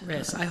recommend.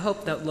 Yes, I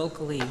hope that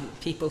locally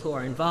people who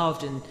are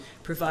involved in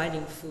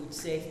providing food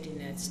safety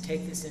nets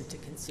take this into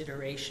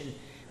consideration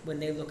when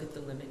they look at the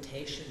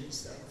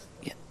limitations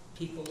of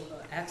people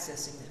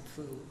accessing that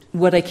food.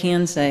 What I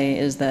can say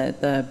is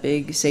that the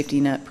big safety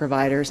net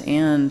providers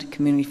and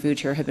community food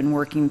share have been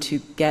working to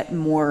get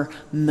more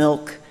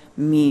milk,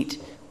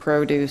 meat,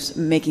 produce,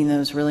 making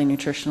those really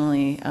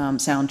nutritionally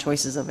sound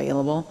choices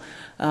available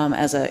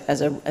as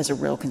a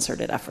real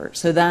concerted effort.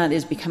 So that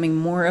is becoming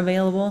more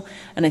available,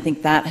 and I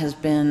think that has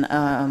been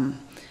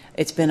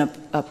it's been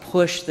a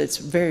push that's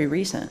very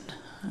recent.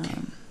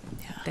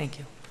 Thank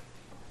you.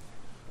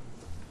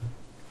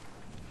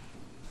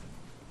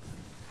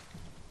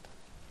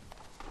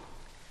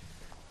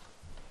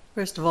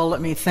 First of all, let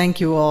me thank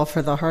you all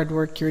for the hard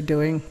work you're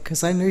doing,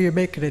 because I know you're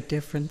making a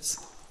difference.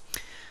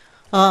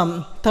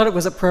 Thought it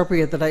was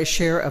appropriate that I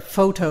share a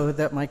photo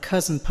that my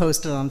cousin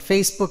posted on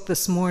Facebook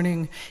this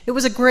morning. It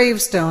was a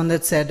gravestone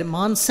that said,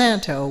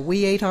 "Monsanto,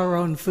 we ate our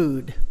own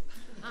food."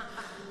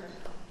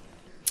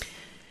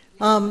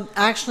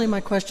 Actually, my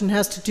question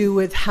has to do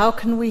with how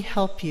can we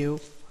help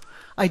you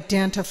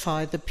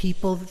identify the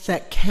people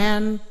that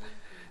can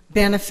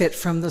benefit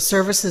from the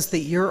services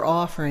that you're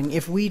offering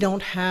if we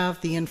don't have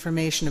the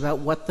information about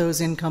what those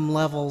income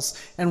levels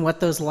and what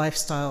those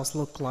lifestyles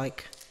look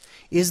like?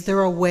 Is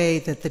there a way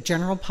that the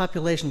general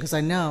population, because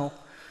I know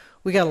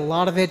we got a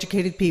lot of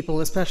educated people,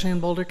 especially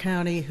in Boulder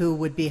County, who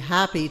would be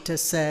happy to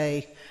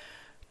say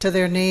to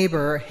their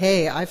neighbor,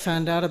 "Hey, I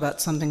found out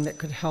about something that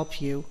could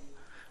help you."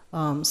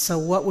 So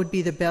what would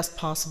be the best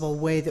possible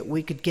way that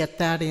we could get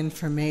that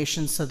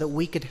information so that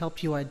we could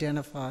help you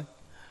identify?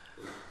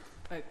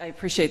 I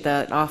appreciate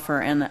that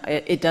offer, and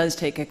it does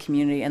take a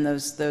community and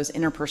those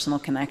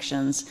interpersonal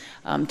connections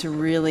to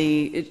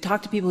really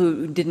talk to people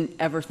who didn't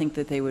ever think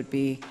that they would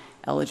be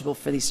eligible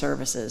for these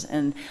services.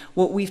 And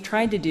what we've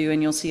tried to do,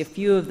 and you'll see a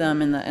few of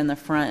them in the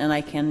front, and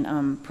I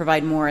can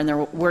provide more.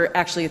 And we're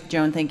actually,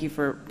 Joan, thank you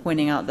for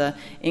pointing out the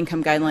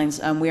income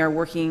guidelines. We are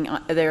working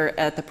there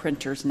at the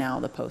printers now,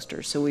 the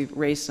posters. So we've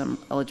raised some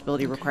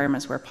eligibility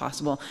requirements where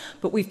possible,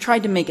 but we've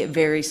tried to make it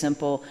very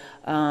simple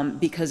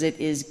because it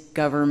is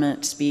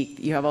government speak.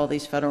 You have all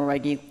these federal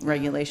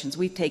regulations.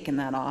 We've taken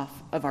that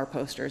off of our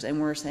posters, and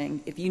we're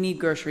saying if you need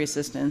grocery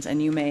assistance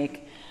and you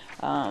make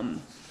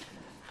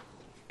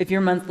if your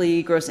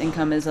monthly gross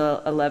income is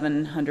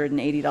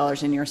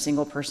 $1,180 and you're a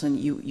single person,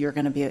 you're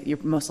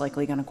most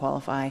likely going to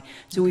qualify.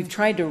 So we've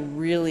tried to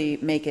really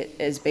make it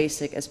as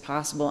basic as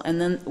possible. And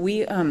then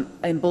we,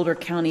 in Boulder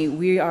County,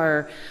 we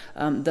are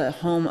the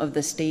home of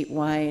the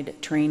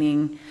statewide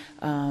training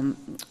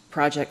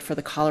project for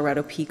the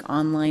Colorado Peak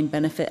online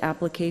benefit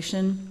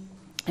application.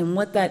 And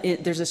what that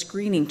is, there's a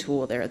screening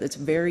tool there that's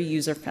very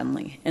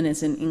user-friendly, and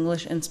it's in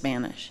English and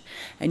Spanish.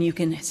 And you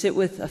can sit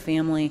with a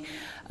family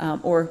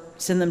or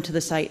send them to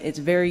the site. It's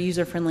very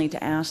user-friendly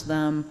to ask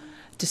them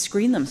to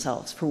screen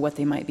themselves for what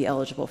they might be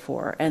eligible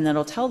for. And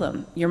that'll tell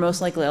them, you're most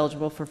likely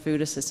eligible for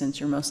food assistance,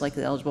 you're most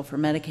likely eligible for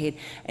Medicaid.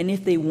 And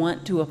if they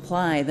want to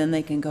apply, then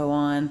they can go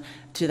on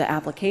to the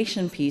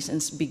application piece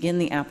and begin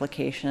the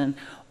application,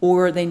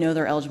 or they know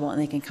they're eligible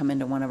and they can come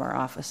into one of our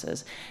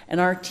offices. And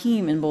our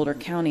team in Boulder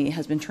County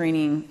has been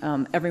training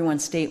everyone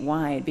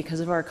statewide. Because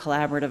of our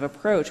collaborative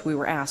approach, we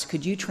were asked,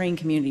 could you train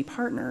community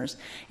partners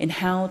in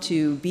how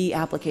to be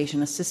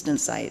application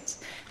assistance sites?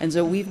 And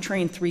so we've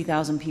trained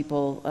 3,000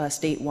 people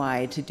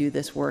statewide to do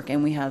this work,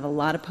 and we have a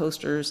lot of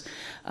posters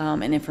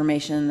and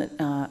information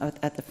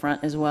at the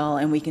front as well,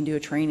 and we can do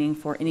a training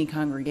for any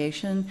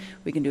congregation,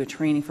 we can do a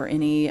training for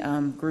any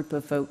group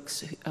of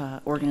folks,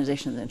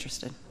 organizations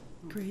interested.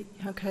 Great,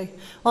 okay.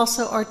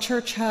 Also, our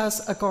church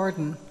has a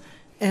garden,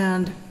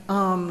 and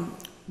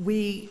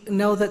we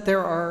know that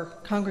there are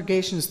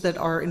congregations that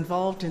are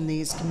involved in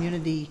these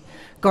community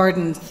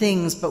garden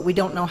things, but we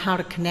don't know how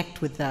to connect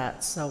with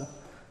that. So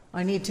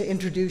I need to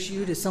introduce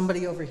you to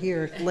somebody over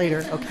here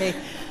later, okay?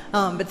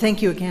 But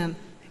thank you again.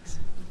 Thanks.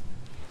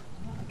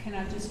 Can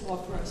I just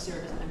offer a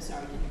service? I'm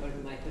sorry I didn't go to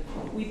the mic,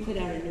 but we put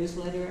out a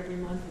newsletter every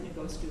month, and it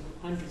goes to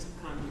hundreds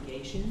of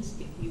congregations.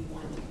 If you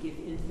want to give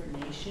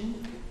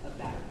information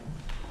about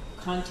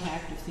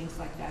contact or things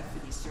like that for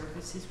these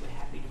services, we're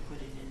happy to put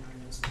it in our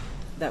newsletter.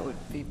 That would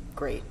be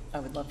great.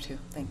 I would love to.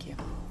 Thank you.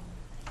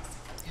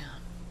 Yeah.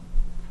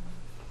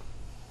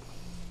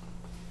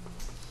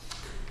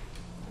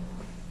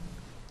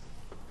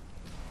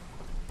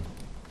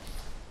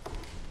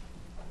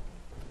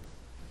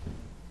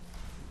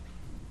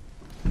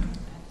 I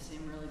have to say,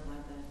 I'm really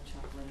glad that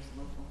chocolate is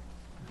local.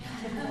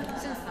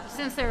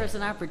 Since there was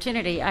an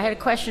opportunity, I had a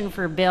question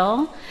for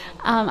Bill.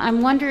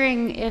 I'm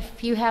wondering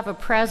if you have a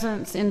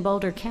presence in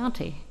Boulder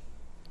County.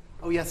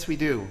 Oh, yes, we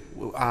do.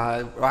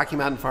 Rocky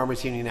Mountain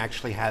Farmers Union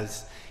actually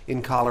has,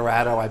 in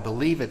Colorado, I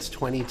believe it's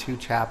 22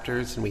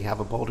 chapters, and we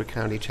have a Boulder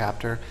County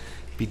chapter.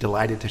 Be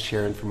delighted to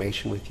share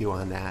information with you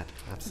on that.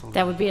 Absolutely.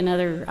 That would be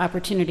another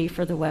opportunity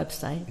for the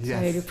website. Yes.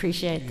 So I'd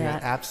appreciate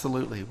that. Yeah,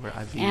 absolutely.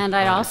 And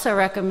I'd also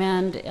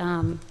recommend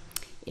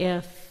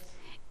if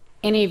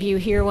any of you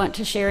here want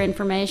to share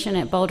information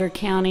at Boulder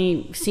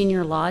County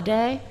Senior Law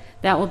Day,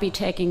 that will be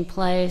taking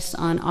place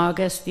on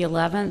August the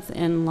 11th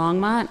in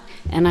Longmont,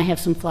 and I have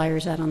some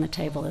flyers out on the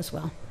table as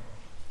well.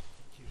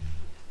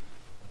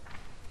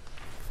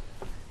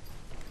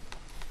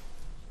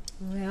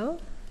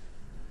 Well,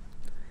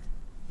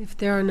 if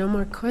there are no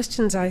more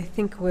questions, I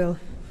think we'll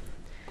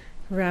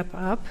wrap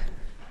up.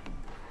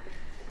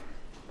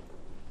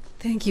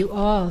 Thank you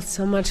all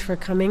so much for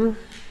coming,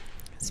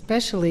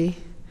 especially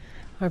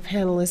our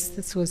panelists.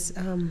 This was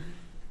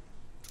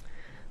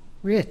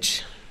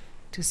rich,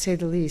 to say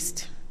the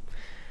least.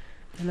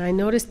 And I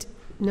noticed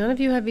none of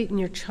you have eaten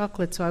your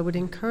chocolate, so I would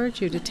encourage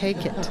you to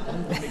take it.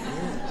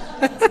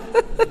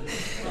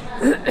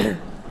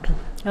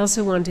 I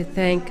also want to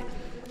thank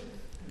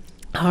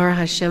Har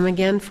HaShem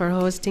again for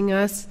hosting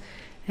us,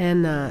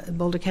 and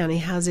Boulder County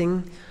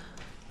Housing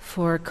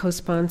for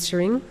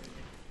co-sponsoring.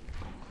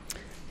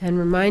 And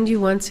remind you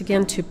once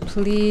again to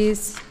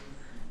please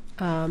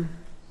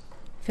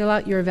fill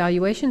out your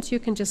evaluations. You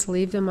can just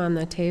leave them on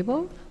the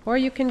table, or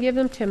you can give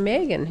them to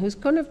Megan, who's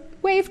going to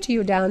wave to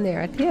you down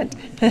there at the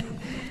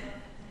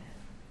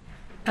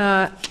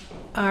end.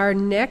 Our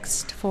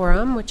next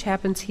forum, which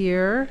happens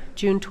here,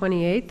 June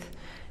 28th,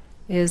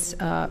 is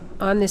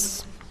on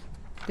this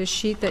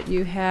sheet that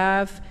you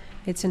have.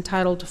 It's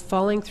entitled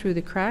Falling Through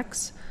the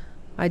Cracks,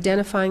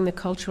 Identifying the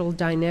Cultural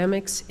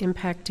Dynamics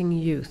Impacting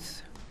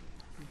Youth.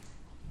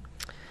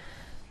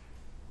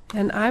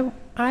 And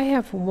I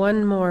have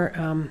one more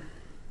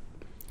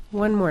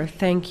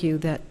thank you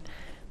that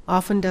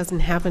often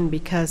doesn't happen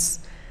because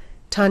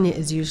Tanya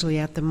is usually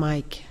at the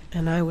mic,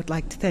 and I would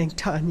like to thank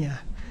Tanya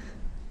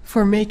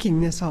for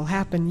making this all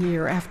happen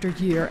year after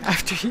year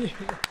after year.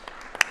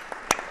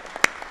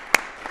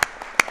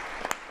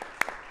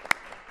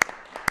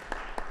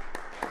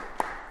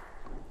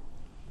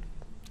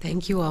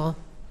 Thank you all.